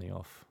to make money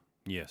off.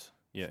 Yes.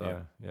 Yeah.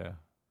 So, yeah.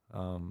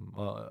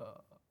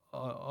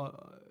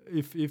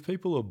 If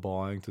people are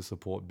buying to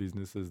support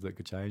businesses that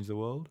could change the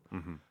world,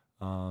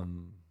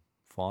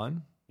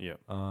 fine. Yeah.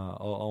 I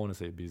want to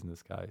see a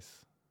business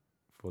case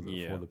for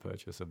the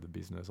purchase of the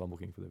business. I'm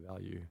looking for the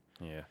value.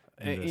 Yeah.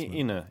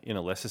 In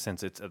a lesser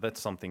sense, that's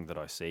something that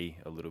I see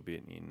a little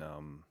bit in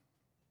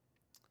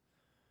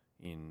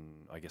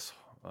I guess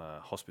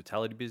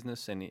hospitality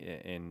business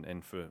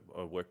and for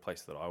a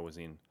workplace that I was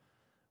in,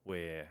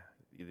 where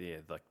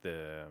like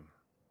the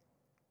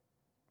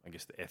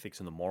ethics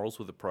and the morals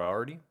were the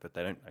priority, but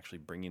they don't actually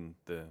bring in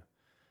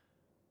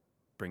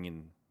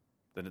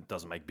that it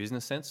doesn't make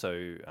business sense. So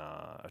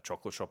a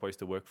chocolate shop I used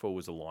to work for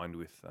was aligned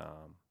with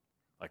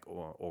like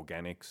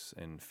organics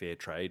and fair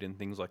trade and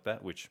things like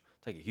that, which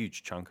take a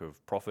huge chunk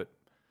of profit,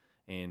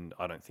 and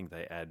I don't think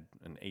they add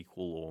an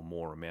equal or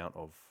more amount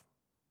of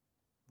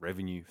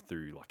revenue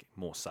through like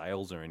more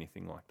sales or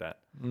anything like that.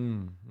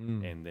 And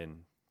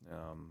then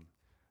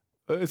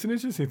it's an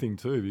interesting thing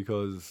too,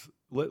 because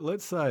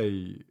let's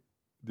say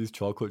this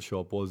chocolate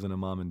shop wasn't a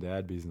mum and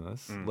dad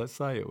business. Let's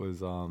say it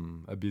was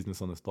a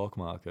business on the stock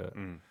market.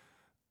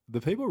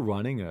 the people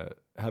running it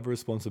have a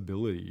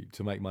responsibility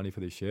to make money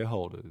for their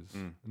shareholders,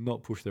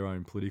 not push their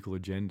own political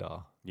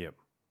agenda. Yep.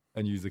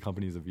 And use the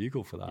company as a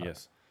vehicle for that.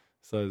 Yes.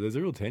 So there's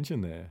a real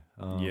tension there.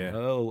 A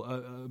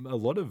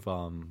lot of,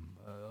 I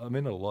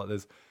mean, not a lot.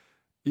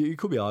 It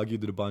could be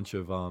argued that a bunch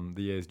of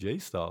the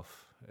ESG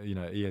stuff,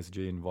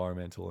 ESG,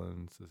 environmental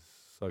and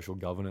social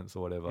governance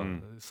or whatever,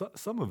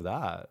 some of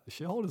that,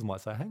 shareholders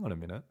might say, hang on a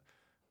minute,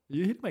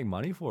 you're here to make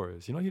money for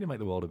us. You're not here to make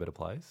the world a better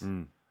place.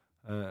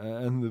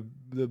 And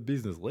the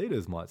business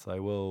leaders might say,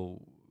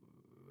 well,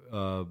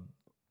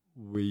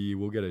 we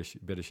will get a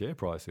better share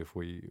price if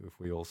we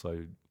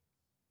also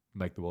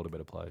make the world a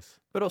better place.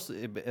 But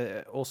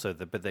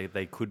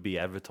they could be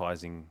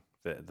advertising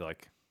that,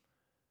 like,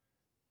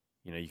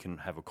 you can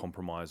have a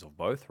compromise of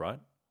both, right?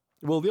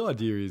 Well, the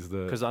idea is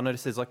that, because I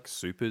noticed there's like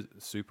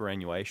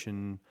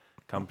superannuation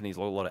companies,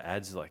 a lot of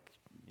ads like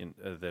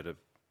that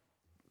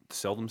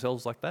sell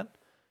themselves like that.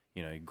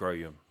 Grow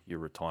your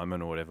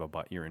retirement or whatever,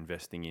 but you're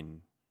investing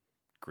in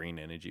green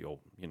energy or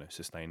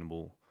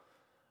sustainable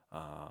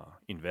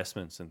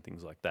investments and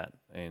things like that.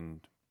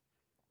 And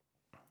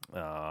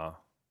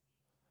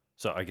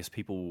so I guess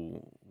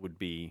people would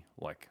be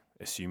like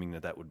assuming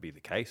that would be the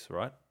case,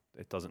 right?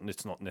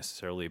 It's not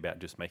necessarily about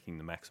just making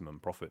the maximum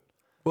profit.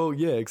 Well,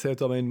 yeah,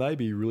 except, I mean,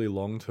 maybe really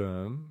long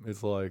term,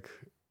 it's like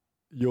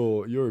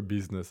you're a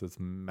business that's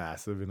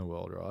massive in the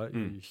world, right?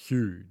 You're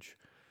huge.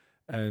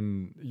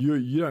 And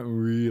you don't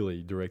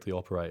really directly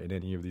operate in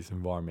any of this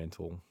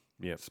environmental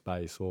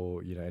space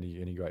or,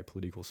 any great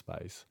political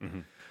space.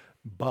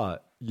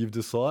 But you've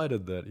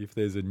decided that if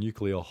there's a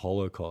nuclear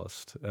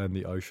holocaust and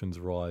the oceans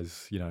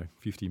rise,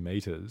 50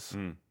 meters,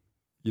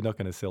 you're not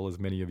going to sell as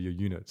many of your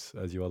units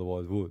as you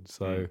otherwise would.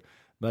 So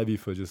maybe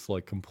for just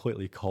like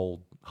completely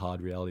cold, hard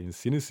reality and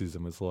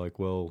cynicism, it's like,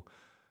 well,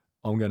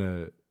 I'm going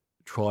to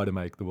try to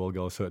make the world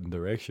go a certain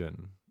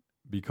direction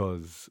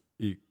because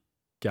it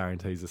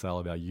guarantees the sale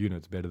of our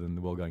units better than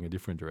the world going a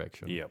different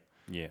direction. Yep.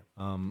 Yeah.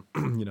 A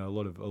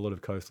lot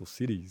of coastal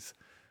cities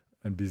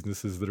and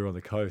businesses that are on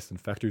the coast and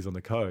factories on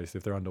the coast,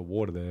 if they're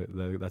underwater,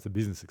 that's a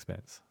business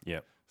expense.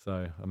 Yep.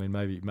 So, I mean,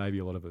 maybe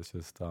a lot of it's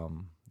just,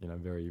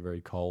 very,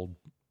 very cold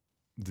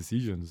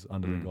decisions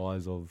under the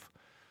guise of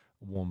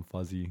warm,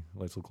 fuzzy,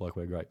 let's look like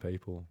we're great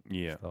people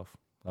stuff.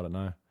 I don't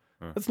know.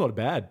 It's not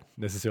bad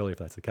necessarily if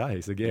that's the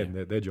case.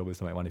 Again, their job is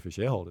to make money for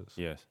shareholders.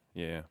 Yes.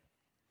 Yeah.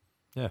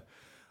 Yeah.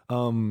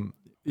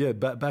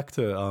 Back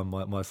to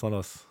my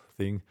Sonos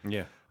thing.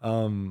 Yeah.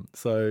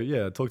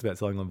 I talked about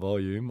selling on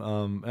volume.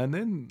 And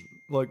then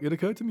like it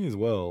occurred to me as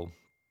well,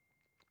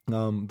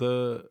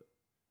 the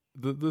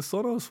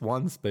Sonos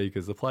One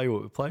speakers, the Play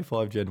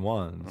 5 Gen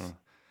 1s,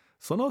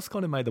 Sonos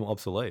kind of made them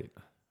obsolete,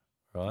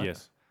 right?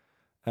 Yes.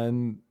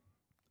 And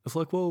it's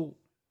like, well,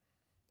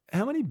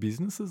 how many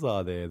businesses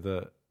are there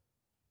that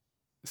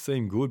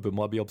seem good but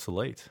might be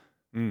obsolete?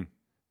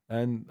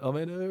 And I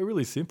mean,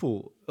 really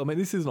simple. I mean,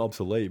 this isn't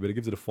obsolete, but it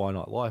gives it a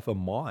finite life. A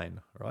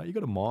mine, right? You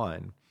got a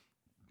mine.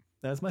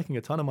 Now it's making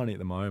a ton of money at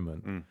the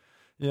moment.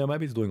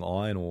 Maybe it's doing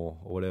iron ore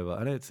or whatever,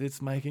 and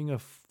it's making a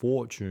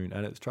fortune,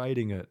 and it's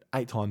trading at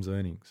 8 times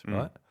earnings,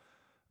 right?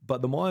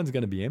 But the mine's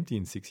going to be empty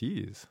in 6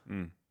 years.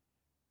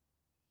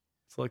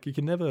 It's like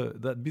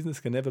that business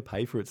can never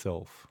pay for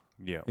itself.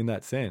 Yeah. In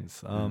that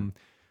sense,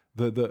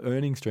 the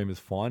earning stream is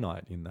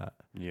finite in that.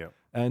 Yeah.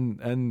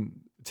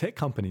 And tech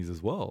companies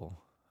as well.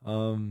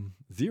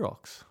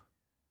 Xerox.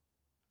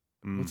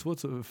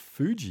 What's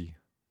Fuji?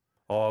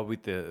 Oh,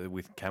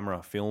 with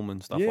camera, film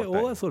and stuff. Yeah, like that.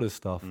 all that sort of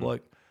stuff.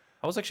 Like,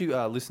 I was actually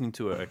listening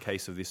to a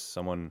case of this.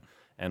 Someone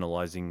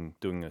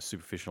doing a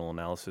superficial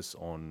analysis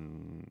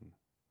on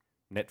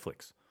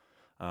Netflix,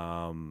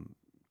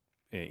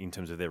 in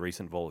terms of their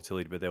recent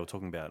volatility. But they were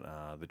talking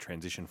about the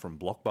transition from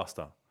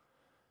Blockbuster,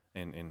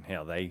 and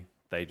how they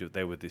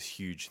were this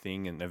huge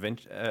thing, and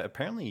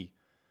apparently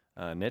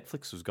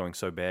Netflix was going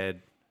so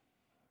bad.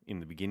 In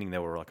the beginning, they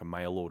were like a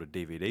mail order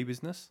DVD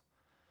business,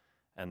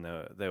 and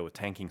they were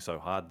tanking so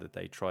hard that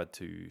they tried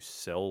to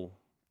sell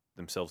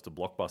themselves to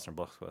Blockbuster, and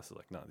Blockbuster was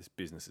like, no, this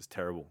business is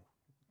terrible.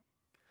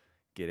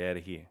 Get out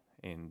of here.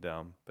 And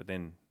but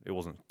then it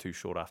wasn't too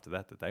short after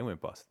that they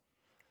went bust.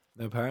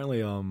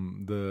 Apparently,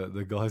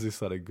 the guys who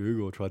started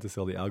Google tried to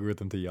sell the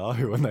algorithm to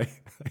Yahoo, and they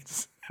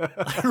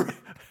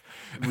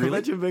really?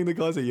 Imagine being the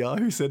guys at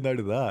Yahoo said no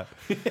to that.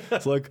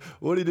 It's like,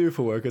 what do you do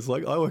for work? It's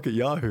like, I work at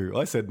Yahoo.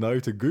 I said no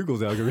to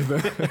Google's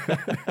algorithm.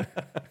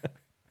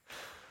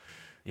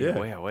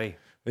 Wow.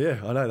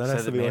 Yeah, I know. That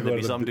has to be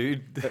like some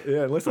dude.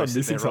 Yeah, unless I'm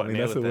missing something,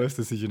 that's the worst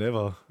decision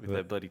ever. With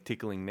that bloody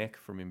tickling neck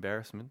from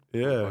embarrassment.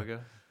 Yeah.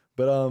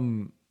 But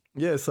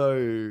so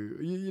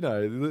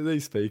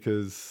these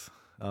speakers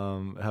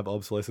have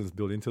obsolescence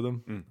built into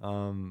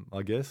them,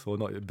 I guess, or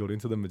not built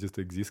into them, but just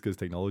exist because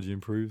technology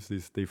improves.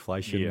 This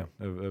deflation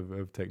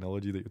of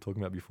technology that you're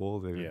talking about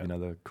before.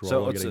 The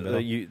Corolla getting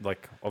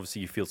better.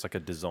 Obviously, you feel it's like a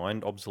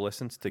designed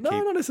obsolescence to keep.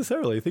 No, not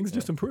necessarily. Things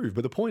just improve.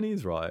 But the point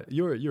is, right?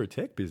 You're a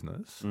tech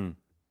business. You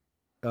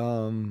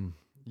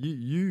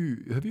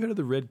have you heard of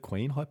the Red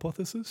Queen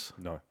hypothesis?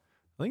 No.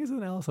 I think it's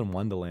in Alice in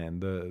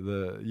Wonderland.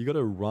 You got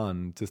to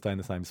run to stay in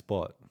the same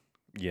spot.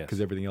 Yes.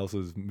 Because everything else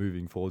is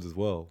moving forwards as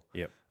well.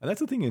 Yep. And that's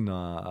the thing in,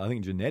 I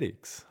think,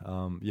 genetics.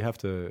 You have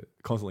to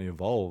constantly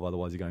evolve,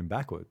 otherwise you're going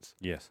backwards.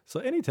 Yes. So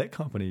any tech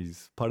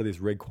company's part of this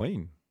Red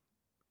Queen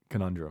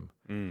conundrum.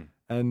 Mm.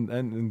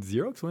 And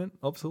Xerox went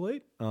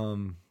obsolete.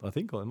 I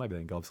think, or maybe they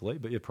didn't go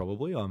obsolete, but yeah,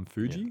 probably.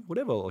 Fuji,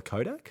 whatever, or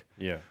Kodak.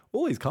 Yeah.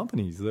 All these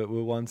companies that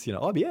were once,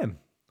 IBM,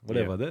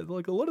 whatever.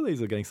 Like a lot of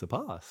these are getting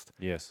surpassed.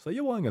 Yes. So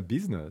you're buying a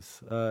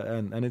business,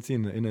 and it's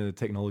in a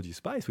technology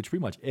space, which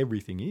pretty much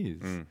everything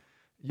is. Mm.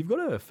 You've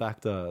got to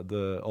factor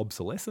the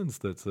obsolescence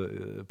that's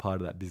a part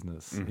of that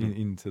business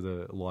into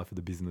the life of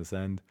the business.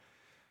 And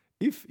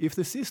if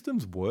the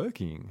system's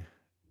working,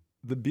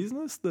 the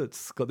business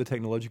that's got the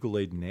technological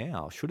lead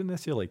now shouldn't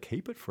necessarily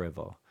keep it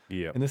forever.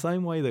 Yeah. In the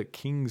same way that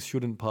kings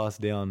shouldn't pass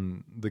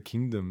down the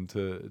kingdom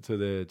to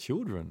their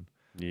children.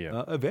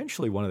 Yeah.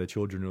 Eventually, one of their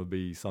children will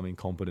be some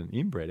incompetent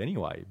inbred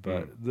anyway.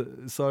 But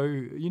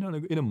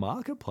in a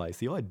marketplace,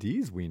 the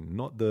ideas win,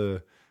 not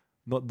the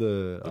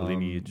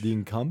lineage, the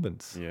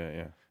incumbents.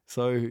 Yeah.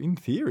 So in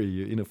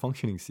theory, in a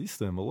functioning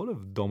system, a lot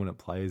of dominant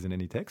players in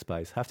any tech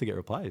space have to get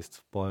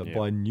replaced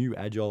by new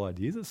agile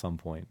ideas at some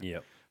point. Yeah.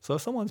 So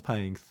if someone's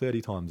paying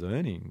 30 times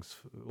earnings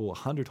or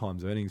 100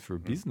 times earnings for a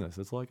business,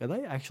 it's like, are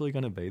they actually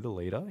going to be the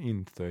leader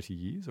in 30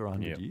 years or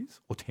 100 years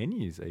or 10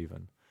 years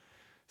even?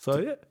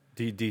 So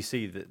Do you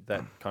see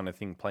that kind of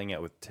thing playing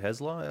out with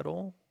Tesla at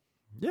all?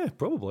 Yeah,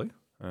 probably.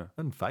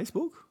 And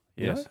Facebook.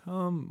 Yes.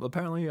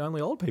 Apparently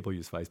only old people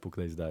use Facebook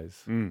these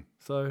days. Mm.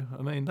 So,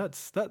 I mean,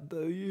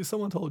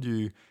 someone told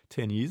you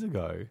 10 years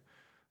ago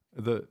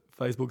that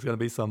Facebook's going to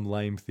be some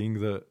lame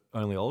thing that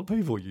only old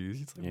people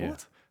use. It's like,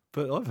 what?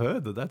 But I've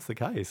heard that that's the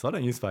case. I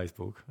don't use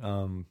Facebook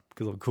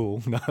because I'm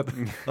cool. No,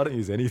 I don't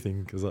use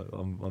anything because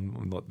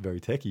I'm not very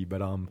techie.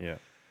 But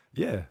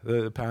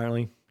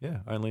apparently,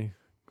 only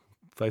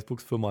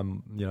Facebook's for my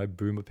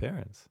boomer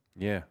parents.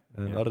 Yeah,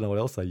 and I don't know what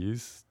else they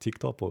use.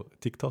 TikTok or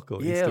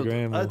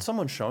Instagram. I had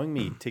someone showing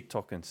me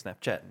TikTok and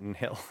Snapchat and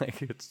how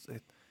like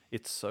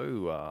it's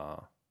so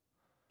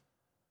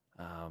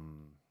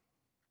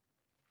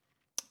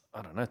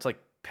I don't know. It's like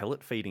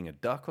pellet feeding a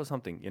duck or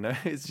something.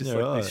 It's just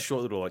these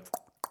short little like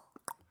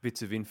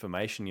bits of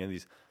information.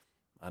 These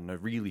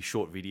really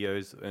short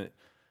videos,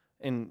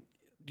 and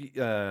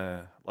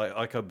like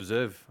I can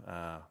observe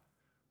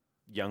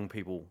young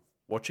people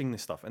watching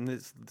this stuff, and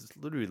there's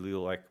literally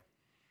like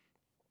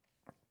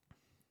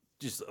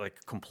just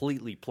like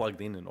completely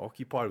plugged in and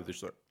occupied with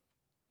this. Like,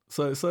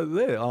 so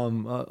there.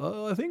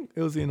 I think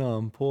it was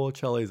in Poor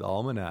Charlie's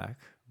Almanac,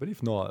 but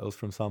if not, it was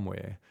from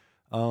somewhere.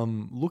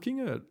 Looking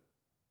at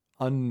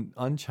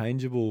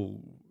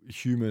unchangeable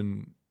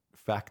human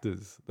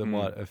factors that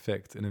might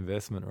affect an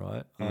investment,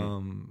 right?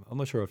 I'm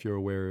not sure if you're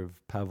aware of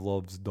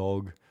Pavlov's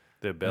dog,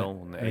 the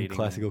bell and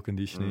classical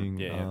conditioning.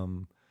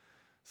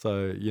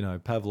 So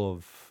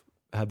Pavlov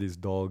had this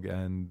dog,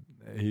 and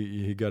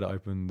he'd go to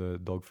open the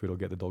dog food or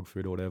get the dog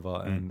food or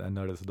whatever, and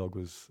notice the dog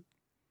was,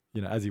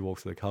 as he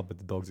walks to the cupboard,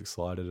 the dog's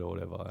excited or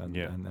whatever,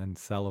 and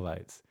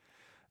salivates,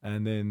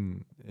 and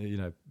then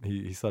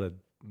he started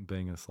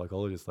being a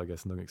psychologist, I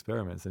guess, and doing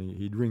experiments, and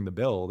he'd ring the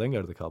bell, then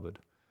go to the cupboard.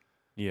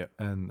 Yeah.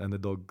 And the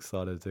dog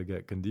started to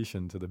get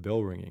conditioned to the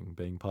bell ringing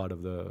being part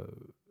of the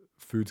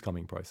food's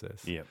coming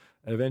process. Yeah.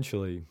 And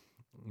eventually,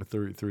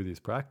 through this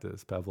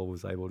practice, Pavlov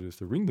was able just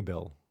to ring the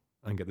bell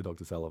and get the dog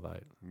to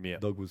salivate. Yeah.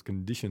 The dog was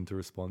conditioned to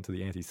respond to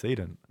the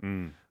antecedent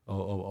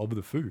of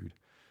the food.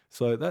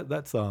 So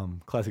that's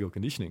classical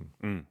conditioning.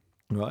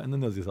 Right? And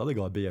then there's this other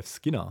guy, B.F.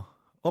 Skinner,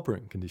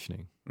 operant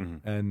conditioning.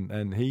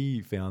 And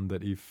he found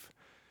that if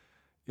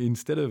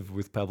instead of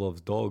with Pavlov's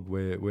dog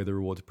where the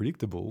reward's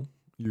predictable,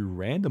 you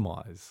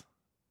randomize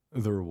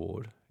the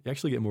reward, you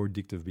actually get more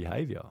addictive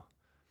behavior.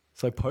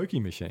 So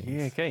pokie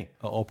machines are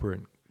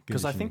operant.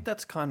 Because I think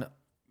that's kind of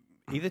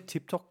either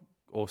TikTok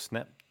or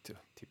Snapchat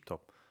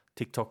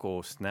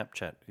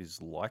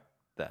is like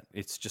that.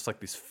 It's just like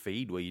this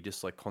feed where you're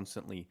just like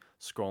constantly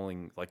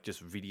scrolling like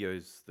just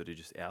videos that are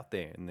just out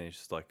there, and they're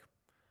just like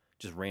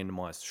just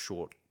randomized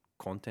short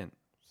content.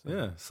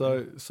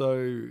 So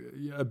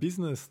a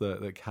business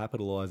that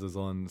capitalizes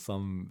on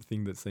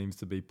something that seems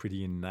to be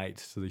pretty innate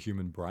to the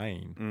human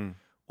brain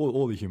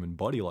or the human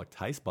body, like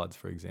taste buds,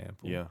 for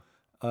example.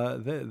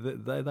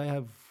 They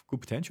have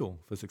good potential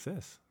for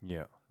success.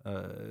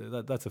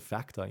 That's a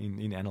factor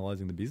in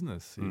analyzing the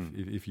business.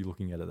 If you're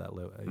looking at it that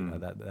level,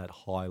 that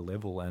high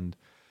level, and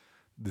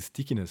the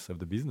stickiness of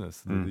the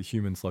business, the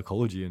human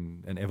psychology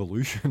and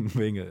evolution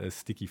being a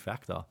sticky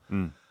factor.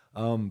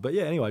 But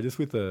yeah, anyway, just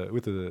with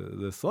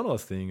the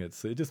Sonos thing, it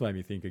just made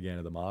me think again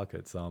of the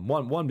markets.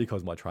 One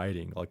because my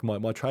trading, like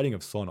my trading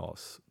of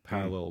Sonos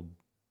paralleled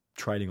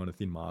trading on a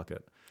thin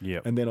market.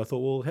 And then I thought,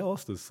 well, how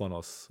else does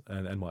Sonos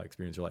and my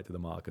experience relate to the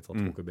markets?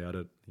 I'll talk about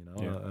it,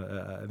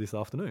 this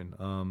afternoon.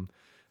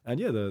 And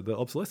the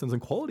obsolescence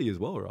and quality as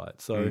well,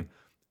 right? So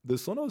the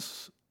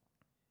Sonos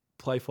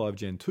Play 5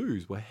 Gen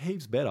 2s were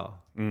heaps better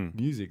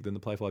music than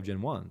the Play 5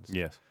 Gen 1s.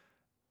 Yes.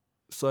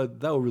 So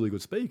they were really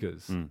good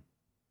speakers.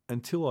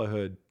 Until I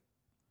heard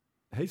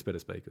heaps better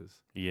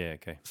speakers. Yeah.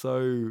 Okay.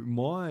 So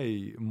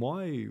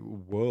my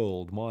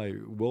world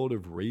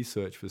of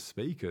research for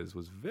speakers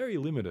was very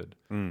limited.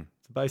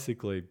 It's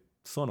basically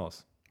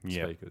Sonos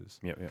speakers.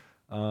 Yep.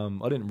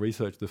 I didn't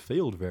research the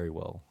field very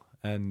well,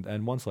 and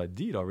once I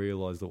did, I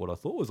realized that what I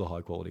thought was a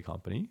high quality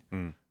company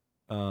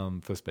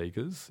for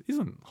speakers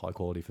isn't high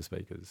quality for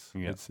speakers.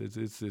 Yeah.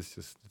 It's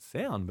just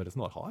sound, but it's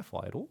not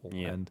hi-fi at all.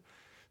 Yeah. And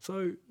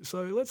so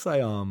let's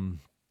say I'm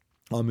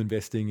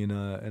investing in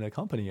a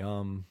company.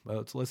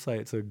 Let's say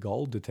it's a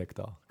gold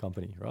detector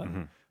company,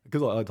 right?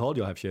 Because I told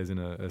you I have shares in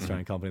an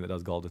Australian company that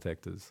does gold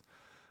detectors.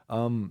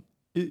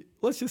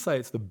 Let's just say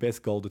it's the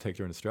best gold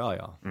detector in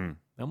Australia. And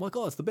I'm like,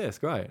 oh, it's the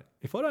best, great.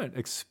 If I don't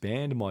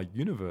expand my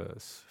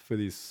universe for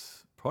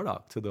this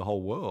product to the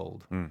whole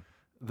world,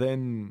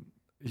 then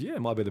yeah,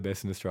 it might be the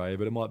best in Australia,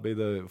 but it might be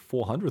the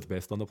 400th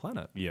best on the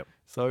planet. Yep.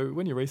 So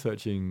when you're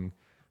researching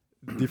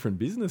different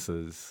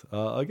businesses,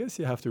 I guess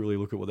you have to really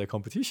look at what their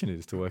competition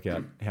is to work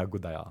out how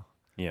good they are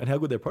and how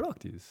good their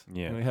product is,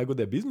 how good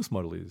their business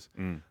model is.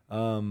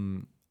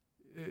 We're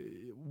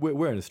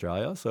in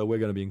Australia, so we're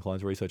going to be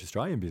inclined to research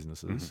Australian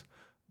businesses,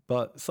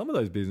 but some of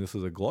those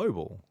businesses are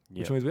global,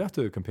 which means we have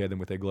to compare them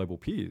with their global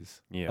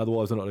peers.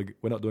 Otherwise,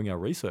 we're not doing our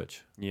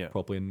research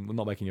properly, and we're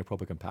not making a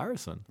proper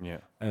comparison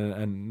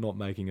and not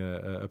making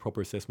a proper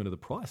assessment of the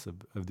price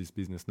of this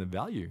business and the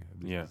value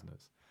of this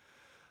business.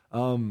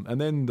 And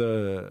then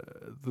so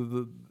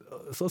I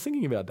was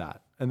thinking about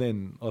that, and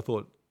then I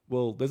thought,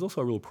 well, there's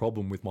also a real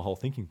problem with my whole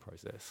thinking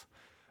process,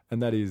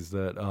 and that is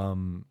that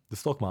the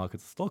stock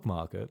market's the stock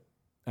market,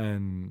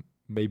 and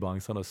me buying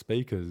Sonos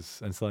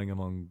speakers and selling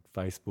them on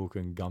Facebook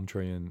and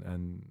Gumtree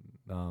and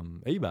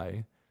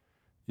eBay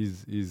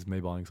is me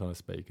buying Sonos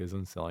speakers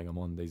and selling them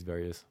on these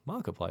various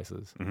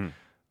marketplaces.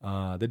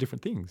 They're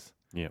different things.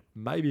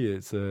 Maybe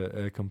it's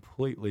a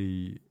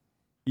completely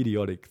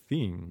idiotic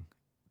thing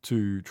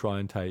to try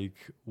and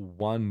take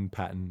one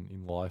pattern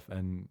in life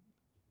and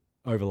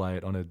overlay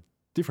it on a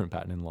different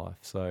pattern in life.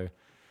 So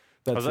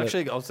that's I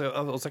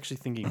was actually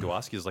thinking to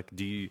ask you, is like,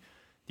 do you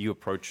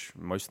approach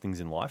most things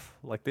in life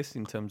like this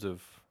in terms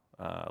of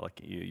like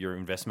your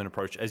investment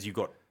approach? As you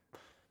got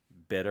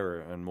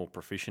better and more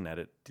proficient at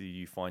it, do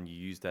you find you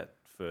use that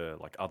for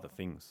like other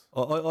things?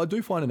 I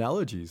do find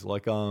analogies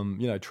like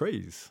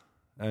trees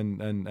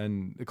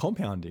and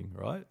compounding,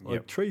 right?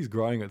 Like trees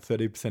growing at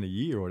 30% a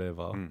year or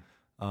whatever.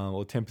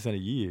 Or 10% a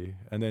year,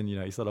 and then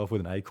you start off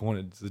with an acorn,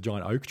 it's a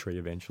giant oak tree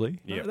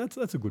eventually.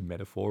 That's a good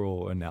metaphor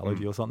or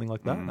analogy or something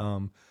like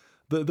that.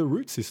 The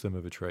root system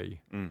of a tree,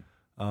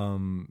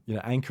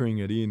 anchoring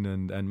it in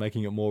and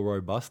making it more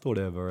robust or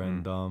whatever,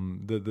 and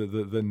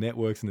the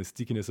networks and the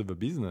stickiness of a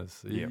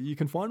business. You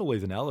can find all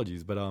these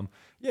analogies, but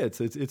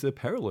it's a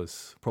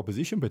perilous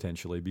proposition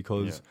potentially,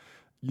 because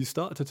you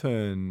start to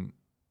turn,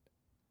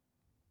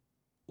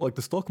 like,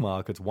 the stock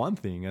market's one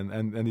thing,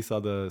 and this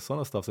other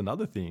Sonos stuff's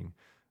another thing.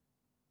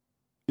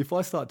 If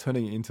I start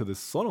turning it into the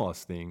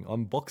Sonos thing,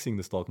 I'm boxing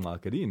the stock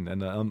market in,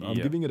 and I'm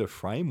giving it a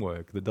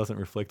framework that doesn't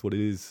reflect what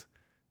it is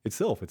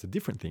itself. It's a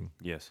different thing.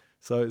 Yes.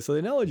 So the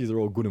analogies are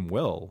all good and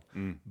well,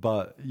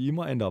 but you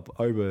might end up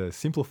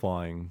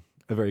oversimplifying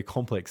a very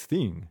complex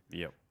thing,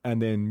 and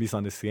then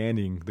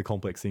misunderstanding the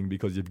complex thing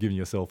because you've given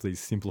yourself these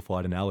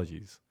simplified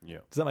analogies.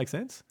 Does that make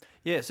sense?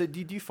 Yeah. So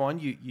did you find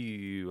you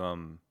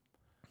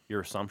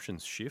your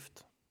assumptions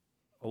shift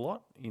a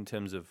lot in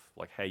terms of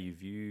like how you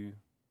view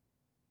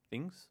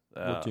things?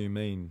 What do you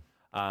mean?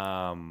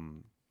 I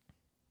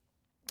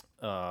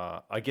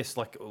guess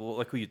like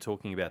what you're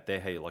talking about there,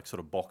 how you're like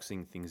sort of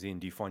boxing things in.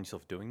 Do you find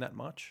yourself doing that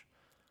much?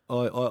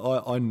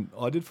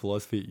 I did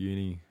philosophy at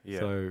uni,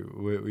 so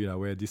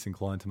we're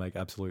disinclined to make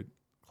absolute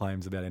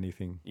claims about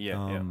anything.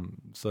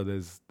 So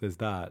there's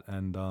that,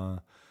 and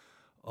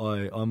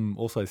I'm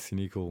also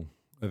cynical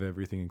of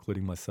everything,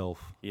 including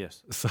myself.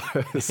 Yes. So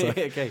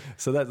okay.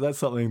 So that's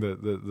something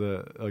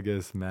that I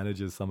guess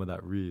manages some of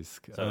that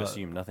risk. So I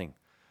assume nothing.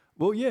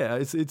 Well, yeah,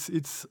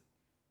 it's.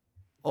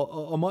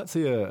 I might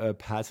see a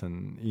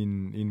pattern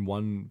in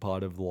one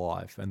part of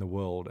life and the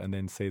world, and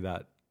then see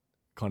that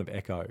kind of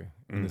echo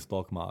in the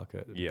stock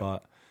market.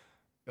 But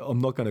I'm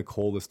not going to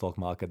call the stock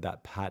market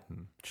that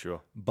pattern.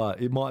 Sure.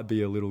 But it might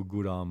be a little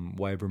good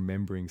way of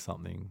remembering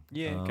something.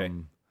 Yeah. Okay.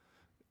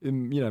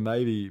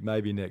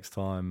 Maybe next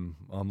time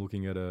I'm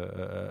looking at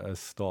a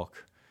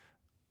stock,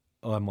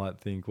 I might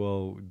think,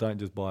 well, don't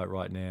just buy it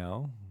right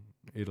now.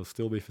 It'll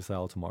still be for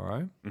sale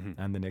tomorrow,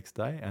 and the next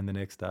day, and the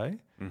next day.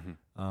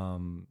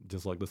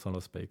 Just like the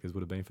Sonos speakers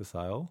would have been for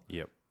sale.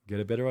 Get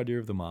a better idea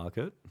of the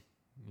market.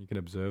 You can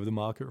observe the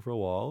market for a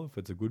while. If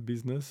it's a good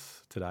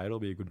business today, it'll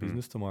be a good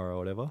business tomorrow or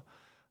whatever.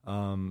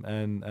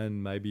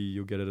 And maybe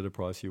you'll get it at a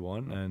price you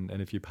want. And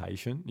if you're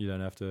patient, you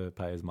don't have to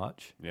pay as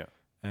much.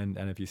 And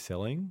if you're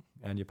selling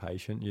and you're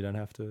patient, you don't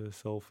have to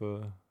sell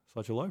for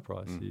such a low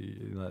price.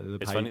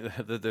 It's funny,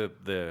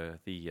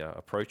 the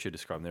approach you're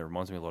describing there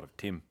reminds me a lot of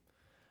Tim.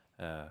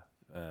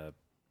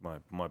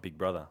 My big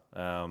brother,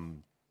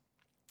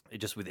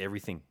 just with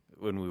everything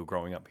when we were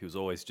growing up, he was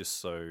always just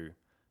so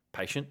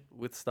patient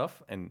with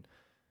stuff, and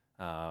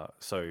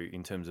so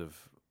in terms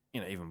of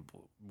even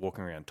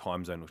walking around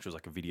Time Zone, which was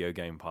like a video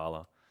game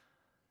parlor.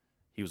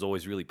 He was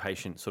always really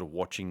patient, sort of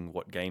watching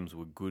what games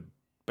were good,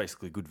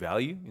 basically good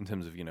value in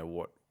terms of,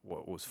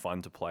 what was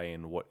fun to play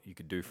and what you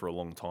could do for a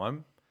long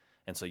time.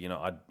 And so,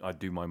 I'd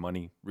do my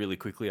money really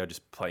quickly. I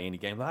just play any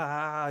game,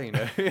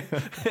 and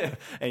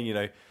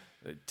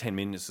 10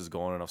 minutes has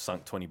gone and I've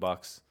sunk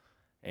 $20,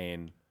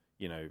 and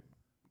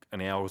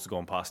an hour's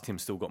gone past. Tim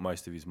still got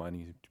most of his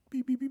money.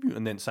 Beep, beep, beep, beep.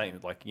 And then same,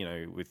 like,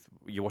 with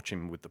you watch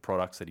him with the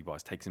products that he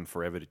buys, takes him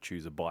forever to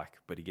choose a bike,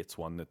 but he gets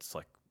one that's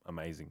like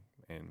amazing.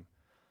 And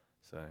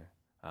so,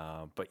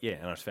 but yeah,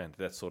 and I just found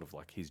that's sort of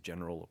like his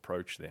general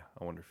approach there.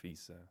 I wonder if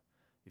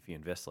if he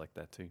invests like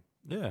that too.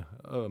 Yeah,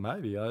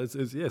 maybe.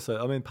 So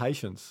I mean,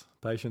 patience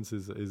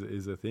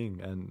is a thing,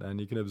 and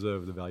you can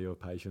observe the value of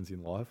patience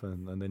in life,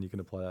 and then you can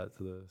apply that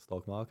to the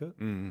stock market.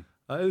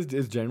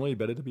 It's generally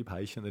better to be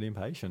patient than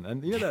impatient.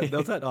 And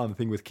there's that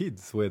thing with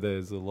kids where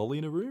there's a lolly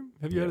in a room.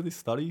 Have you heard of this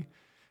study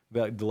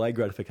about delayed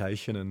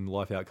gratification and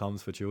life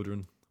outcomes for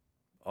children?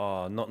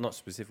 Oh, not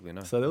specifically,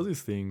 no. So there was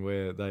this thing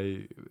where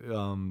they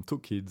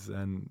took kids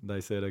and they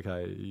said,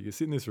 okay, you can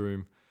sit in this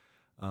room.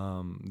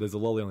 There's a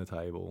lolly on the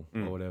table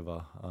or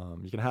whatever.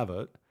 You can have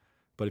it,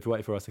 but if you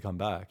wait for us to come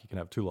back, you can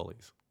have 2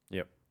 lollies.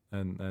 Yep.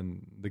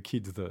 And the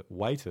kids that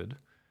waited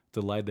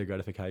delayed their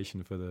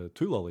gratification for the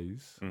 2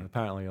 lollies.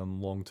 Apparently,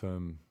 on long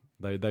term,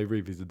 they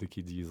revisited the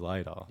kids years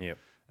later. Yep.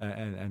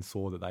 And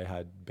saw that they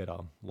had better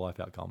life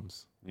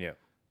outcomes. Yeah.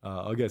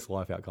 I guess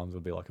life outcomes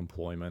would be like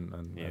employment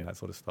and that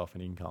sort of stuff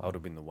and income. I would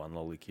have been the 1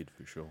 lolly kid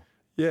for sure.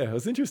 Yeah, it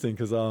was interesting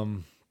because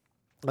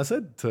I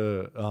said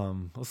to,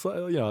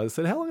 I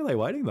said, how long are they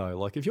waiting though?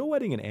 Like, if you're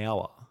waiting an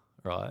hour,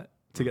 right,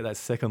 to get that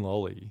second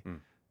lolly,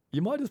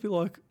 you might just be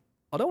like,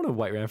 I don't want to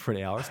wait around for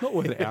an hour. It's not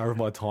worth an hour of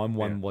my time,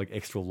 like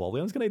extra lolly.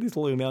 I'm just going to eat this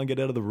lolly now and get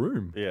out of the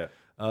room. Yeah.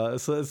 But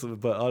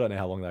I don't know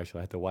how long they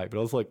actually had to wait. But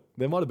I was like,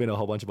 there might have been a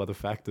whole bunch of other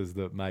factors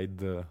that made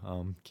the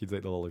kids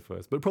eat the lolly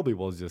first. But it probably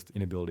was just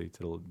inability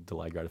to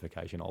delay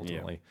gratification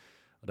ultimately.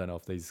 Yeah. I don't know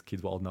if these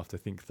kids were old enough to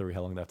think through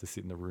how long they have to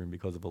sit in the room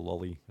because of a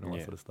lolly and all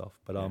that sort of stuff.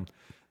 But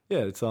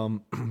it's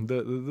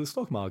the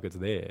stock market's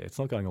there. It's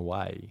not going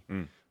away.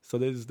 So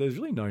there's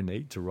really no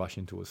need to rush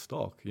into a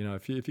stock.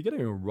 If you're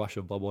getting a rush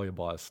of blood while you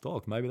buy a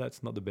stock, maybe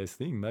that's not the best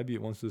thing. Maybe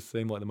it wants to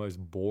seem like the most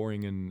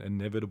boring and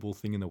inevitable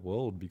thing in the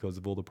world because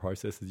of all the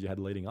processes you had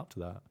leading up to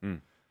that.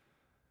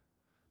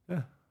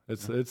 Yeah,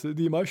 it's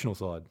the emotional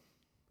side,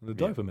 the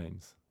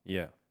dopamines.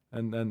 Yeah.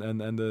 And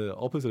the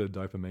opposite of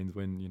dopamines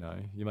when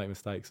you make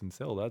mistakes and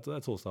sell.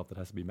 That's all stuff that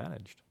has to be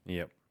managed.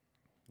 Yep.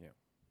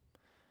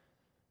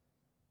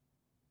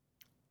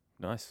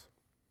 Nice.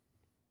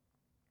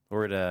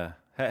 We're at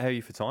how are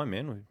you for time,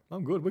 man?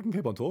 I'm good. We can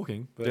keep on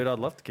talking. But dude, I'd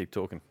love to keep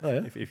talking. Oh,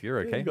 yeah? If you're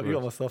okay. You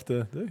got more stuff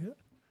to do. Yeah.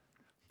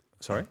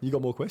 Sorry? You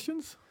got more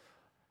questions?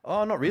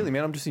 Oh, not really,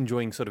 man. I'm just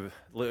enjoying sort of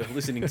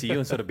listening to you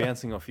and sort of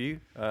bouncing off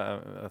you.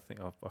 I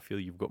feel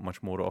you've got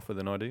much more to offer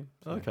than I do.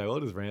 So. Okay, well,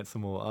 I'll just rant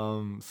some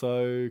more.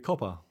 So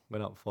copper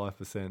went up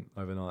 5%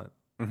 overnight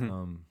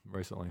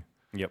recently.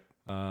 Yep.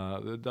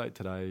 The date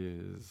today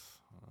is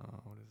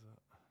what is it?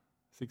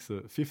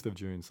 5th of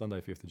June, Sunday,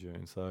 5th of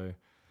June. So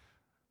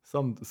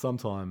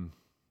sometime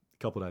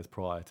a couple of days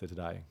prior to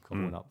today,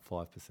 copper went up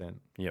 5%.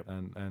 Yep.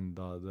 And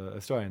the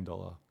Australian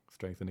dollar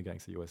strengthened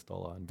against the US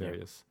dollar and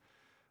various,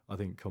 I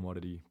think,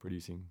 commodity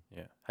producing.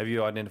 Yeah. Have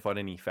you identified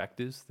any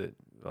factors that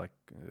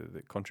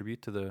that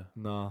contribute to the?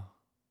 No.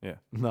 Yeah.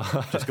 No.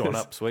 Just gone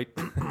up, sweet.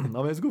 I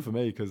mean, it's good for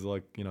me because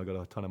I got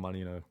a ton of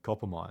money in a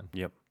copper mine.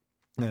 Yep.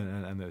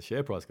 And the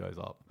share price goes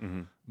up.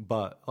 Mm-hmm.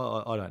 But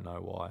I don't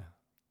know why.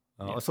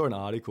 I saw an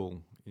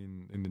article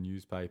in the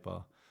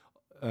newspaper,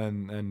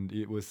 and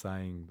it was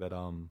saying that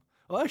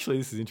actually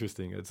this is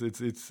interesting.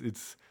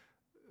 It's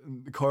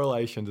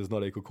correlation does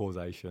not equal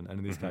causation, and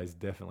in this case,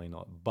 definitely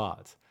not.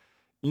 But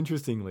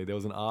interestingly, there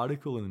was an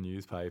article in the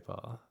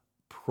newspaper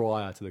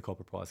prior to the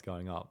copper price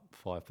going up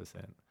 5%,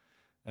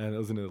 and it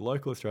was in a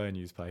local Australian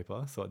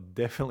newspaper, so it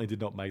definitely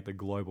did not make the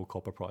global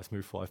copper price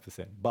move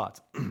 5%. But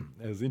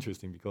it was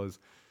interesting because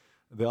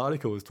the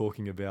article was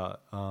talking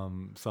about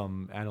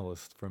some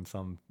analyst from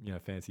some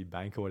fancy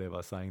bank or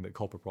whatever saying that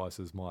copper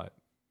prices might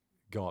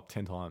go up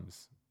 10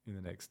 times in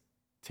the next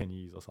 10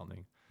 years or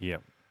something. Yeah.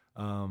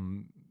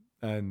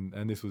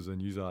 And this was a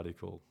news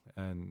article,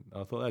 and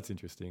I thought that's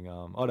interesting.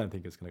 I don't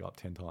think it's going to go up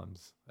 10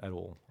 times at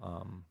all.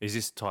 Is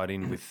this tied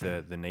in with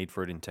the need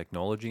for it in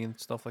technology and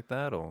stuff like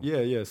that, or?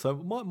 Yeah. So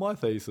my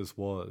thesis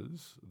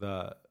was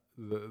that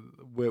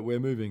we're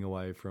moving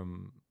away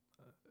from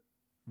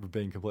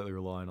being completely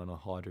reliant on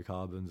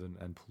hydrocarbons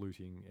and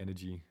polluting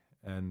energy,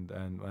 and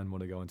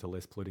want to go into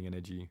less polluting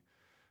energy.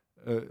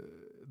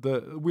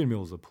 The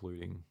windmills are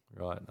polluting,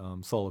 right?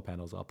 Solar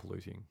panels are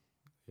polluting.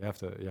 You have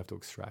to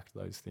extract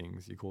those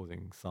things. You're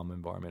causing some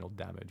environmental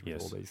damage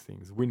with all these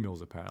things.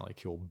 Windmills apparently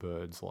kill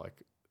birds,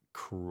 like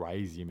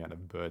crazy amount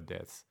of bird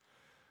deaths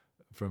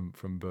from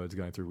birds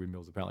going through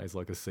windmills. Apparently, it's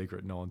like a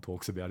secret no one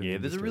talks about. Yeah,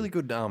 there's a really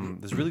good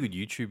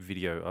YouTube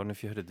video. I don't know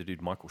if you heard of the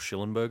dude Michael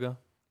Schillenberger.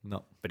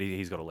 No. But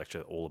he's got a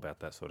lecture all about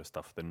that sort of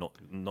stuff, the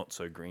not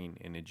so green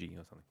energy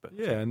or something. But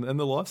Yeah, and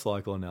the life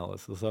cycle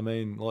analysis. I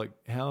mean, like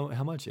how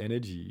much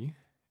energy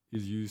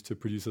is used to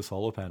produce a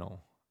solar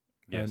panel?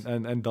 yes.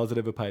 And does it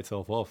ever pay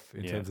itself off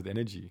in terms of the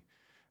energy?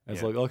 And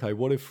it's like, okay,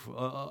 what if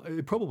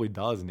it probably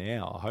does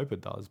now? I hope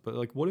it does. But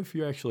like, what if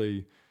you're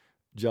actually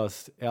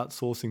just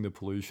outsourcing the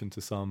pollution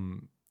to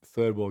some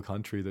third world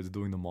country that's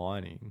doing the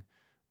mining?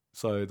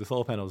 So the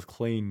solar panel is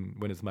clean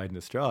when it's made in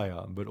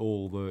Australia, but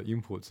all the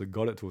inputs that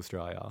got it to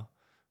Australia,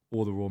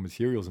 all the raw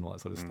materials and all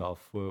that sort of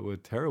stuff were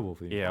terrible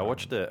for the Yeah, I environment.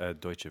 watched a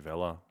Deutsche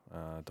Welle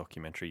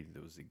documentary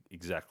that was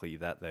exactly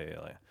that. They,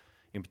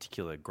 in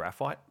particular,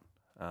 graphite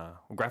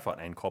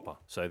and copper.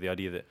 So the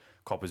idea that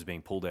copper is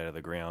being pulled out of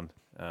the ground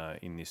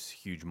in this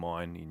huge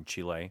mine in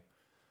Chile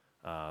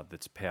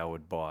that's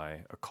powered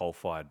by a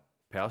coal-fired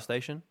power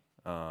station,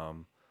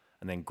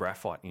 and then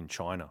graphite in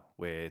China,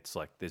 where it's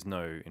like there's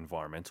no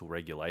environmental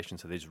regulation,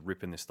 so they're just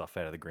ripping this stuff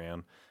out of the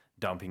ground,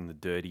 dumping the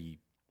dirty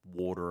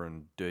water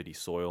and dirty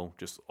soil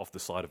just off the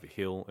side of a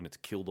hill, and it's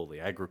killed all the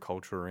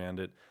agriculture around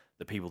it.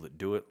 The people that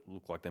do it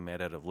look like they're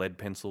made out of lead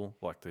pencil,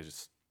 like they're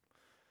just,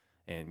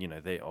 and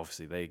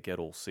they get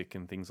all sick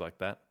and things like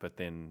that. But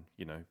then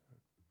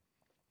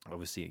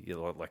obviously,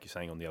 like you're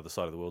saying, on the other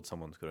side of the world,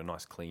 someone's got a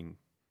nice clean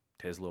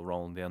Tesla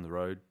rolling down the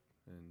road.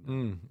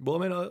 And,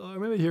 Well, I mean, I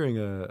remember hearing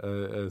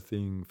a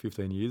thing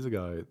 15 years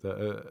ago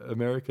that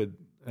America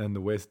and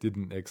the West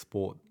didn't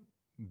export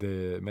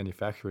their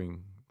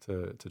manufacturing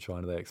to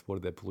China. They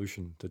exported their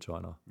pollution to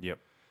China. Yep.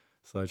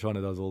 So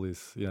China does all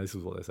this, this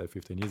is what they say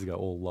 15 years ago,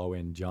 all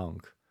low-end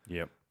junk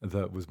Yep.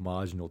 that was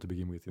marginal to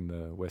begin with in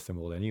the Western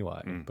world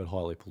anyway, but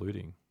highly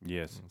polluting.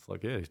 Yes. And it's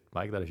like, yeah,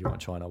 make that if you want.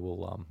 China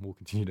we'll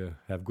continue to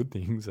have good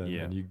things,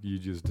 and you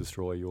just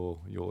destroy your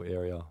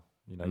area,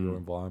 your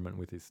environment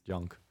with this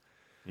junk.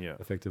 Yeah.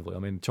 Effectively. I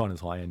mean, China's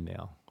high end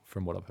now,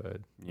 from what I've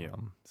heard. Yeah.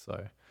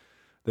 So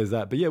there's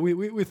that. But yeah,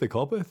 with the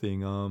copper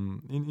thing,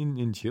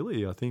 in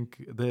Chile, I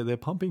think they're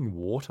pumping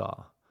water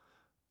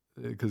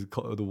because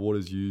the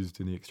water's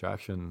used in the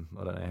extraction.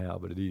 I don't know how,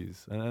 but it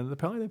is. And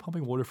apparently they're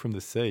pumping water from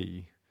the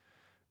sea,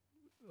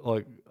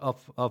 like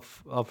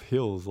up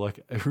hills,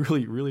 like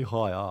really, really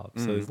high up.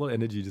 So there's a lot of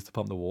energy just to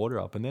pump the water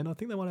up. And then I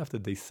think they might have to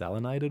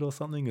desalinate it or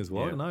something as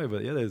well. I don't know,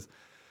 but yeah, there's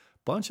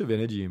bunch of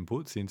energy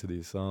inputs into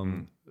this.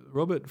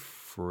 Robert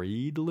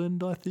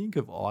Friedland, I think,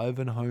 of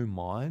Ivanhoe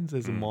Mines.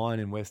 There's a mine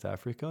in West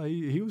Africa.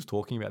 He was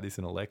talking about this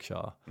in a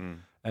lecture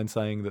and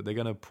saying that they're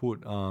going to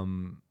put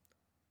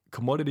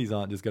commodities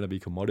aren't just going to be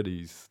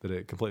commodities that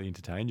are completely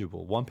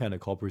interchangeable. 1 pound of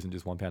copper isn't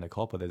just 1 pound of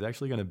copper. There's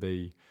actually going to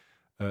be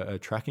a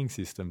tracking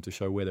system to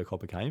show where the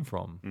copper came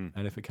from.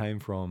 And if it came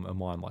from a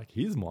mine like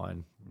his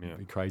mine,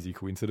 a crazy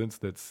coincidence,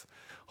 that's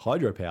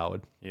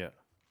hydropowered,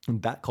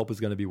 and that copper's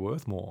going to be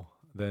worth more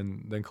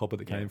than copper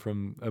that came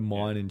from a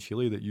mine in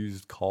Chile that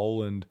used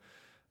coal and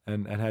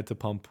had to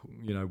pump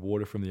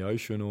water from the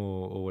ocean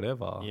or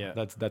whatever.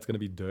 That's going to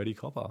be dirty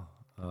copper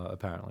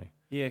apparently.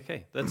 Yeah.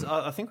 Okay. That's.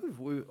 I think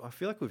I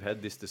feel like we've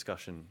had this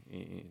discussion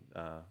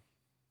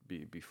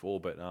before,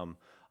 but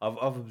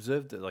I've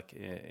observed that like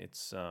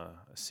it's a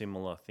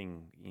similar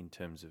thing in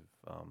terms of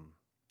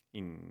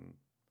in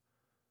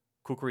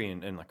cookery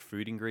and like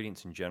food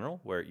ingredients in general,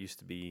 where it used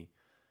to be.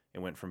 It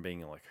went from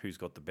being like who's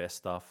got the best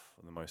stuff,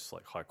 the most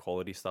like high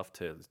quality stuff,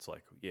 to it's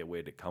like,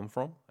 where did it come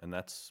from? And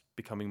that's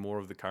becoming more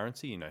of the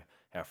currency.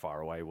 How far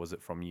away was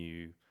it from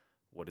you?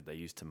 What did they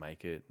use to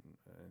make it?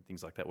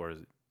 Things like that.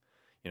 Whereas,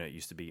 it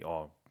used to be,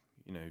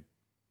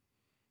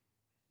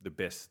 the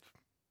best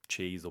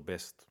cheese or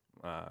best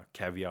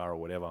caviar or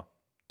whatever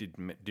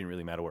didn't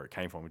really matter where it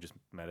came from. It just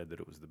mattered that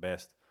it was the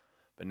best.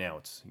 But now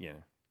it's,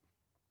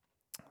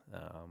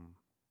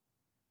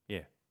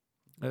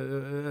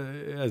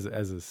 As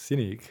a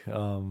cynic,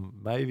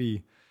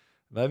 maybe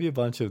a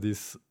bunch of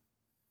this,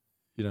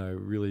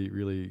 really,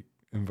 really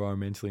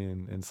environmentally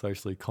and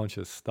socially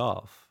conscious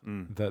stuff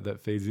that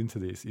feeds into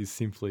this is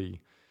simply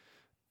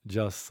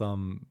just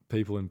some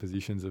people in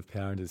positions of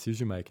power and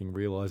decision making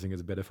realizing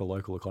it's better for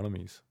local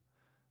economies.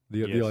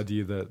 The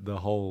idea that the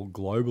whole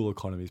global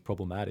economy is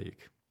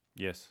problematic.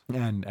 Yes.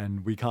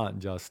 And we can't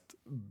just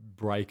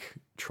break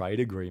trade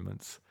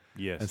agreements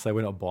and say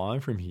we're not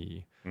buying from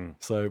here.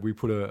 So we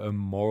put a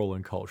moral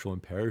and cultural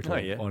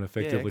imperative on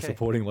effectively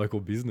supporting local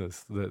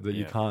business that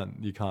you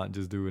can't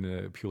just do in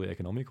a purely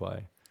economic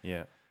way.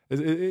 Yeah.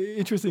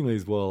 Interestingly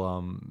as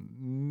well,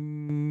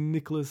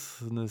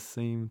 Nicholas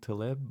Nassim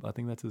Taleb, I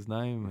think that's his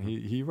name.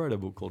 He wrote a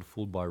book called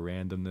Fooled by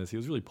Randomness. He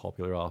was really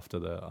popular after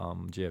the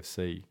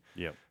GFC.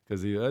 Yep.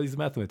 Because he's a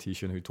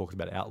mathematician who talks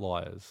about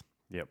outliers.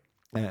 Yep.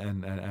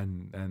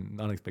 And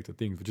unexpected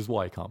things, which is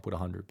why you can't put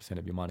 100%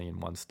 of your money in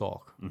one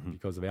stock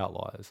because of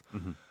outliers.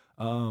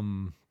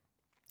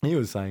 He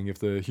was saying if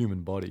the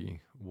human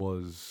body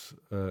was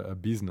a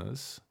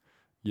business,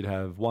 you'd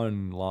have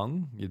one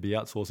lung, you'd be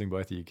outsourcing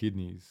both of your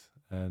kidneys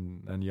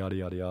and yada,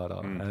 yada, yada.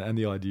 And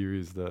the idea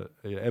is that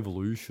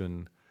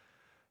evolution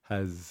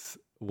has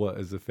what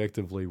is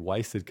effectively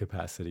wasted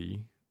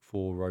capacity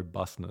for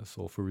robustness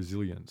or for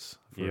resilience,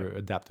 for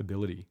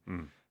adaptability.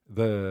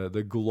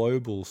 the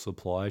global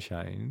supply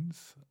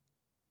chains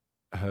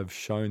have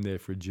shown their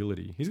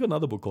fragility. He's got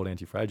another book called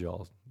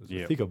Anti-Fragile. It's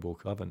a thicker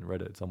book. I haven't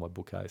read it. It's on my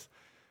bookcase.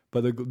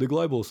 But the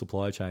global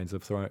supply chains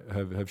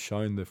have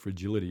shown the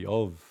fragility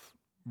of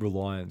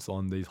reliance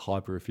on these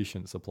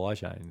hyper-efficient supply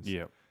chains.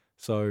 Yeah.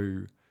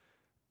 So,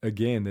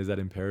 again, there's that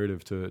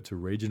imperative to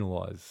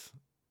regionalize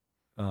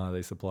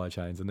these supply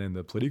chains, and then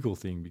the political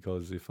thing,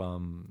 because if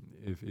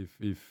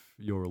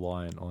you're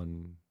reliant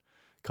on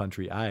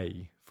country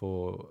A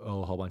for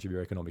a whole bunch of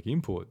your economic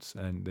inputs,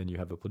 and then you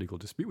have a political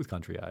dispute with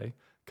country A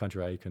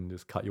can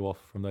just cut you off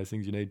from those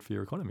things you need for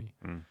your economy.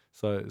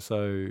 So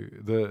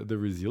the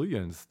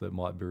resilience that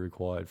might be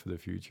required for the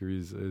future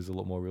is a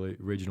lot more really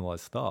regionalized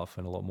stuff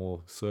and a lot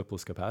more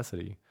surplus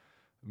capacity.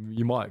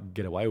 You might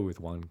get away with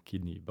one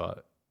kidney,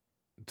 but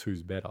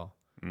two's better.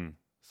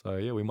 So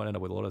yeah, we might end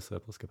up with a lot of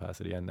surplus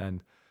capacity,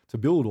 and to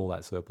build all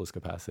that surplus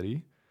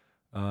capacity,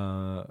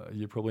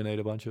 you probably need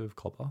a bunch of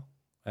copper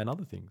and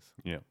other things.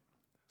 Yeah.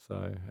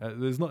 So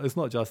it's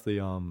not just the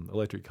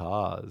electric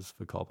cars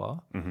for copper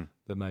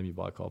that made me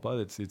buy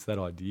copper. It's that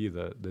idea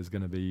that there's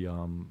going to be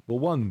the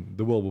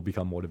world will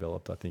become more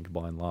developed, I think,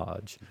 by and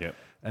large. Yeah.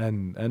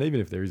 And even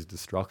if there is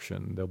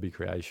destruction, there'll be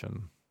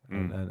creation,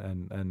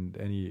 and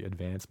any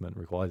advancement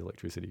requires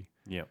electricity.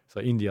 Yeah. So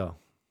India,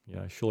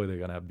 surely they're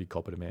going to have big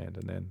copper demand,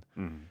 and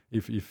then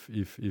if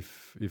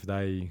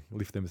they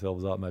lift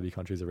themselves up, maybe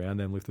countries around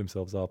them lift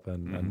themselves up,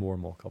 and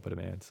more copper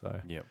demand.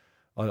 So yeah,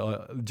 I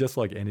just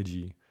like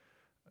energy.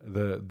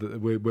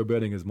 We're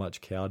burning as much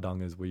cow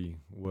dung as we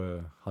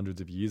were hundreds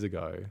of years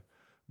ago,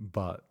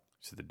 but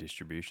so the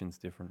distribution's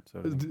different.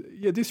 So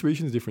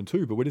distribution is different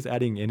too. But we're just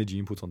adding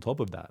energy inputs on top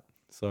of that.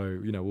 So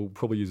we'll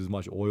probably use as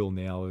much oil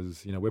now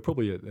as we're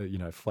probably at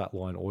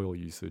flatline oil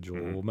usage,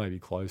 or maybe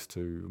close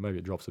to. Maybe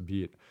it drops a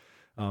bit.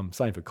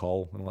 Same for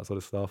coal and all that sort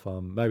of stuff.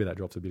 Maybe that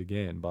drops a bit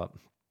again, but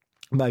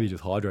maybe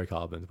just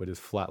hydrocarbons. We're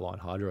just flatline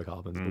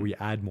hydrocarbons, but we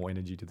add more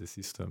energy to the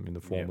system in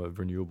the form of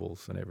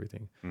renewables and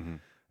everything.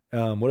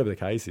 Whatever the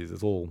case is,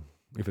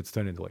 if it's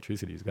turned into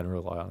electricity, it's going to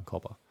rely on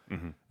copper.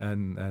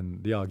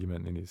 And the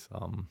argument in his, I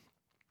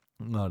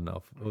don't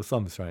know, it was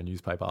some Australian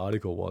newspaper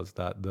article was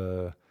that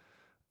the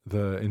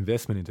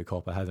investment into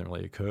copper hasn't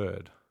really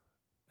occurred,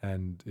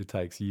 and it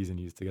takes years and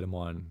years to get a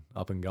mine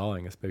up and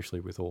going,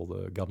 especially with all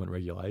the government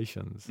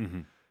regulations.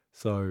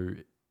 So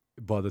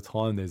by the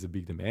time there's a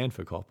big demand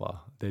for copper,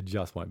 there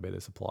just won't be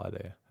the supply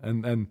there.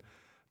 And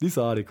this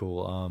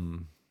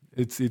article,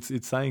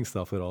 it's saying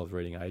stuff that I was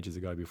reading ages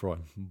ago before I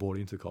bought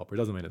into copper. It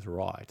doesn't mean it's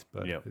right,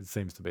 but it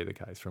seems to be the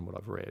case from what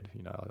I've read.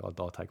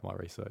 I'll take my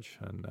research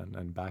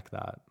and back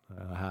that.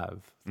 I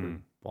have through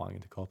buying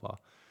into copper.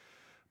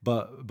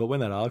 But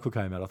when that article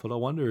came out, I thought, I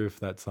wonder if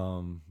that's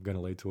going to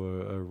lead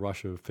to a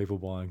rush of people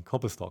buying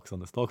copper stocks on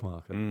the stock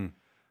market.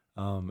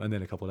 And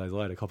then a couple of days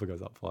later, copper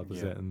goes up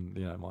 5%,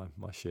 and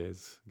my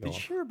shares go up.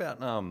 Did you hear about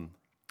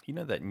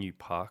that new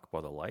park by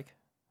the lake?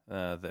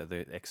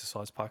 The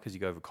exercise park as you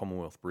go over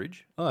Commonwealth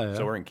Bridge. Oh, yeah.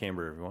 So we're in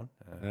Canberra, everyone.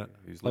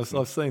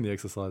 I've seen the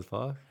exercise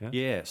park. Yeah.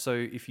 Yeah. So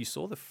if you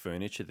saw the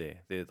furniture there,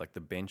 they're like the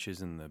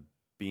benches and the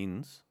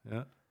bins.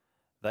 Yeah.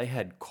 They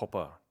had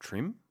copper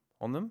trim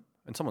on them,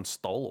 and someone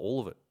stole all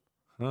of it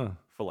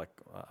for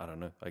I don't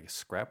know, like a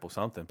scrap or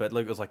something. But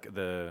it was like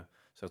so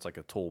it's like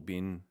a tall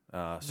bin.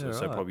 So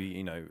probably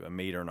 1.5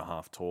 meters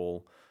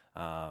tall.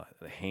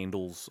 The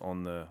handles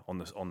on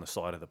the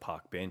side of the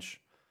park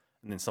bench,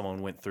 and then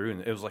someone went through,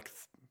 and it was like.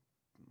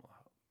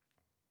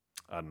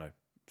 I don't know,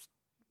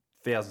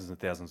 thousands and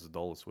thousands of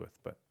dollars worth,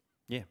 but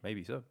yeah,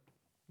 maybe so.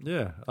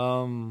 Yeah.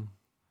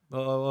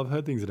 I've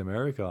heard things in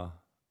America,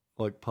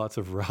 like parts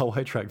of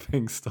railway track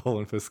being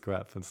stolen for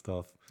scrap and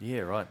stuff.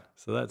 Yeah, right.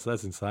 So that's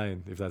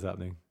insane if that's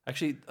happening.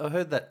 Actually, I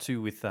heard that too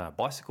with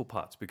bicycle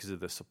parts because of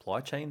the supply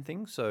chain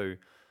thing. So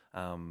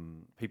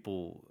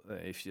people,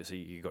 if you see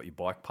you got your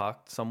bike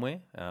parked somewhere,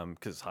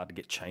 because it's hard to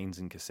get chains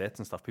and cassettes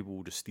and stuff, people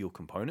will just steal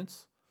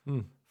components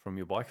from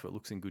your bike if it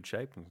looks in good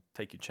shape and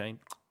take your chain.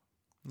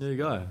 There you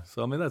go.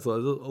 So, I mean, that's a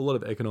lot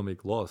of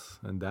economic loss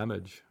and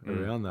damage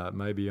around that.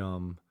 Maybe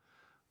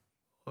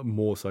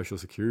more social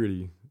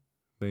security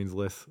means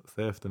less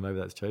theft, and maybe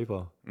that's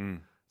cheaper.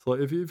 So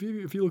if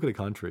you look at a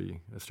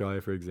country,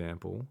 Australia, for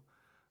example,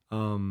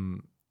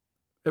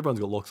 everyone's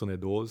got locks on their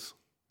doors.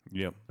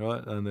 Yeah.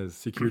 Right? And there's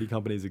security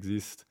companies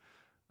exist,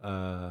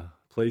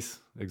 police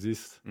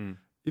exist.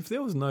 If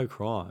there was no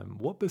crime,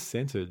 what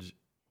percentage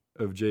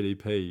of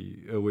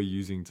GDP are we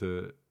using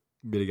to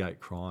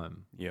mitigate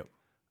crime? Yep.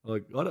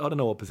 Like, I don't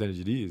know what percentage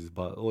it is,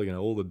 but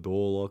all the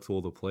door locks,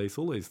 all the police,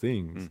 all these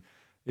things.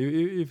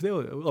 If there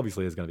were,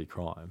 obviously there's going to be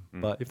crime,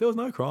 but if there was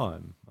no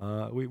crime,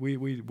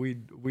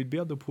 we'd be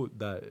able to put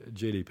that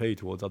GDP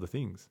towards other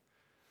things.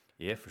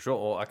 Yeah, for sure.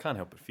 Or I can't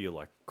help but feel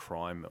like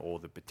crime or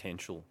the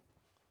potential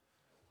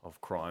of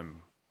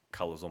crime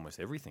colours almost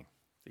everything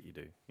that you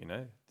do.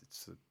 It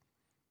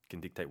can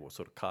dictate what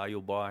sort of car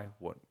you'll buy,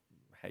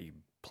 how you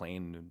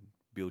plan and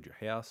build your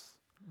house.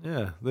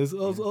 Yeah, I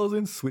was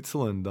in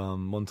Switzerland,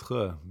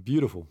 Montreux,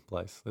 beautiful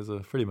place. There's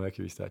a Freddie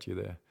Mercury statue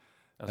there.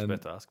 I was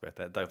about to ask about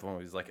that. That one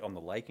was like on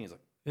the lake, and he's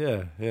like,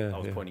 yeah. I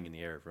was pointing in the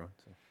air, everyone.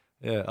 So.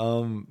 Yeah.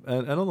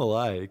 And on the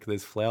lake,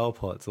 there's flower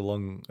pots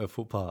along a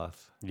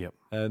footpath. Yep.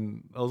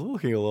 And I was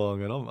walking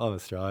along, and I'm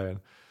Australian.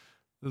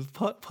 There's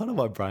part of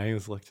my brain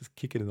was like, just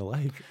kick it in the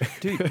lake,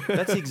 dude.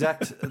 That's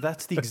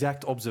the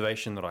exact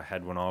observation that I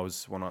had when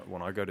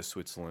I go to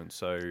Switzerland.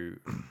 So,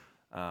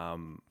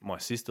 my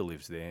sister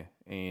lives there,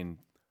 and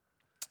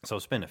so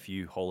I've spent a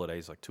few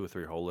holidays, like 2 or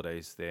 3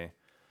 holidays there,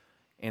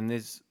 and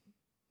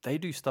they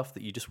do stuff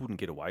that you just wouldn't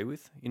get away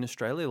with in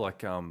Australia,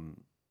 like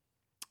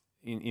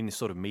in this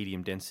sort of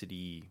medium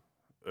density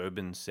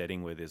urban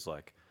setting where there's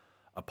like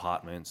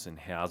apartments and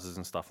houses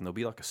and stuff, and there'll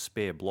be like a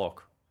spare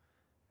block,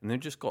 and they've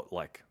just got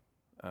like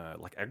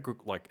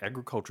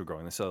agriculture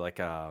growing. So like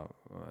there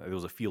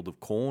was a field of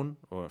corn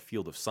or a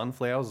field of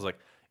sunflowers. Like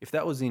if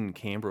that was in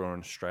Canberra or in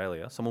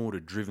Australia, someone would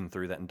have driven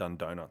through that and done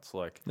donuts.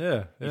 Like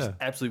you just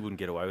absolutely wouldn't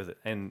get away with it.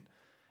 And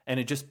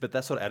but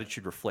that sort of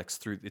attitude reflects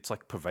through. It's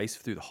like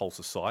pervasive through the whole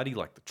society.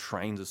 Like the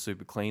trains are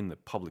super clean, the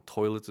public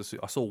toilets are.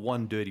 I saw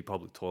one dirty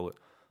public toilet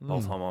the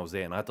whole time I was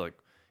there, and I had to like.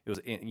 It was,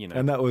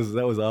 and that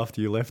was after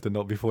you left and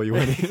not before you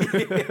went in.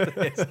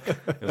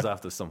 It was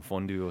after some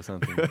fondue or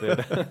something.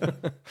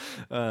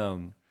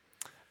 So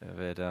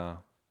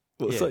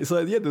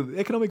the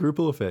economic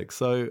ripple effect.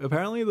 So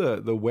apparently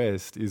the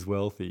West is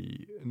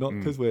wealthy, not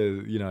because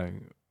we're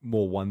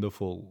more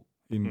wonderful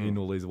in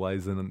all these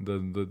ways than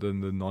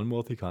the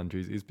non-wealthy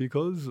countries, is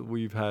because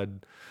we've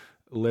had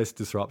less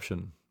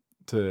disruption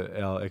to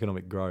our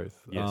economic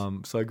growth. Yes.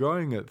 So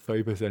growing at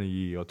 3% a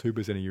year or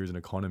 2% a year as an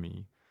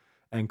economy,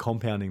 and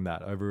compounding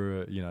that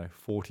over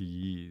 40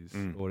 years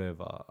or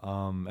whatever,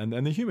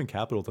 and the human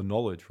capital, the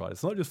knowledge, right?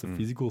 It's not just the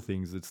physical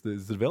things; it's the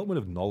development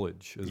of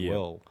knowledge as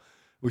well,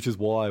 which is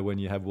why when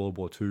you have World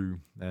War II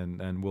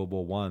and World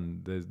War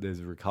One,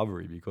 there's a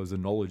recovery because the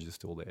knowledge is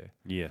still there.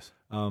 Yes.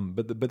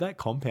 But that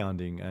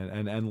compounding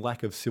and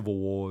lack of civil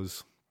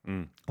wars,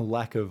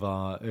 lack of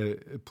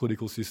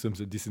political systems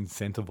that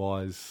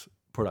disincentivize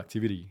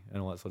productivity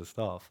and all that sort of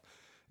stuff.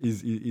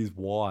 Is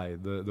why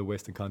the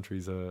Western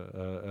countries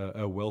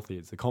are wealthy.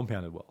 It's a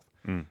compounded wealth.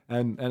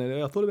 And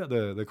I thought about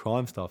the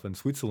crime stuff in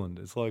Switzerland.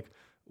 It's like,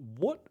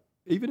 what,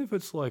 even if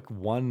it's like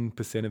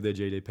 1% of their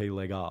GDP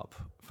leg up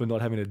for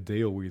not having to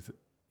deal with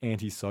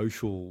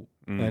antisocial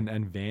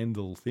and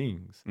vandal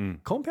things,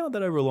 compound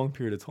that over a long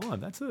period of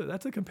time. That's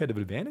a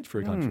competitive advantage for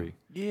a country.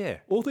 Yeah.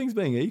 All things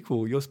being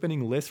equal, you're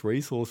spending less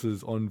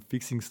resources on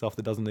fixing stuff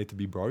that doesn't need to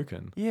be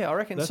broken. Yeah, I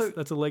reckon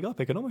that's a leg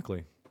up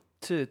economically.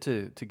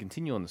 To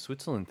continue on the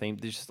Switzerland theme,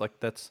 there's just like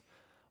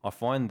I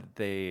find that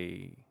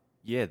they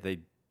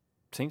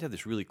seem to have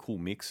this really cool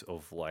mix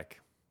of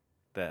like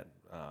that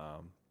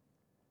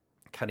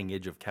cutting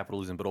edge of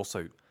capitalism, but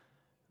also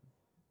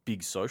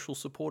big social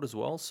support as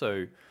well.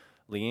 So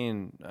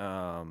Leanne,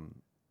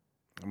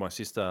 my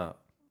sister,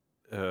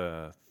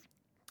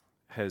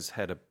 has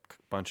had a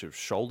bunch of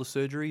shoulder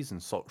surgeries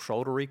and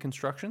shoulder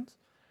reconstructions,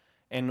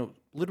 and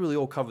literally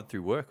all covered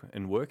through work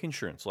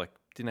insurance. Like,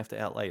 didn't have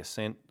to outlay a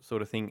cent,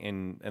 sort of thing.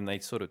 And they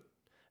sort of,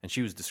 and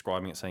she was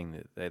describing it,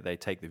 saying that they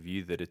take the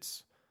view that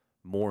it's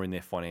more in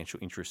their financial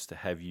interest to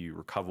have you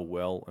recover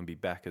well and be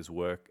back at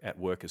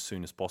work as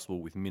soon as possible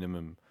with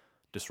minimum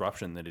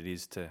disruption than it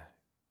is to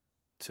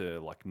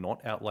like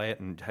not outlay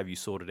it and have you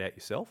sort it out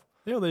yourself.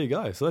 Yeah, there you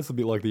go. So that's a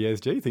bit like the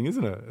ESG thing,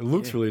 isn't it? It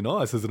looks really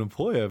nice as an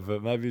employer,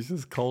 but maybe it's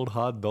just cold,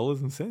 hard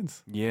dollars and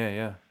cents.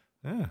 Yeah.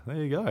 Yeah, there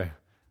you go.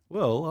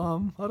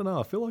 Well, I don't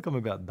know. I feel like I'm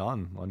about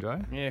done,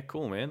 Andre. Yeah,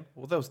 cool, man.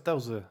 Well,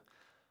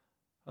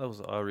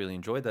 I really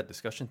enjoyed that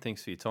discussion.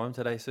 Thanks for your time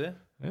today, sir.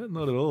 Yeah,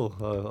 not at all.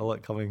 I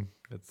like coming.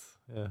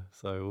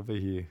 So we'll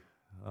be here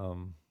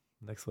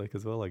next week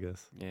as well, I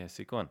guess. Yeah,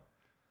 sick one.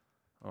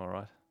 All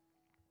right.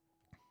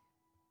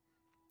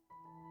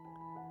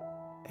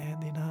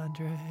 Andy and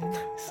Andre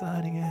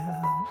signing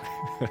out.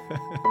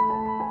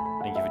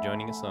 Thank you for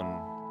joining us on,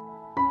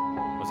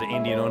 was it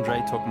Andy and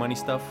Andre talk money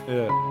stuff?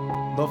 Yeah.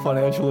 Not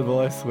financial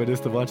advice. We're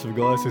just a bunch of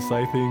guys who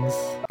say things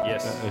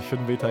yes. that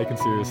shouldn't be taken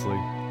seriously.